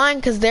only flying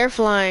because they're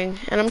flying,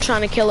 and I'm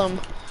trying to kill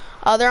them.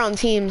 Oh, they're on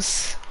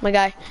teams, my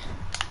guy.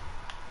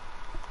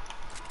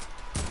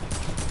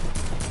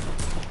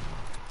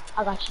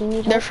 I got you.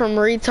 Need They're help? from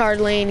retard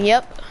lane,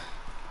 yep.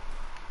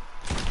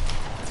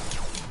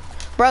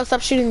 Bro,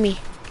 stop shooting me.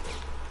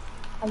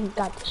 I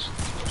got this.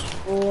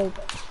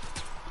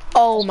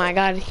 Oh my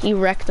god, he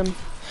wrecked him.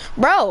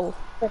 Bro!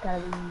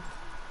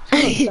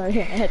 I'm sorry,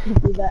 I had to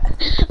do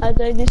that. I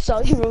just saw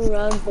you run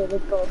around, but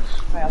let's go.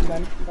 Alright, I'm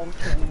done. I'm done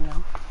killing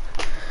now.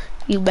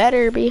 You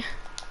better be.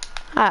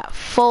 Ah,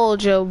 full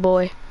Joe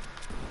boy.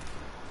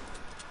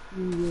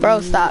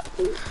 Bro, stop.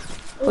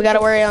 We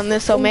gotta worry on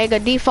this Omega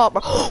default,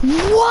 bro.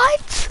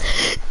 What?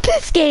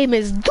 This game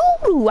is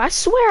doo-doo. I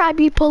swear I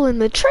be pulling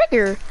the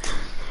trigger.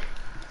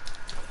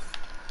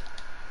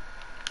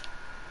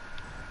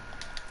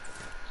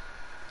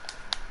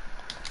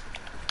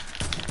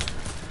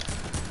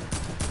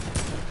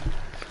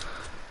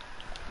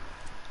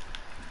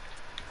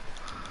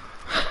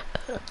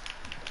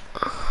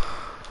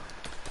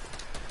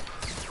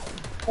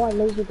 Oh, I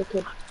lasered the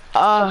kid.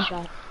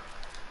 Headshot. I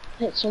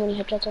hit so many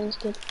headshots on this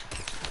kid.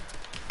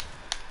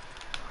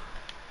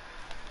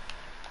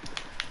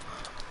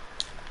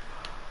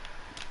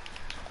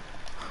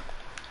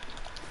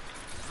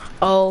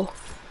 Oh.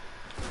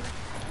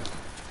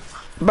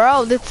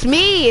 Bro, that's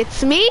me.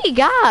 It's me,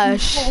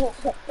 gosh.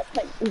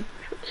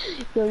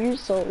 Yo, you're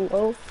so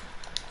low.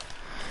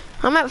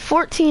 I'm at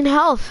 14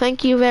 health.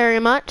 Thank you very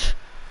much.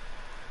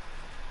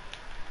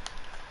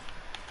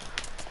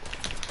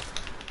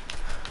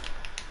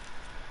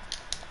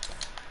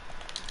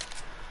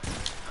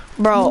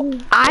 Bro,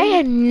 I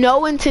had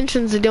no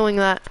intentions of doing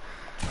that.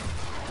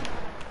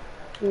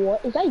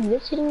 What? Is that you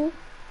that's hitting me?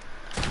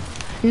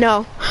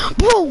 No.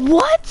 Bro,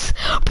 what?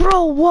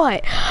 Bro,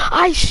 what?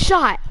 I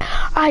shot.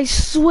 I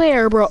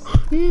swear, bro.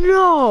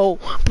 No.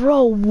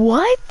 Bro,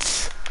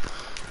 what?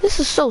 This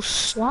is so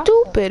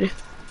stupid.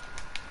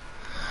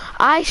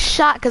 I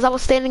shot because I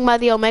was standing by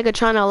the Omega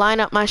trying to line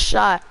up my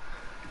shot.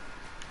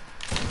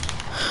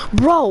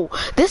 Bro,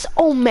 this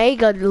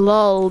Omega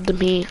lulled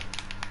me.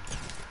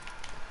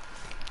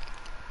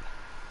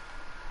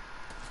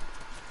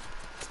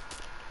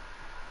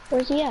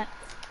 Where's he at?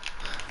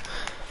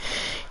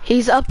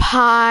 He's up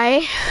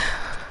high.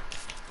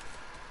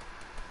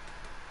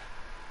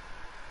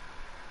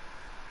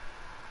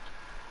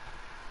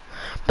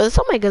 But this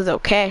Omega's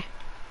okay.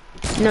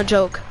 No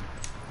joke.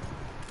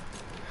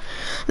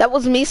 That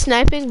was me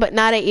sniping, but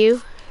not at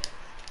you.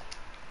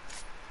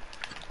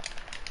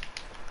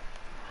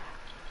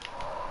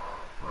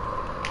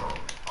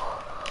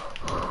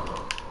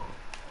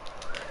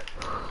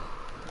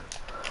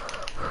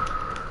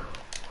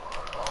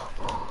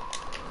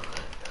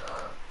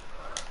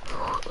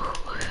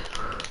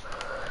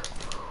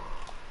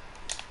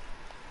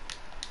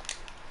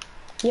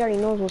 He already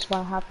knows what's about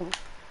to happen.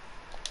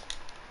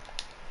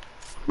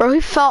 Bro,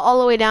 he fell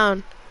all the way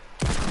down.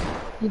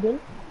 You did?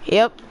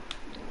 Yep.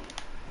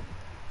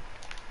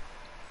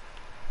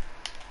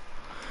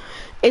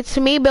 It's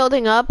me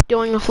building up,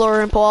 doing a floor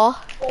ramp wall.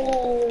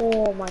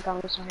 Oh my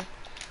god, I'm sorry.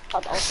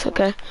 It's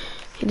okay.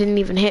 He didn't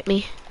even hit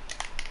me.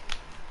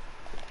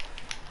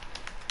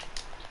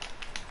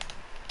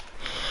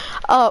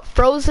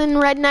 Frozen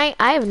Red Knight,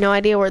 I have no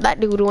idea where that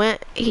dude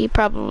went. He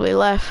probably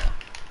left.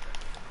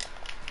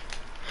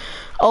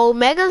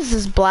 Omega's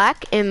is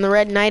black and the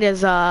Red Knight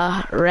is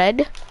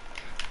red.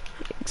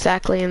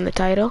 Exactly in the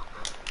title.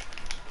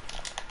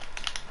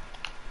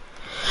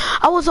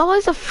 I was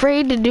always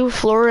afraid to do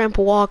floor ramp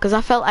wall because I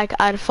felt like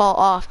I'd fall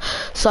off.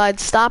 So I'd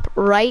stop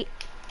right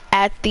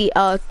at the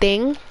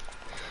thing.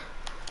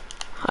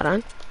 Hold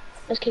on.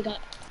 This kid got.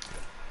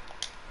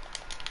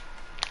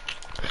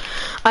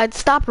 I'd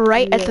stop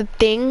right at Yeah. the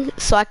thing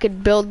so I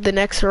could build the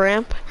next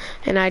ramp,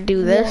 and I'd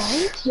do this.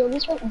 What? Yo,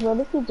 this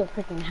kid's a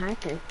freaking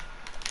hacker.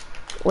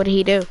 What did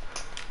he do?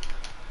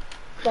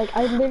 Like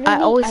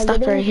I always stop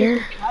right hit here.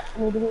 the trap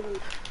and literally.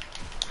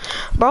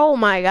 Bro,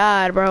 my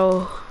God,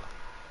 bro.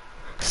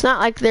 It's not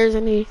like there's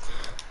any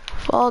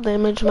fall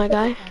damage, my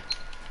guy.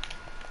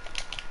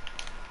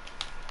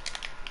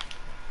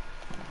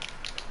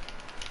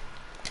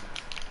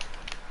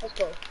 Let's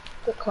go.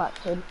 Good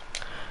clap, kid.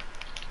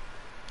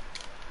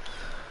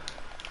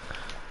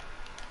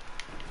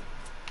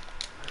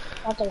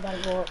 I think I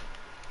gotta go up.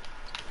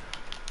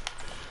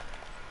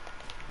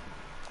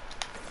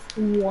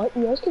 What?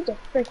 Yo, this kid's a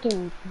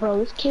freaking bro.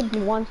 This kid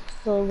wants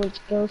so much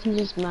kills. He's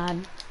just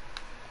mad.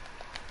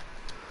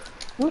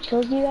 How much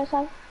kills do you guys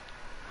have?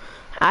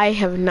 I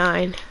have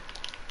 9.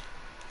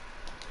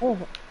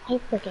 Oh, I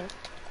freaking.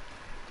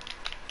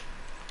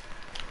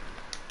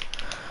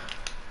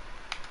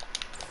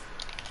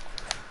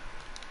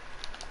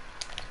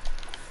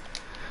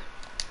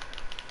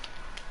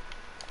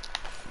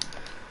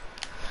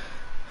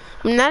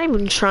 I'm not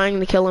even trying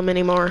to kill him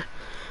anymore.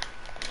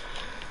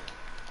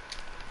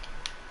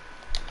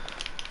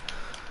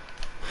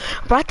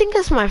 But I think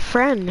that's my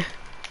friend.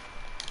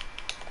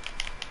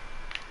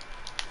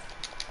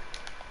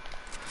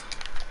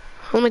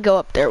 Let me go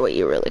up there with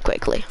you really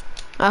quickly.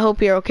 I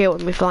hope you're okay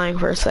with me flying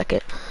for a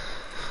second.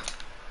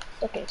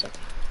 Okay, it's okay.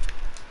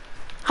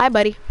 Hi,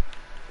 buddy.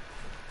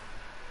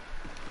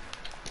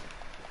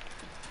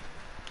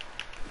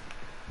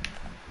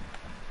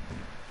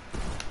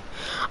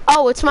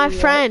 Oh, it's my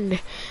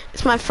friend.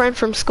 It's my friend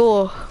from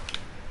school.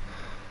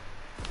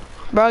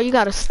 Bro, you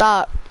gotta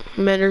stop,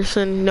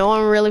 Menderson. No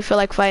one really feel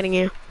like fighting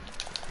you.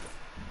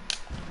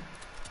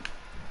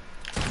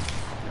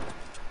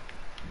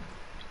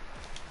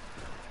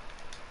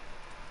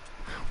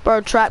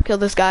 Bro, trap kill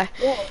this guy.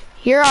 Yeah.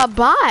 You're a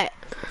bot.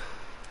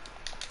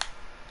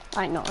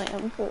 I know I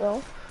am for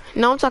real.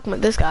 No, I'm talking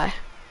about this guy.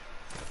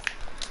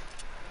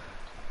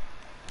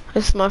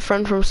 This is my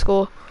friend from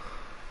school.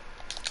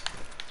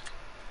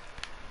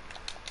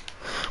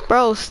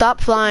 Bro,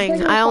 stop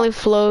flying. I only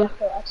flew. I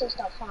said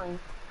stop flying.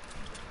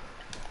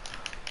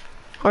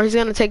 Or he's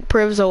gonna take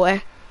privs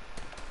away.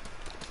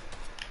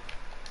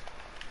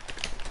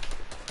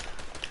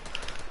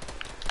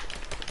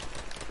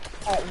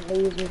 I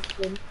lasered,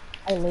 kid.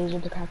 I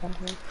lasered the crap out of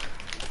him.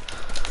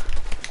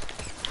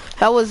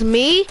 That was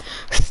me.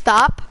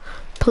 Stop,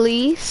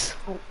 please.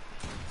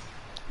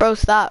 Bro,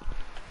 stop.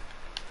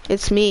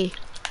 It's me.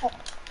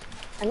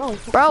 I know.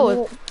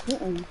 Bro.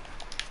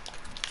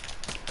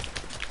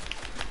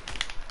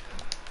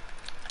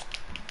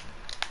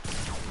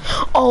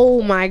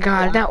 Oh my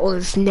God, that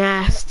was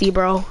nasty,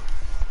 bro.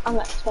 I'm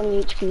at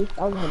 20 HP.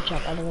 That was a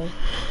headshot, by the way.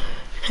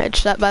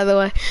 Headshot, by the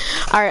way.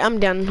 Alright, I'm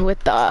done with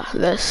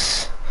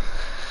this.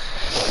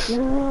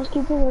 No, let's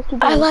keep going, let's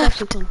keep I going.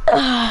 left.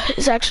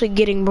 It's actually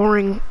getting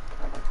boring.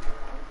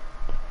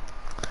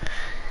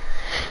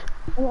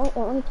 Let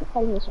me keep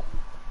fighting this one.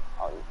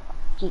 Oh,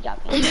 he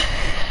got me.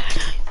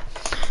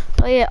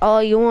 Play it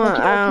all you want.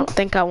 I don't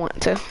think I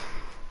want to.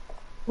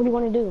 What do you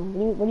want to do?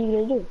 What are you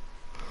gonna do?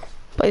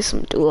 Play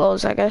some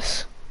duos, I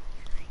guess.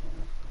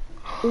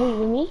 Wait,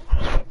 with me?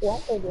 Yeah, I'll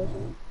play this.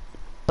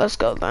 Let's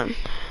go then.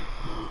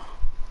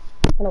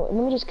 No, let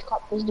me just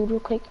cop this dude real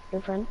quick,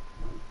 your friend.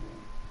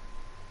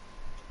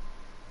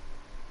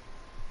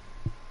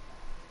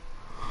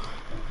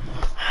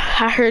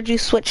 I heard you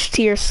switched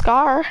to your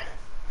Scar.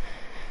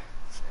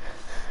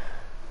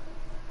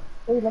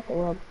 Oh, you left the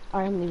world.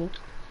 Alright, I'm leaving.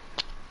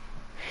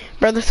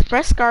 Bro, the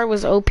suppress Scar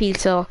was OP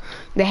till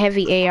the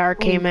heavy AR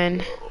came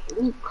in.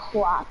 We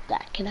clapped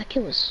that kid. That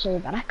kid was so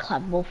bad. I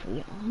clapped both of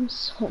y'all. I'm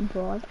so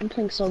broad. I'm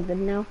playing so good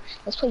now.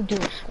 Let's play duo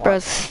squad.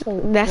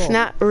 Bro, that's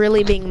not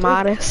really being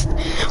modest.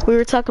 We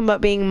were talking about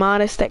being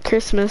modest at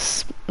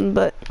Christmas,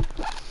 but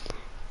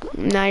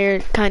now you're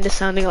kind of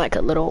sounding like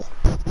a little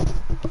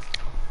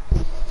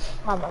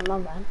My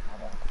bad.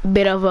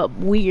 bit of a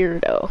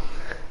weirdo.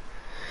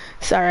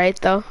 It's alright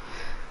though.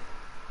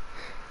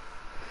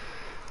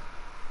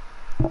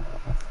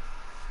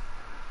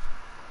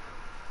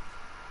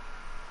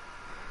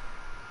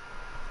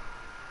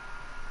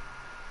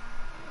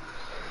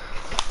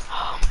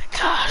 Oh my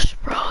gosh,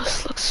 bro,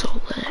 this looks so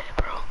lit,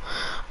 bro.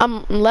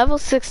 I'm level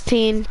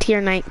 16,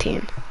 tier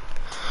 19.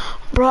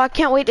 Bro, I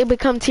can't wait to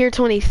become tier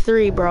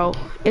 23, bro.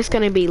 It's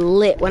gonna be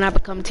lit when I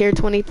become tier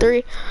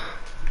 23.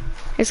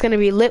 It's gonna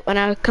be lit when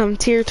I become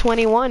tier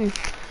 21.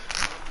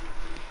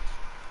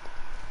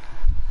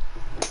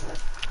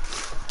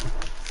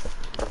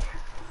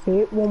 Say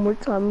it one more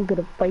time. I'm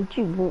gonna fight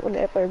you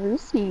whenever I ever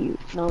see you.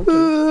 No, I'm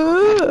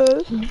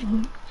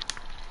kidding.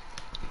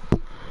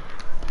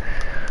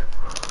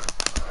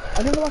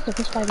 I've never lost a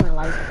fist fight in my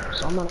life,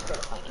 so I'm not afraid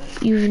of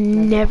fighting. You've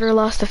never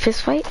lost a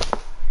fist fight?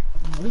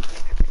 No.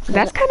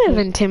 That's kind of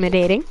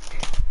intimidating.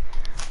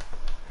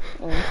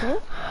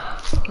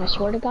 I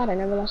swear to God, I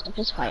never lost a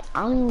fist fight.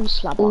 I don't even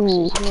slap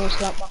boxes. You know what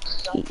slap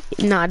boxes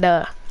are? Nah,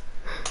 duh.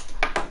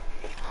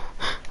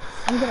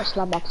 I'm good at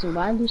slapboxing, but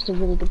I lose to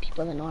really good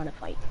people that know how to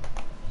fight.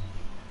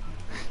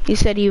 You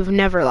said you've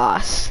never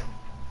lost.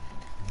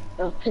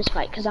 Piss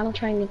fight, because I don't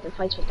try and get in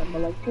fights with them,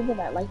 but like people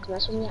that like to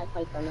mess with me, I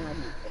fight them and I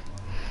beat them.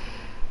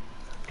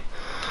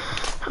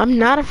 I'm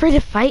not afraid to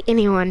fight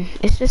anyone.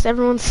 It's just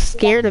everyone's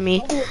scared of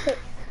me.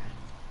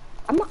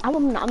 I'm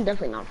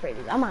definitely not afraid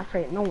of you. I'm not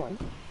afraid of no one.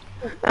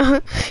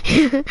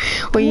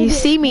 When you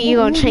see me, you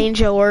gonna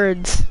change your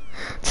words.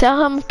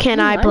 Tell him, can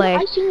I play?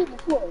 I've seen you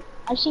before.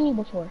 I've seen you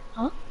before,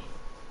 huh?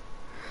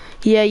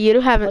 Yeah, you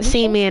haven't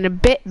seen me in a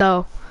bit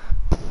though.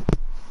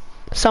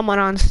 Someone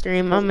on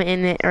stream. I'm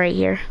in it right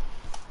here.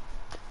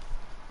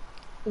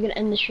 We're gonna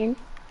end the stream.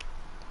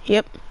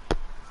 Yep.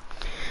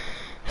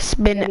 It's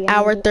been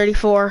hour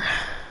 34.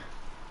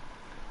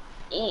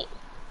 Nice.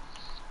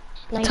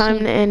 Time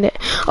to end it.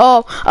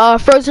 Oh,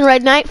 Frozen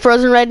Red Night.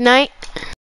 Frozen Red Night.